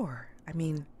for sure. I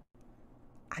mean,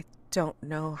 I don't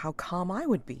know how calm I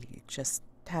would be just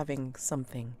having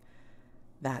something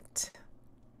that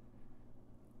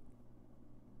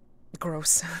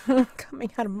gross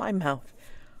coming out of my mouth.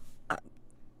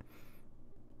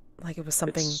 Like it was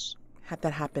something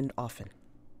that happened often.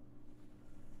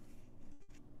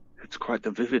 It's quite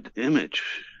the vivid image.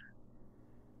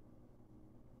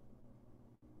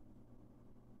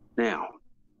 Now,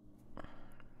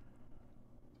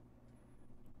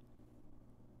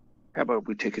 how about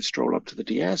we take a stroll up to the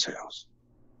Diaz house?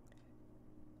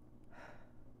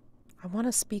 I want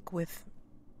to speak with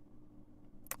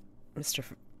Mr.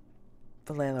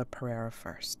 Valera Pereira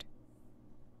first.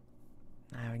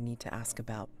 I need to ask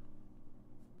about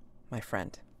my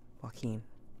friend, Joaquin.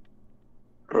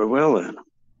 Very well, then.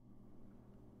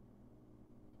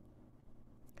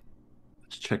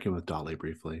 Let's check in with Dolly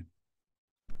briefly.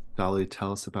 Dolly,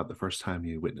 tell us about the first time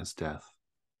you witnessed death.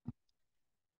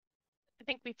 I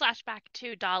think we flash back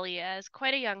to Dolly as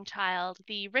quite a young child.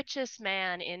 The richest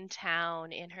man in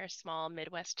town, in her small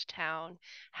Midwest town,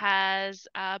 has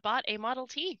bought a Model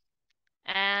T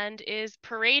and is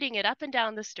parading it up and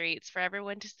down the streets for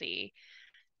everyone to see.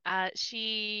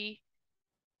 She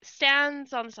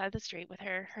stands on the side of the street with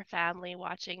her family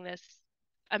watching this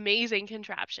amazing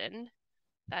contraption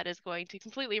that is going to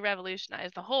completely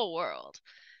revolutionize the whole world.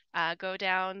 Go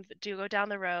down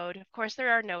the road. Of course,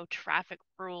 there are no traffic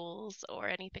rules or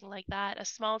anything like that. A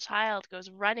small child goes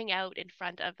running out in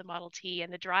front of the Model T,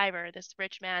 and the driver, this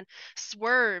rich man,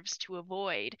 swerves to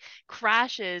avoid,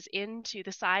 crashes into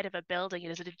the side of a building,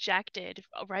 and is ejected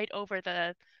right over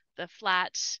the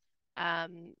flat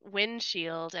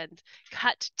windshield and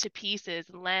cut to pieces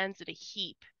and lands in a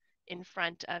heap in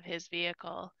front of his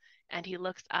vehicle. And he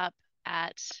looks up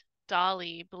at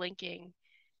Dolly, blinking,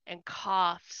 and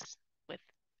coughs with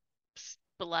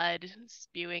blood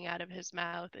spewing out of his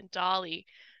mouth. And Dolly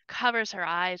covers her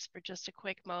eyes for just a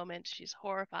quick moment. She's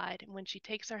horrified. And when she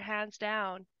takes her hands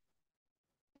down,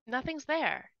 nothing's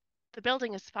there. The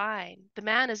building is fine. The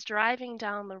man is driving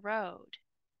down the road.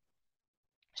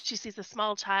 She sees a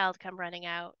small child come running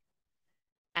out,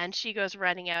 and she goes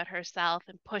running out herself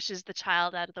and pushes the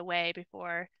child out of the way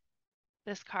before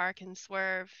this car can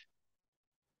swerve.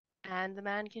 And the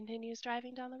man continues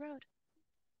driving down the road.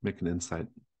 Make an insight.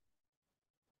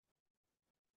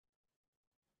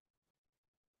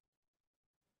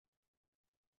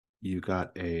 You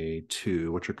got a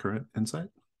 2. What's your current insight?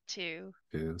 2.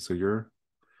 2. So you're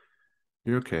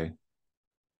okay.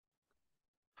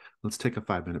 Let's take a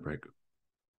 5-minute break.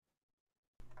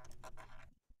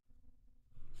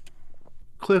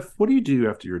 Cliff, what do you do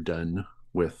after you're done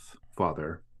with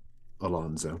Father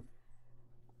Alonso?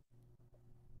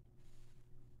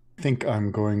 I think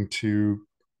I'm going to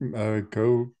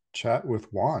go chat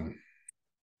with Juan.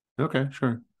 Okay,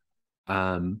 sure.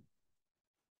 You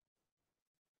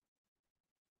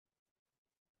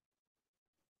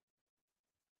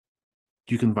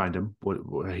can find him.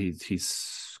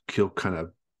 He'll kind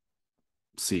of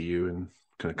see you and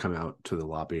kind of come out to the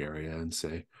lobby area and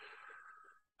say,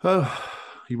 "Oh,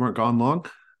 you weren't gone long."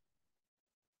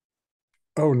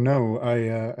 Oh no,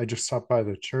 I just stopped by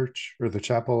the church or the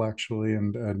chapel actually,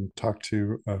 and talked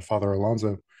to Father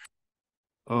Alonso.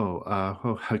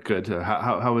 Oh, good.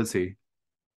 How is he?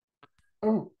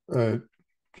 Oh,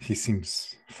 he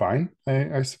seems fine,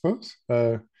 I suppose.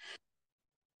 Oh,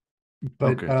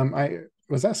 But good. I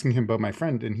was asking him about my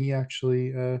friend, and he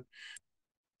actually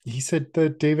he said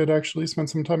that David actually spent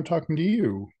some time talking to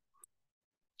you.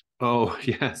 Oh,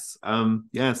 yes.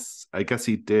 Yes, I guess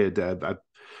he did. I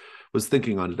was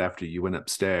thinking on it after you went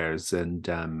upstairs, and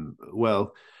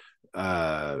well,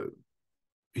 uh,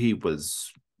 he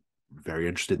was very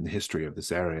interested in the history of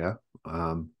this area.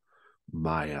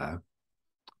 My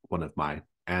one of my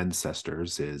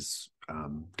ancestors is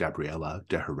Gabriela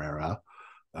de Herrera,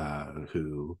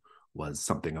 who was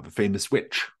something of a famous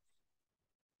witch.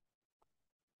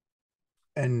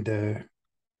 And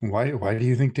why do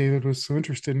you think David was so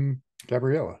interested in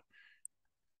Gabriella?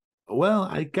 Well,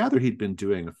 I gather he'd been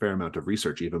doing a fair amount of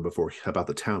research even before about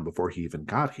the town before he even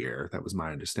got here. That was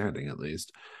my understanding, at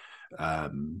least.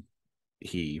 Um,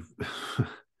 he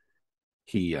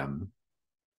he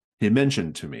he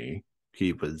mentioned to me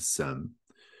he was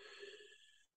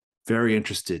very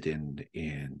interested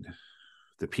in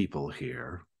the people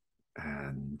here,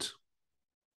 and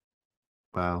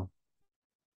well,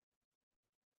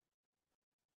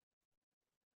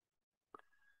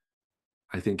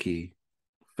 I think he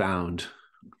found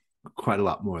quite a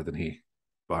lot more than he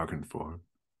bargained for.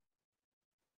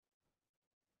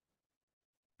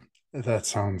 That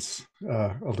sounds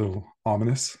a little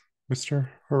ominous, Mr.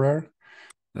 Herrera.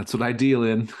 That's what I deal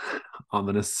in.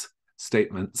 Ominous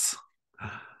statements.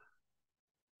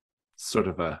 Sort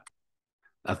of a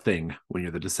thing when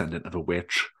you're the descendant of a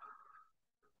witch.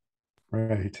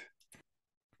 Right.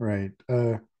 right.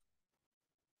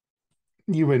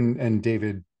 You and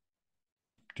David,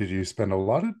 did you spend a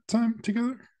lot of time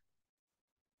together?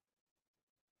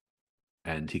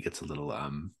 And he gets a little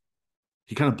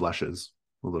he kind of blushes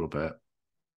a little bit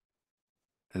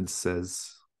and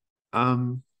says,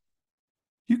 um,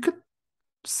 you could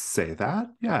say that.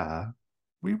 Yeah.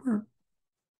 We were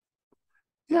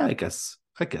yeah, I guess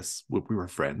we were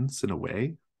friends in a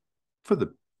way for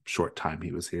the short time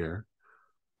he was here.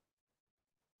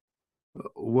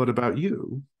 What about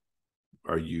you?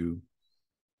 Are you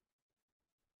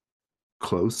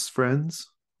close friends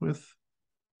with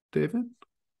David?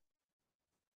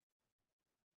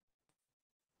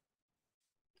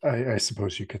 I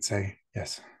suppose you could say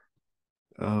yes.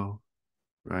 Oh,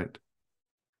 right.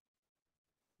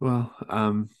 Well,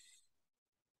 I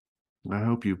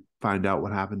hope you find out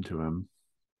what happened to him.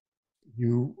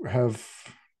 You have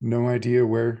no idea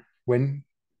where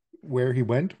he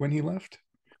went when he left?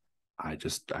 I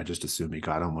just assume he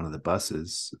got on one of the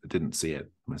buses. I didn't see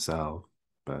it myself,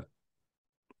 but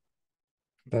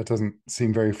That doesn't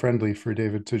seem very friendly for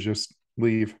David to just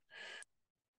leave.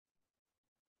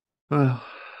 well,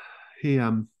 he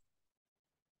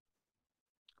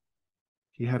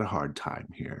he had a hard time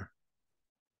here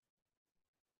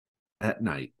at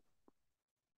night.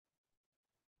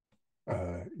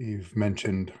 You've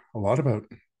mentioned a lot about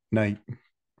night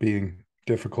being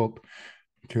difficult.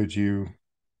 Could you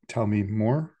tell me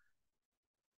more?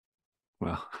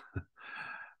 Well,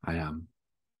 I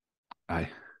I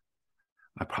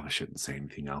I probably shouldn't say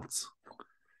anything else,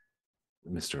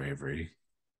 Mr. Avery.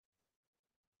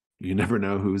 You never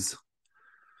know who's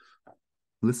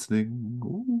listening.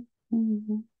 Ooh,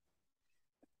 ooh.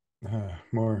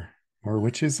 More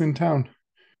witches in town.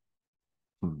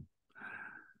 Hmm.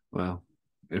 Well,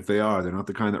 if they are, they're not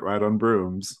the kind that ride on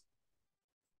brooms.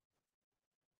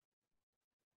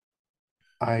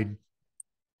 I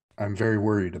I'm very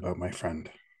worried about my friend,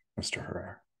 Mr.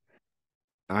 Herrera.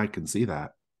 I can see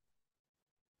that.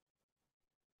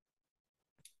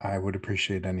 I would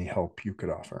appreciate any help you could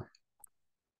offer.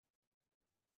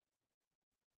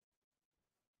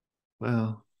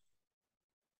 Well,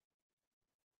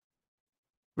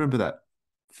 remember that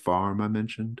farm I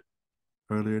mentioned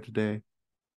earlier today?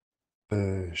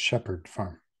 The Shepherd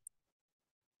Farm.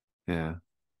 Yeah.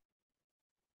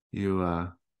 You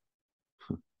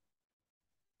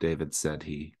David said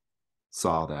he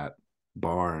saw that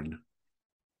barn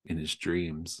in his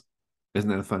dreams. Isn't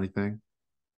that a funny thing?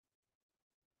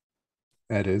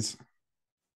 That is.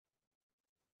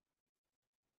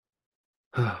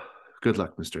 Good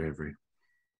luck, Mr. Avery.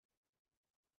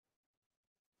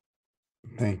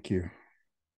 Thank you.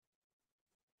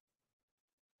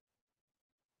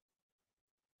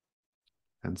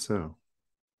 And so,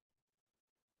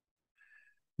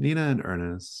 Nina and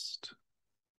Ernest,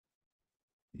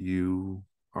 you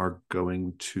are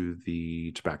going to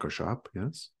the tobacco shop,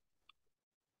 yes?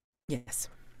 Yes.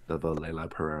 The Vilela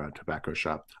Pereira tobacco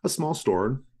shop, a small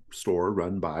store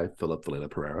run by Philip Vilela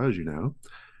Pereira, as you know.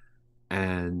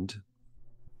 And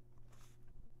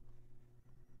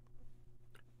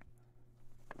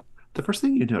the first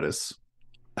thing you notice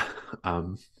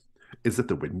um, is that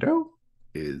the window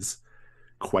is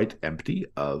quite empty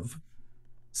of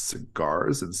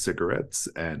cigars and cigarettes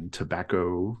and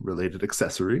tobacco related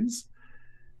accessories.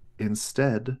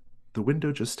 Instead, the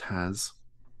window just has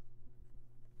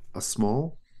a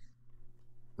small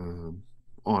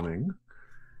awning,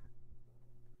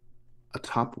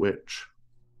 atop which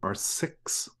are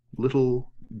 6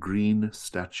 little green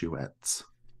statuettes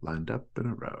lined up in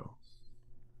a row.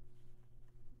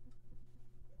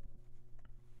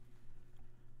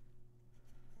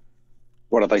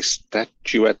 What are they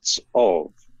statuettes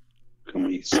of? Can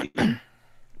we see?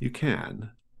 You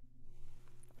can.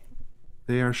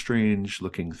 They are strange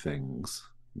looking things.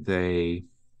 They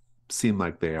seem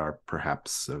like they are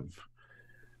perhaps of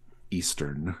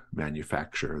Eastern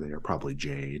manufacture. They are probably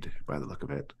jade by the look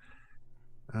of it.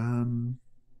 And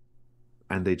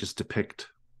they just depict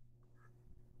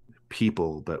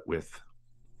people, but with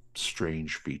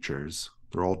strange features.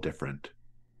 They're all different.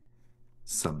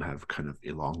 Some have kind of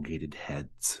elongated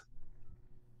heads.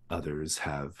 Others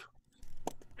have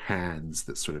hands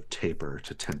that sort of taper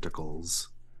to tentacles.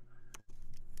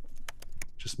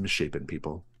 Just misshapen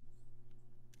people.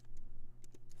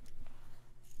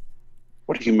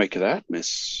 What do you make of that,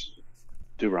 Miss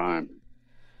Durime?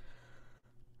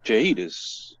 Jade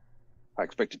is, I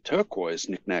expected turquoise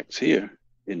knickknacks here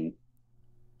in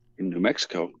New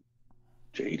Mexico.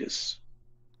 Jade is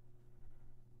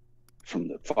from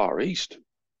the Far East.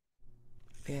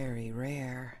 Very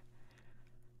rare.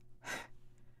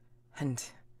 And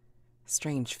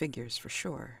Strange figures for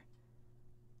sure.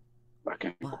 I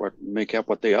can't What? quite make out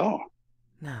what they are.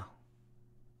 Now,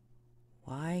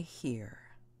 why here?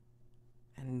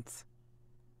 And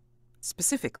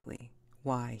specifically,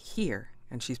 why here?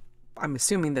 And I'm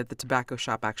assuming that the tobacco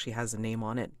shop actually has a name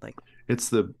on it. Like, it's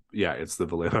the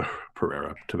Valera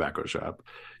Pereira tobacco shop.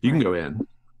 You can right. go in.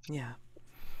 Yeah.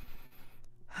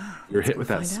 You're Let's hit go with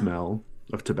that find out. smell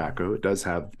of tobacco. It does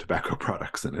have tobacco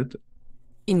products in it.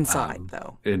 Inside,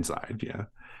 though. Inside, yeah.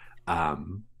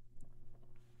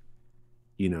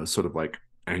 Sort of like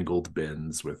angled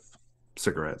bins with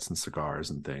cigarettes and cigars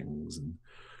and things and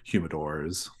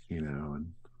humidors,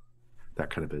 and that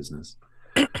kind of business.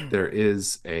 There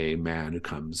is a man who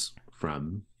comes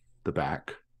from the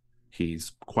back.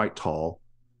 He's quite tall,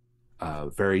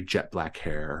 very jet black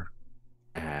hair,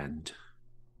 and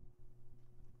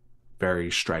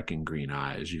very striking green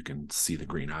eyes. You can see the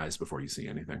green eyes before you see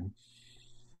anything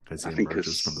as he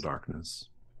emerges from the darkness.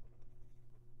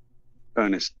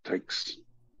 Ernest takes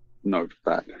note of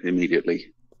that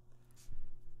immediately.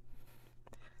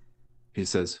 He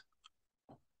says,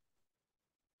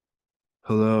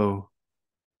 "Hello.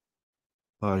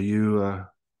 Are you,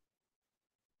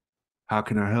 how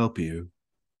can I help you?"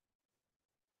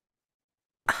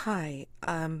 Hi,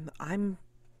 I'm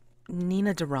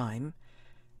Nina DeRime,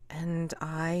 and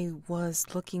I was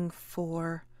looking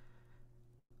for...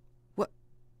 What?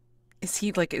 Is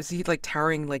he like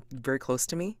towering like very close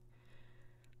to me?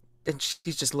 And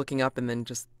she's just looking up and then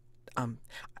just,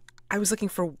 I was looking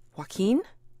for Joaquin?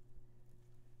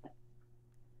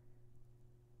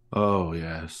 Oh,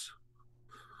 yes.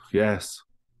 Yes.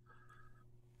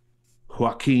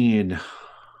 Joaquin.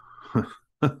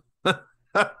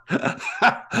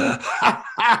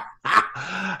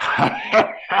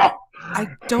 I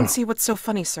don't see what's so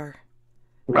funny, sir.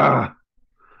 What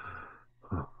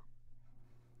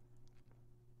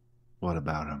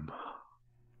about him?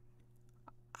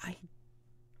 I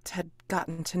had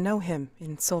gotten to know him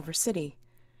in Silver City,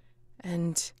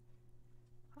 and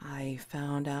I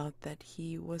found out that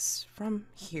he was from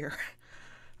here.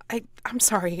 I'm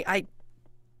sorry,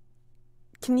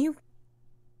 Can you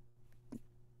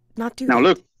not do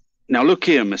that? Now look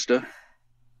here, mister.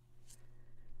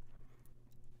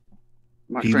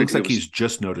 He looks like he's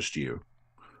just noticed you.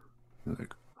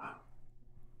 Like,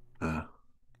 I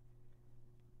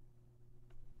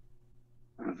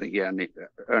think, yeah,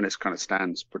 Ernest kind of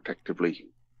stands protectively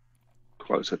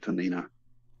closer to Nina.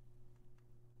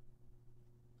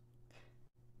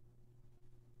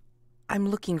 I'm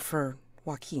looking for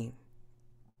Joaquin.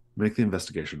 Make the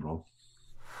investigation roll.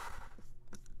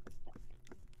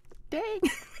 Dang.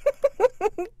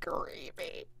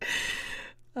 Creepy.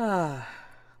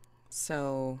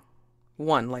 So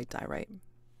 1 light die, right?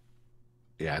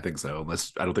 Yeah, I think so.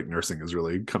 Unless I don't think nursing is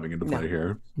really coming into play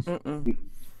here. Mm-mm.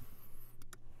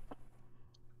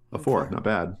 A 4, not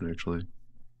bad, actually.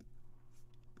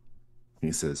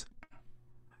 He says,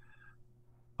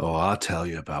 "Oh, I'll tell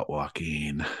you about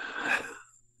Joaquin.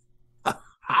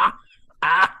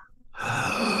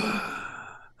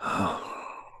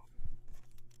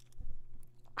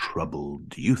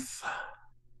 Troubled youth.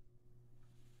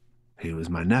 He was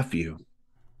my nephew.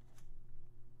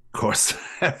 Of course,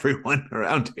 everyone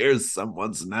around here is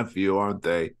someone's nephew, aren't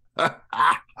they?"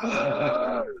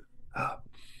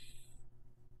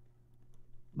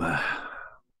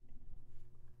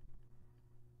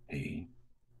 He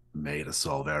made us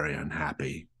all very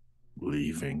unhappy,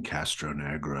 leaving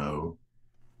Castronegro.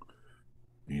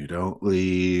 You don't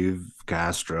leave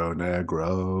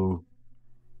Castronegro.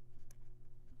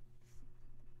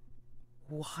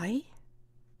 Why?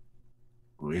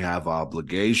 We have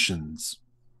obligations,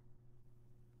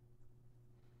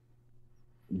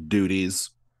 duties,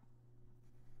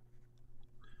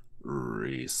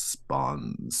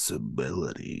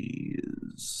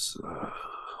 responsibilities.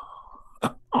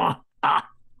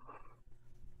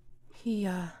 He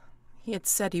had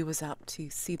said he was out to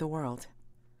see the world.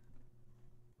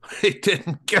 He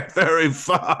didn't get very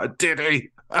far, did he?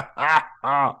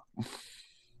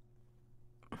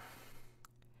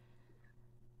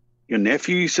 Your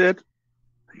nephew, you said?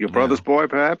 Your brother's boy,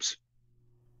 perhaps?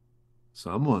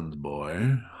 Someone's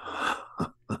boy.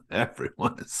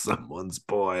 Everyone is someone's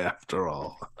boy, after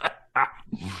all.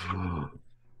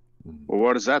 Well,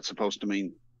 what is that supposed to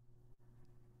mean?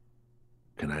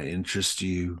 Can I interest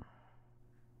you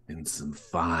in some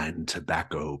fine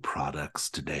tobacco products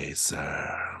today,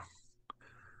 sir?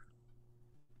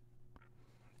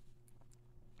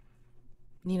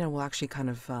 Nina will actually kind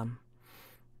of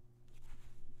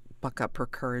buck up her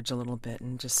courage a little bit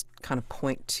and just kind of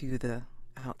point to the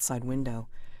outside window.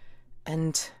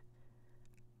 And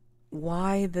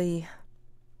why the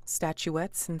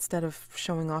statuettes instead of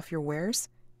showing off your wares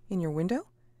in your window?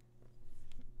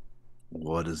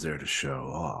 What is there to show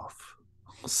off?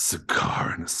 A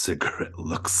cigar and a cigarette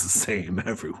looks the same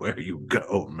everywhere you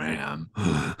go, ma'am.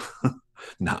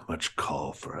 Not much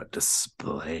call for a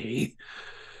display.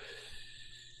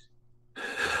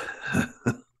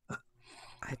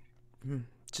 I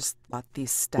just thought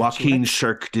these Joaquin statuettes...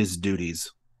 shirked his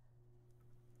duties,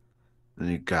 and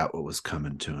he got what was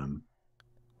coming to him.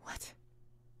 What?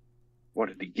 What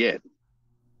did he get?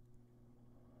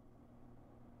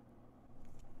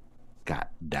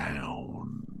 Got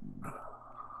down.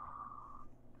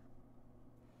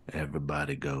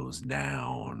 Everybody goes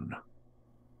down,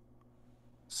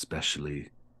 especially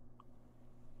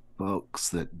folks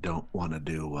that don't want to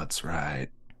do what's right.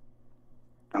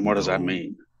 And what does that Go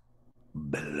mean?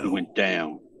 below. He went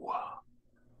down.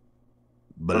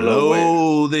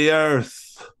 Below the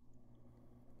earth.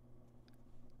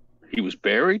 He was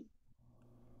buried?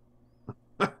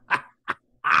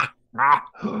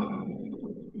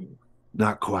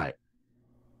 Not quite.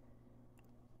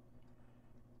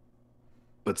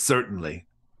 But certainly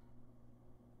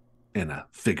in a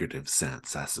figurative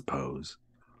sense, I suppose.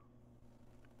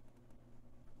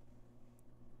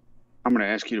 I'm going to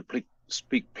ask you to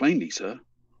speak plainly, sir.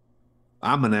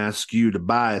 I'm going to ask you to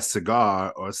buy a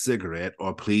cigar or a cigarette,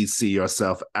 or please see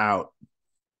yourself out.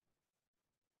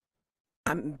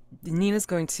 Nina's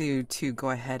going to go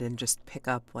ahead and just pick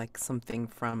up like something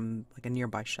from like a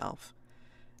nearby shelf,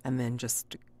 and then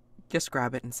just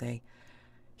grab it and say,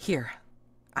 "Here,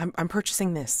 I'm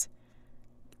purchasing this.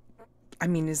 I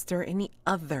mean, is there any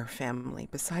other family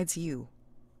besides you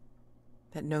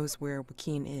that knows where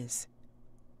Joaquin is?"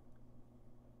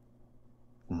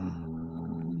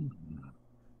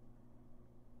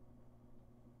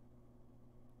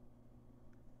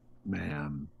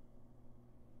 Ma'am,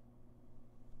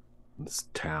 this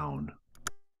town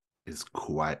is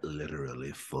quite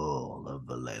literally full of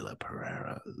Vallela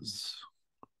Pereiras.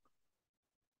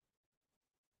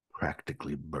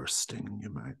 Practically bursting, you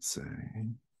might say.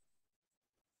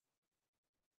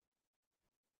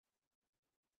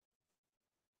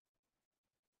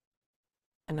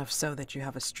 Enough so that you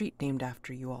have a street named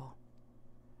after you all.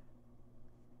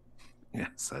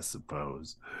 Yes, I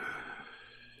suppose.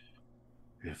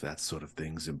 If that sort of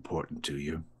thing's important to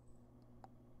you.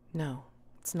 No,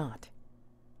 it's not.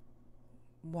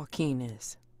 Joaquin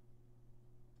is.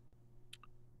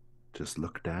 Just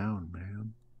look down,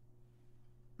 ma'am.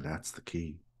 That's the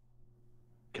key.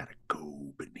 Gotta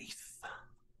go beneath.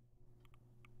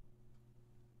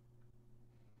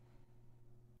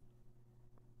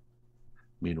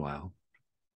 Meanwhile,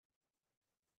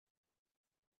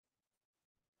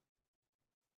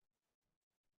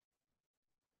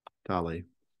 Dolly,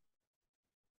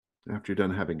 after you're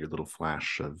done having your little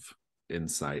flash of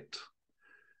insight,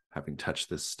 having touched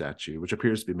this statue, which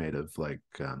appears to be made of like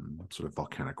sort of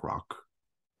volcanic rock,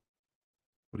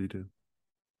 what do you do?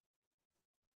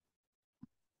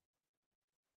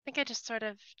 I think I just sort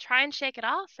of try and shake it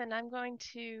off, and I'm going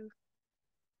to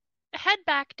head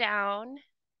back down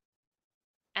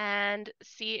and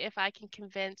see if I can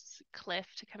convince Cliff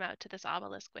to come out to this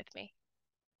obelisk with me.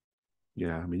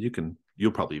 Yeah, I mean,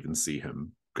 you'll probably even see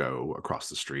him go across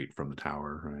the street from the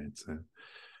tower, right? So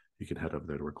you can head over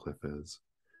there to where Cliff is.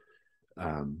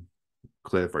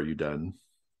 Cliff, are you done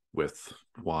with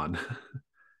Juan?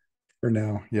 For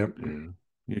now, yep. Yeah.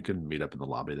 You can meet up in the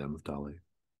lobby then with Dolly.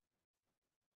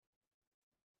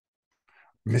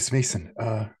 Miss Mason,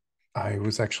 I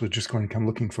was actually just going to come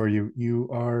looking for you. You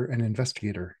are an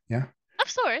investigator, yeah?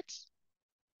 Of sorts.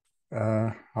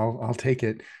 I'll take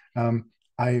it.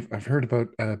 I've heard about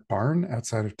a barn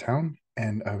outside of town,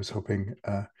 and I was hoping,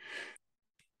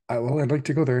 I'd like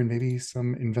to go there, and maybe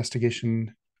some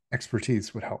investigation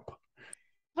expertise would help.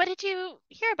 What did you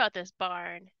hear about this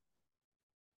barn?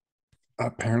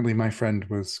 Apparently, my friend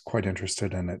was quite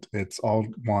interested in it. It's all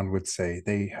Juan would say.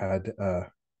 They had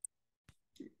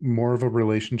more of a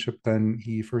relationship than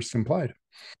he first implied.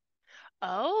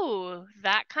 Oh,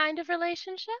 that kind of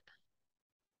relationship?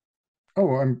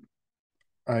 Oh,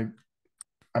 I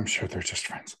I'm sure they're just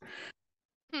friends.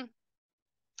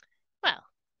 Well,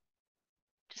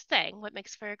 just saying, what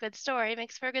makes for a good story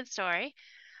makes for a good story.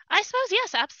 I suppose,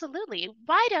 yes, absolutely.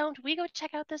 Why don't we go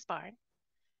check out this barn?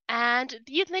 And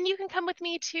then you can come with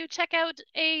me to check out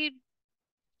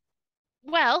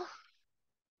well,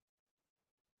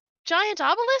 giant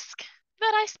obelisk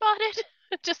that I spotted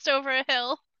just over a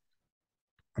hill.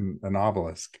 An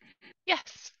obelisk.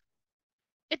 Yes.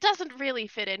 It doesn't really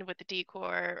fit in with the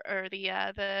decor or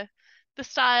the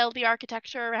style, the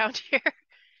architecture around here.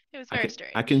 It was very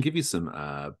strange. I can give you some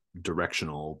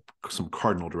some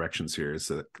cardinal directions here,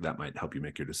 so that might help you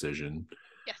make your decision.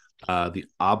 Yes. The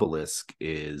obelisk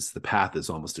the path is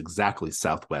almost exactly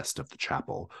southwest of the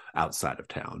chapel outside of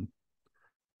town.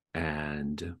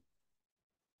 And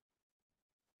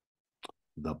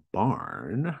the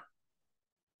barn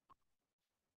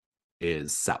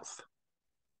is south.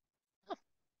 Oh,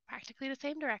 practically the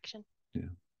same direction. Yeah.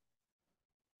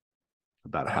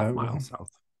 About a half mile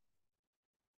south.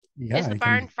 Yeah, Is the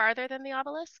barn farther than the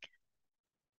obelisk?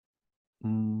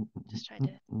 Just trying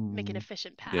to make an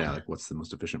efficient path. Yeah, like what's the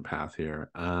most efficient path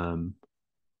here?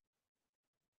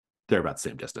 They're about the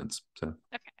same distance. So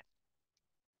okay.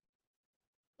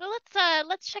 Well,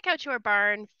 let's check out your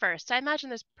barn first. I imagine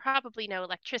there's probably no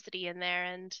electricity in there,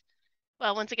 and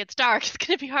well, once it gets dark, it's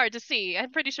going to be hard to see.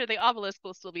 I'm pretty sure the obelisk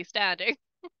will still be standing.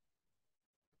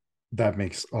 That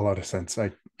makes a lot of sense.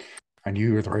 I knew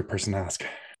you were the right person to ask.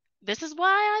 This is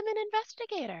why I'm an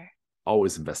investigator.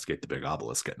 Always investigate the big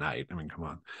obelisk at night. I mean, come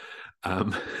on.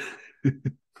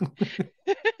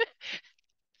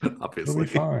 Obviously. It'll be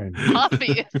fine.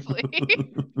 Obviously.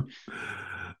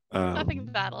 Nothing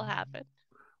bad'll happen.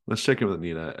 Let's check in with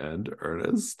Nina and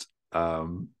Ernest. I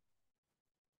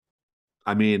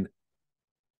mean,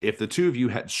 if the two of you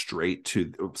head straight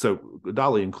to, so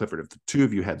Dolly and Clifford, if the two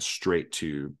of you head straight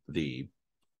to the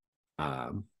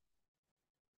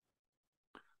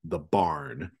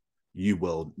barn, you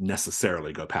will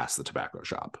necessarily go past the tobacco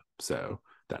shop. So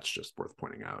that's just worth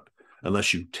pointing out.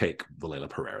 Unless you take Vallela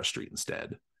Pereira Street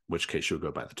instead, in which case you'll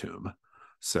go by the tomb.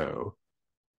 So,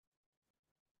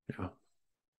 yeah.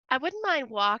 I wouldn't mind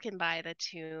walking by the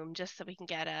tomb just so we can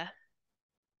get a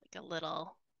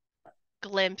little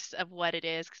glimpse of what it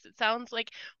is, because it sounds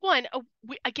like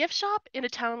a gift shop in a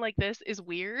town like this is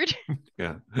weird.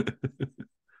 Yeah.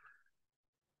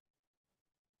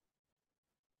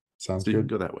 Sounds so you good.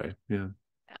 can go that way. Yeah.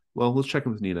 Well, let's check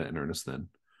in with Nina and Ernest then.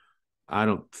 I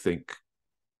don't think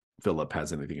Philip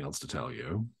has anything else to tell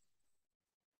you.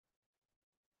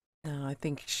 No, I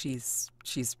think she's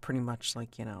pretty much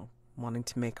like, wanting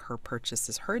to make her purchase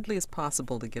as hurriedly as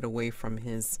possible to get away from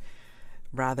his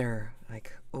rather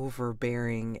like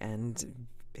overbearing and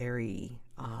very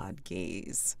odd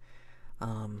gaze.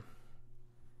 And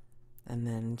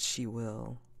then she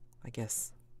will, I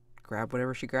guess, grab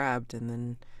whatever she grabbed, and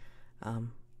then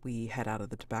we head out of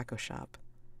the tobacco shop.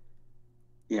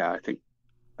 Yeah, I think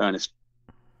Ernest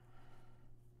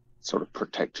sort of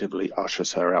protectively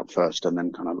ushers her out first and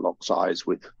then kind of locks eyes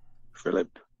with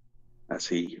Philip as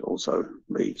he also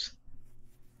leaves.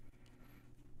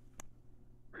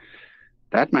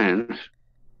 That man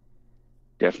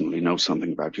definitely knows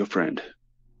something about your friend.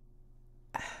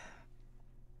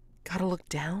 Gotta look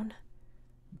down?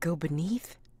 Go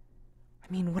beneath?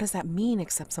 I mean, what does that mean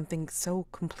except something so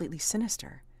completely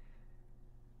sinister?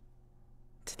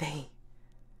 Did they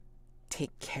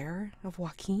take care of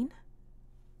Joaquin?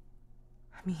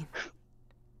 I mean...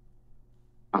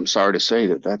 I'm sorry to say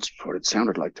that that's what it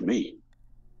sounded like to me.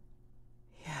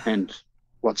 Yeah. And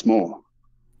what's more,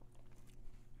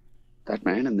 that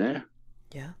man in there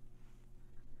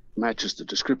matches the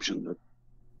description that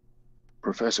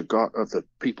Professor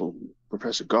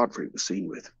Godfrey was seen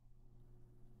with.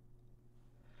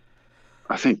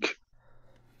 I think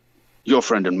your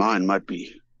friend and mine might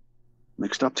be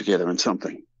mixed up together in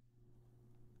something.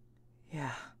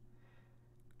 Yeah.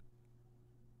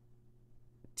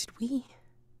 Did we?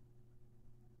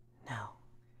 No.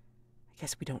 I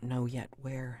guess we don't know yet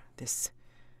where this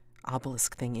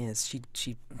obelisk thing is.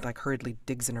 She like hurriedly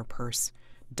digs in her purse,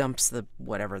 dumps the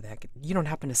whatever the heck. You don't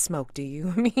happen to smoke, do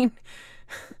you? I mean,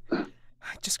 I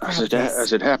just grabbed this.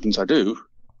 As it happens, I do.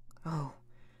 Oh,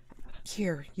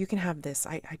 here, you can have this.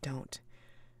 I don't.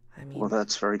 I mean, well,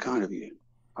 that's very kind of you.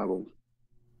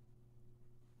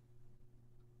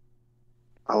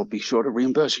 I'll be sure to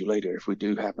reimburse you later if we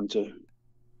do happen to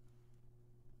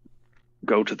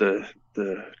go to the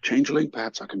changeling.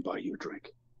 Perhaps I can buy you a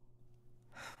drink.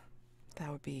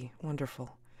 That would be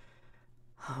wonderful.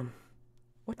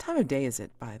 What time of day is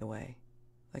it, by the way?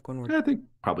 Like when we're... I think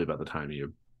probably about the time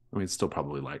it's still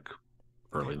probably like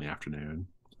early in the afternoon.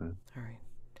 So. All right.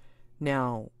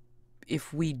 Now,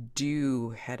 if we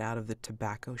do head out of the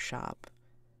tobacco shop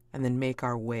and then make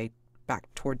our way back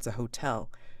towards the hotel,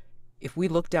 if we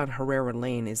look down Herrera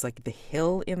Lane, is like the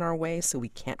hill in our way so we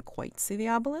can't quite see the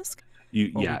obelisk?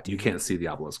 You can't see the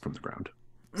obelisk from the ground.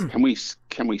 Can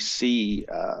we see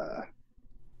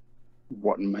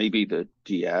what may be the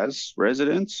Diaz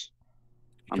residence?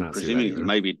 I'm presuming it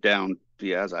may be down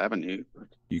Diaz Avenue.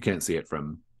 You can't see it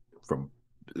from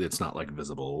it's not like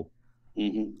visible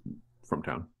from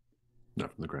town,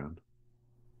 not from the ground.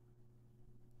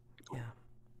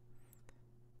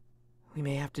 We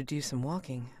may have to do some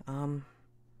walking.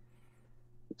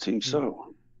 It seems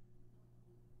so.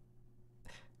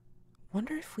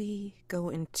 Wonder if we go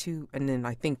into, and then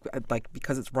I think, like,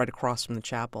 because it's right across from the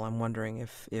chapel, I'm wondering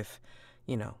if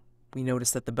you know, we notice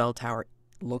that the bell tower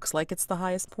looks like it's the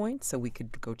highest point, so we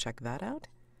could go check that out.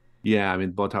 Yeah, I mean,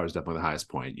 the bell tower is definitely the highest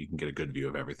point. You can get a good view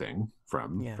of everything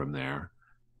from Yeah. there.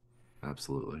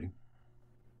 Absolutely.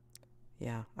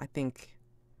 Yeah, I think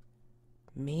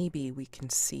maybe we can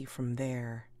see from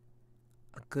there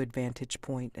a good vantage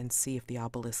point and see if the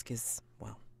obelisk is,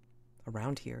 well,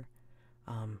 around here.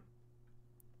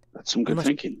 That's some good Unless-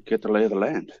 thinking. Get the lay of the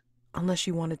land. Unless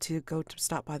you wanted to go to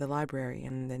stop by the library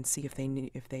and then see if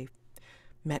they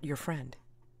met your friend.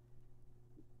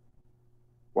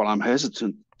 Well, I'm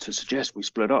hesitant to suggest we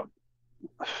split up.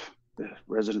 The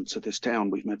residents of this town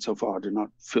we've met so far do not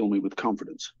fill me with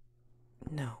confidence.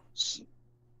 No.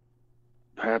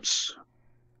 Perhaps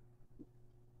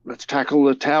let's tackle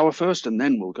the tower first, and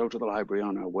then we'll go to the library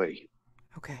on our way.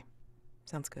 Okay.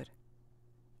 Sounds good.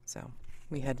 So,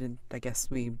 we headed, I guess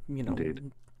we,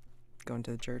 Indeed. go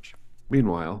into the church.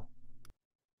 Meanwhile,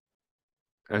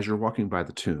 as you're walking by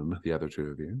the tomb, the other two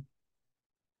of you,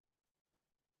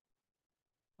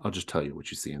 I'll just tell you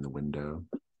what you see in the window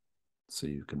so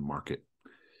you can mark it.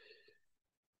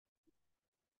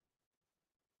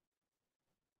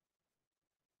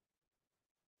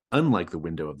 Unlike the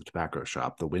window of the tobacco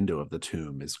shop, the window of the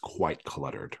tomb is quite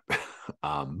cluttered.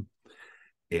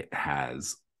 It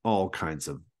has all kinds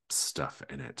of stuff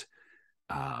in it.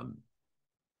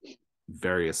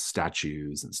 Various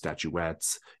statues and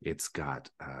statuettes. It's got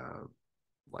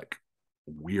like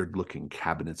weird looking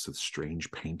cabinets with strange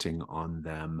painting on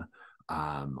them.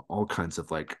 All kinds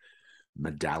of like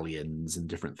medallions and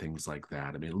different things like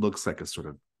that. I mean, it looks like a sort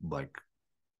of like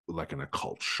an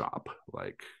occult shop.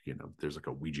 Like, there's like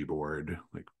a Ouija board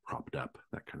like propped up,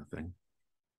 that kind of thing.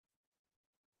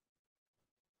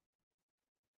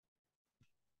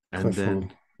 And Cliff then,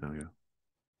 will- oh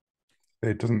yeah.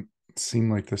 It doesn't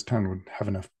seem like this town would have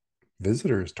enough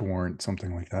visitors to warrant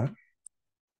something like that.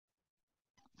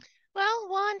 Well,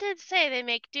 Juan did say they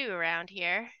make do around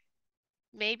here.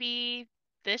 Maybe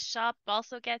this shop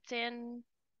also gets in,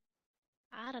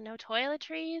 I don't know,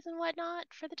 toiletries and whatnot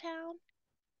for the town.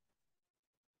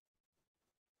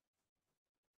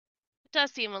 It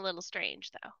does seem a little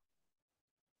strange, though.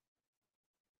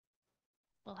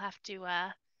 We'll have to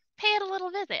pay it a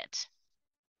little visit.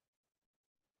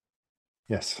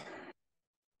 Yes.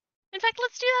 In fact,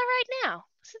 let's do that right now,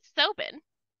 since it's open.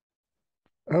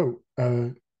 Oh,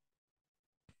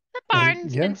 The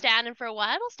barn's yeah, been standing for a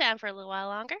while. It'll stand for a little while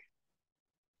longer.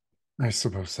 I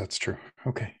suppose that's true.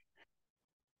 Okay.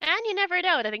 And you never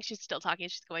know. I think she's still talking.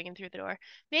 She's going in through the door.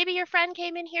 Maybe your friend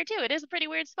came in here too. It is a pretty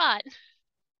weird spot.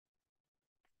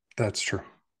 That's true.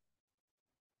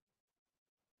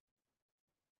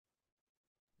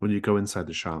 When you go inside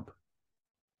the shop,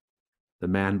 the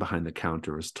man behind the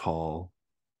counter is tall,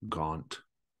 gaunt.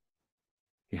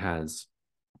 He has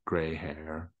gray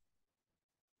hair,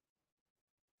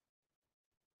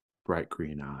 bright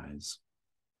green eyes,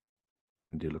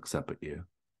 and he looks up at you.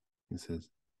 He says,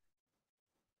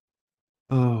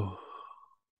 "Oh,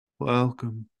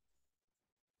 welcome.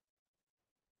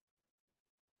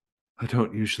 I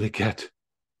don't usually get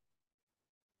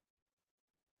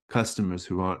customers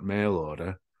who aren't mail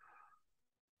order.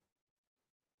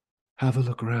 Have a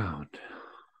look around.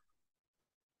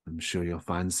 I'm sure you'll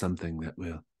find something that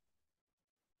will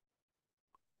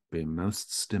be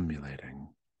most stimulating."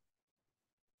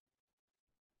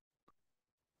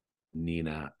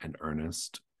 Nina and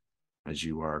Ernest, as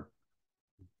you are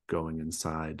going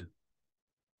inside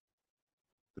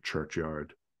the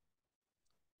churchyard,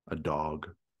 a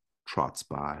dog trots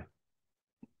by.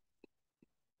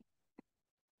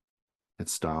 It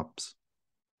stops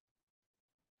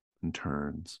and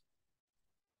turns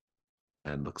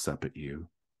and looks up at you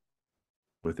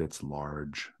with its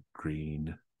large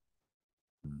green,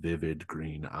 vivid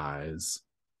green eyes.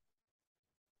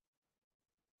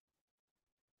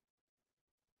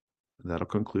 That'll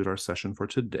conclude our session for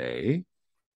today.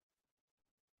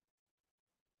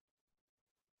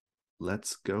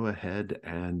 Let's go ahead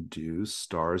and do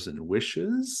stars and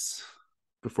wishes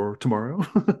before tomorrow.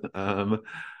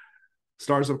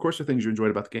 Stars, of course, are things you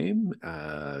enjoyed about the game,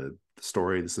 the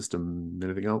story, the system,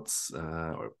 anything else,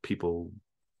 or people,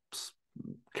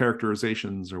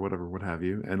 characterizations, or whatever, what have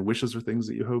you. And wishes are things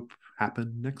that you hope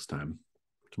happen next time,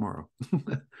 tomorrow.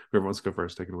 Whoever wants to go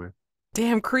first, take it away.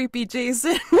 Damn creepy,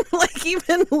 Jason. Like,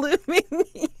 even living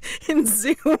in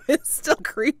Zoom is still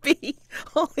creepy.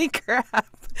 Holy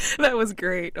crap. That was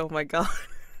great. Oh my god.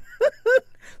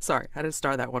 Sorry, I had to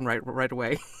star that one right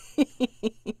away.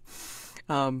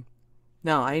 um,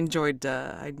 no, I enjoyed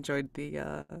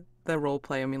the role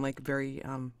play. I mean, like very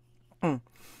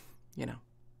you know,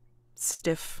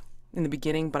 stiff in the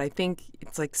beginning, but I think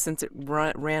it's like since it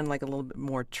ran like a little bit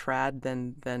more trad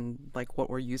than like what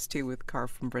we're used to with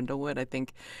Carve from Brindlewood, I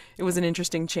think it was an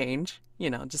interesting change,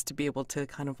 just to be able to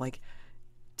kind of like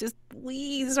just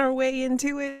ease our way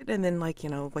into it and then like,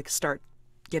 like start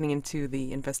getting into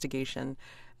the investigation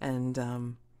and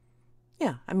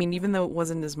yeah, I mean, even though it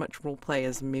wasn't as much role play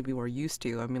as maybe we're used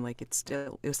to, I mean, like it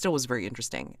still was very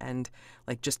interesting, and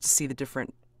like just to see the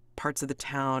different parts of the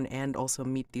town and also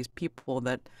meet these people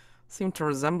that seem to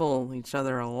resemble each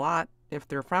other a lot if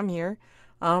they're from here.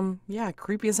 Yeah,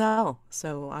 creepy as hell.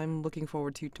 So I'm looking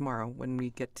forward to tomorrow when we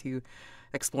get to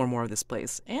explore more of this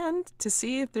place and to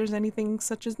see if there's anything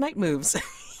such as night moves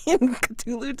in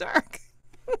Cthulhu Dark.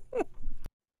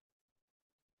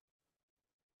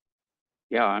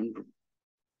 Yeah, I'm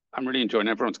really enjoying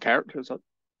everyone's characters.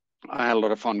 I had a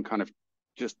lot of fun kind of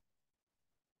just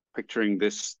picturing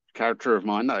this character of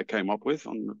mine that I came up with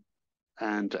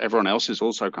and everyone else is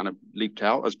also kind of leaped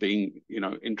out as being,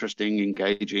 interesting,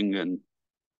 engaging, and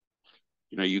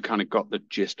you kind of got the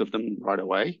gist of them right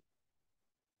away.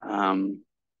 And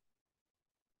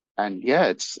yeah,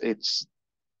 it's there's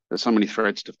so many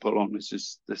threads to pull on. This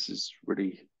is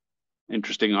really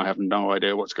interesting. I have no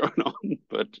idea what's going on,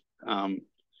 but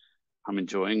I'm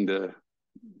enjoying the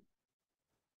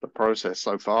process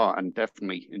so far, and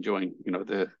definitely enjoying,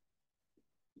 the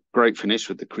great finish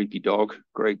with the creepy dog,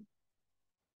 great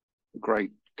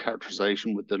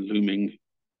characterization with the looming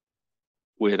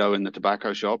weirdo in the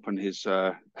tobacco shop, and his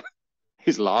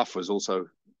laugh was also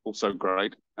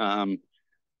great. And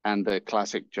the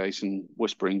classic Jason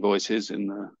whispering voices in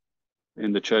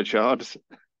the churchyard.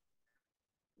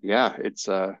 Yeah, it's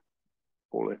all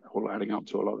adding up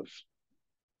to a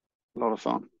lot of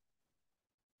fun.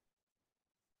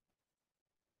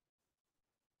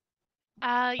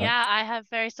 Yeah, I have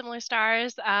very similar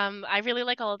stars. I really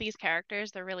like all of these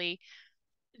characters. They're really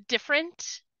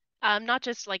different. Not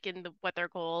just like in what their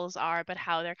goals are, but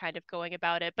how they're kind of going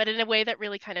about it, but in a way that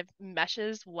really kind of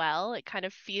meshes well. It kind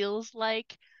of feels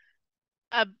like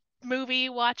a movie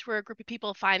watch where a group of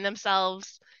people find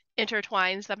themselves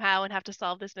intertwined somehow and have to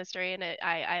solve this mystery, and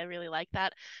I really like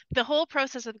that. The whole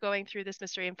process of going through this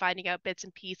mystery and finding out bits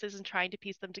and pieces and trying to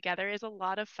piece them together is a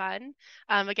lot of fun.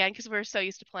 Again, because we're so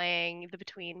used to playing the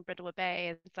Between Brindlewood Bay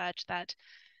and such that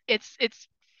it's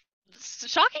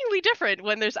shockingly different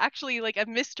when there's actually like a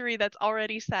mystery that's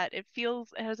already set. It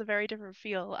has a very different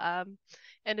feel. And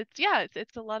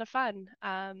it's a lot of fun.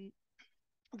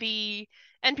 The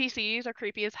NPCs are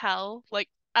creepy as hell, like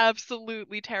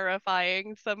absolutely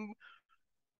terrifying. Some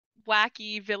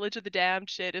wacky Village of the Damned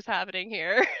shit is happening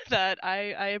here that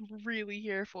I am really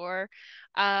here for.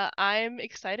 I'm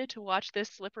excited to watch this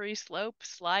slippery slope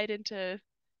slide into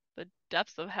the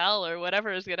depths of hell or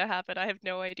whatever is gonna happen. I have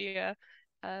no idea.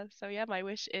 So yeah, my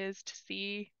wish is to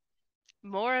see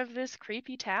more of this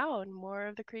creepy town, more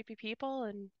of the creepy people,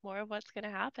 and more of what's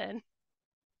gonna happen.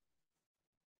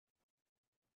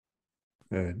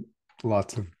 Uh,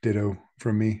 Lots of ditto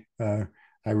from me. I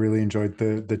really enjoyed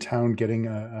the town getting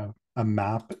a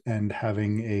map and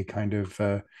having a kind of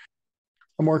a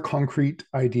more concrete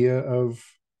idea of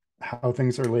how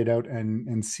things are laid out,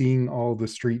 and seeing all the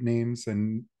street names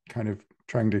and kind of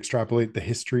trying to extrapolate the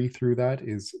history through that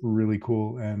is really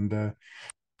cool. And I'm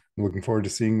looking forward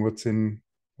to seeing what's in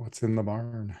the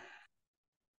barn.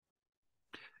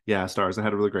 Yeah, stars. I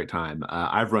had a really great time.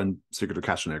 I've run Secret of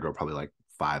Castronegro probably like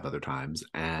 5 other times,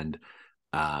 and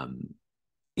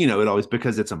it always,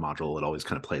 because it's a module, it always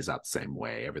kind of plays out the same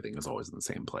way. Everything is always in the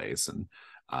same place, and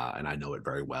I know it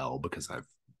very well because I've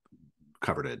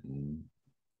covered it and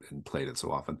played it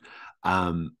so often.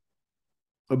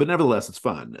 But nevertheless, it's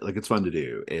fun. Like, it's fun to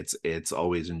do. It's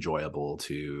always enjoyable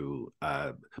to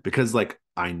because like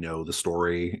I know the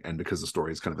story, and because the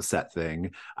story is kind of a set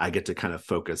thing, I get to kind of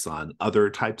focus on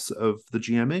other types of the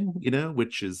GMing,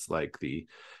 which is like the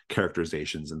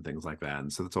characterizations and things like that.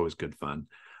 And so that's always good fun.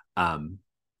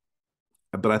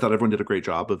 But I thought everyone did a great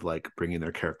job of like bringing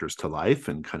their characters to life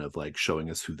and kind of like showing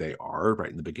us who they are right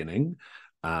in the beginning.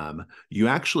 You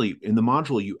actually, in the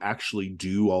module, you actually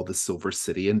do all the Silver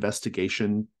City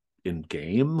investigation in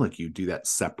game. Like, you do that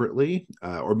separately,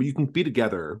 or you can be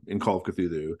together in Call of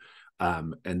Cthulhu,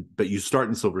 but you start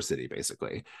in Silver City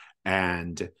basically,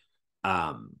 and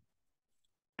um,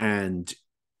 and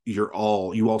you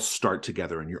all start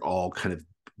together, and you're all kind of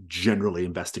generally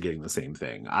investigating the same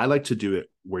thing. I like to do it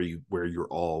where you're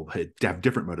all have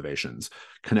different motivations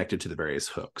connected to the various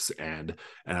hooks, and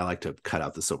I like to cut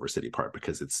out the Silver City part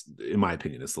because it's, in my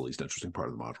opinion, it's the least interesting part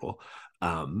of the module.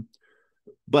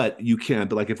 But you can,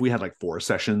 but like if we had like 4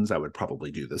 sessions, I would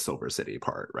probably do the Silver City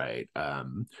part, right?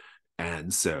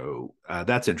 And so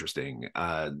that's interesting.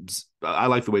 I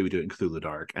like the way we do it in Cthulhu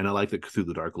Dark, and I like that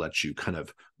Cthulhu Dark lets you kind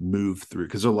of move through,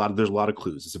 because there's a lot of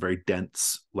clues. It's a very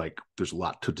dense, like there's a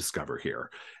lot to discover here,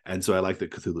 and so I like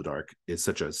that Cthulhu Dark is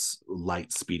such a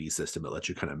light, speedy system that lets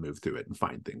you kind of move through it and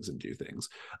find things and do things.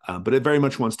 But it very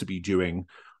much wants to be doing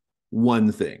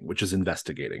one thing, which is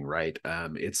investigating, right?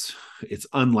 It's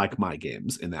unlike my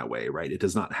games in that way, right? It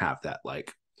does not have that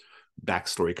like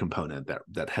backstory component,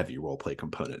 that heavy role play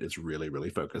component. It's really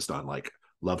focused on like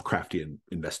Lovecraftian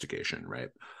investigation, right?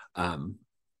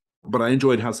 But I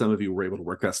enjoyed how some of you were able to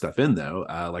work that stuff in, though.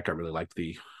 Like I really liked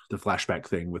the flashback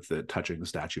thing with the touching the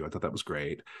statue. I thought that was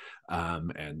great.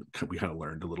 And we kind of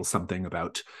learned a little something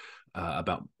about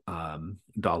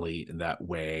Dolly in that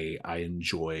way. I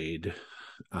enjoyed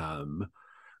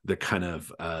the kind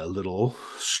of little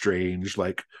strange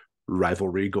like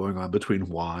rivalry going on between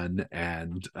Juan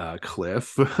and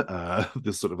Cliff,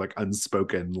 this sort of like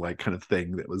unspoken like kind of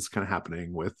thing that was kind of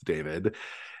happening with David.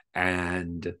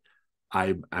 And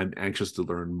I'm anxious to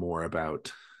learn more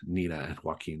about Nina and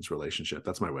Joaquin's relationship.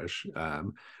 That's my wish.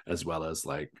 As well as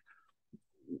like,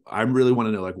 I really want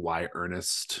to know like why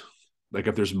Ernest, like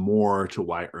if there's more to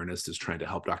why Ernest is trying to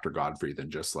help Dr. Godfrey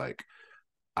than just like,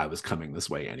 I was coming this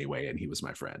way anyway and he was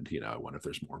my friend. You know, I wonder if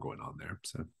there's more going on there.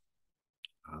 So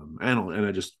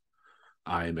and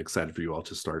I am excited for you all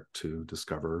to start to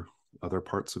discover other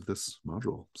parts of this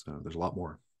module. So there's a lot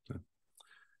more. So,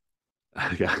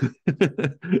 yeah.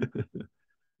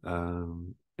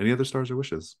 Any other stars or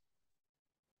wishes?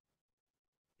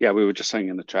 Yeah, we were just saying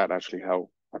in the chat actually how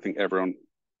I think everyone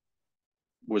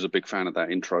was a big fan of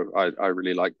that intro. I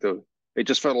really liked it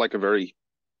just felt like a very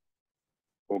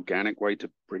organic way to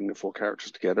bring the 4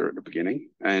 characters together at the beginning.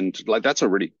 And like that's a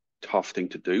really tough thing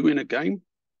to do in a game.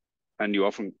 And you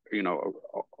often,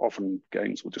 often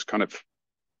games will just kind of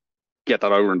get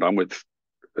that over and done with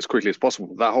as quickly as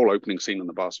possible. That whole opening scene on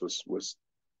the bus was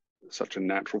such a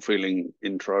natural feeling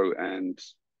intro, and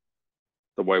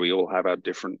the way we all have our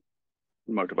different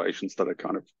motivations that are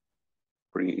kind of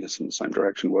bringing us in the same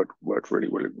direction worked really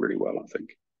well, I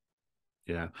think.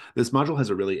 Yeah, this module has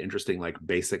a really interesting like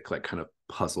basic like kind of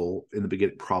puzzle in the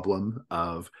beginning problem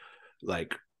of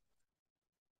like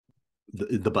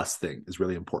the bus thing is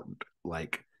really important.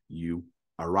 Like you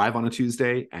arrive on a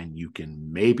Tuesday and you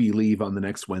can maybe leave on the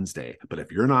next Wednesday, but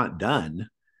if you're not done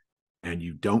and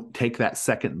you don't take that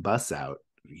second bus out,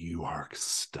 you are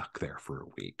stuck there for a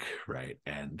week, right?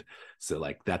 And so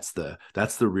like that's the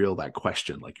real like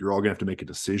question. Like you're all gonna have to make a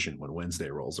decision when Wednesday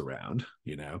rolls around,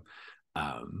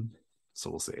 so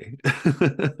we'll see.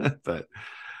 But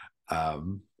I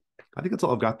think that's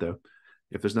all I've got, though.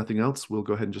 If there's nothing else, we'll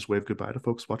go ahead and just wave goodbye to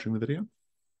folks watching the video.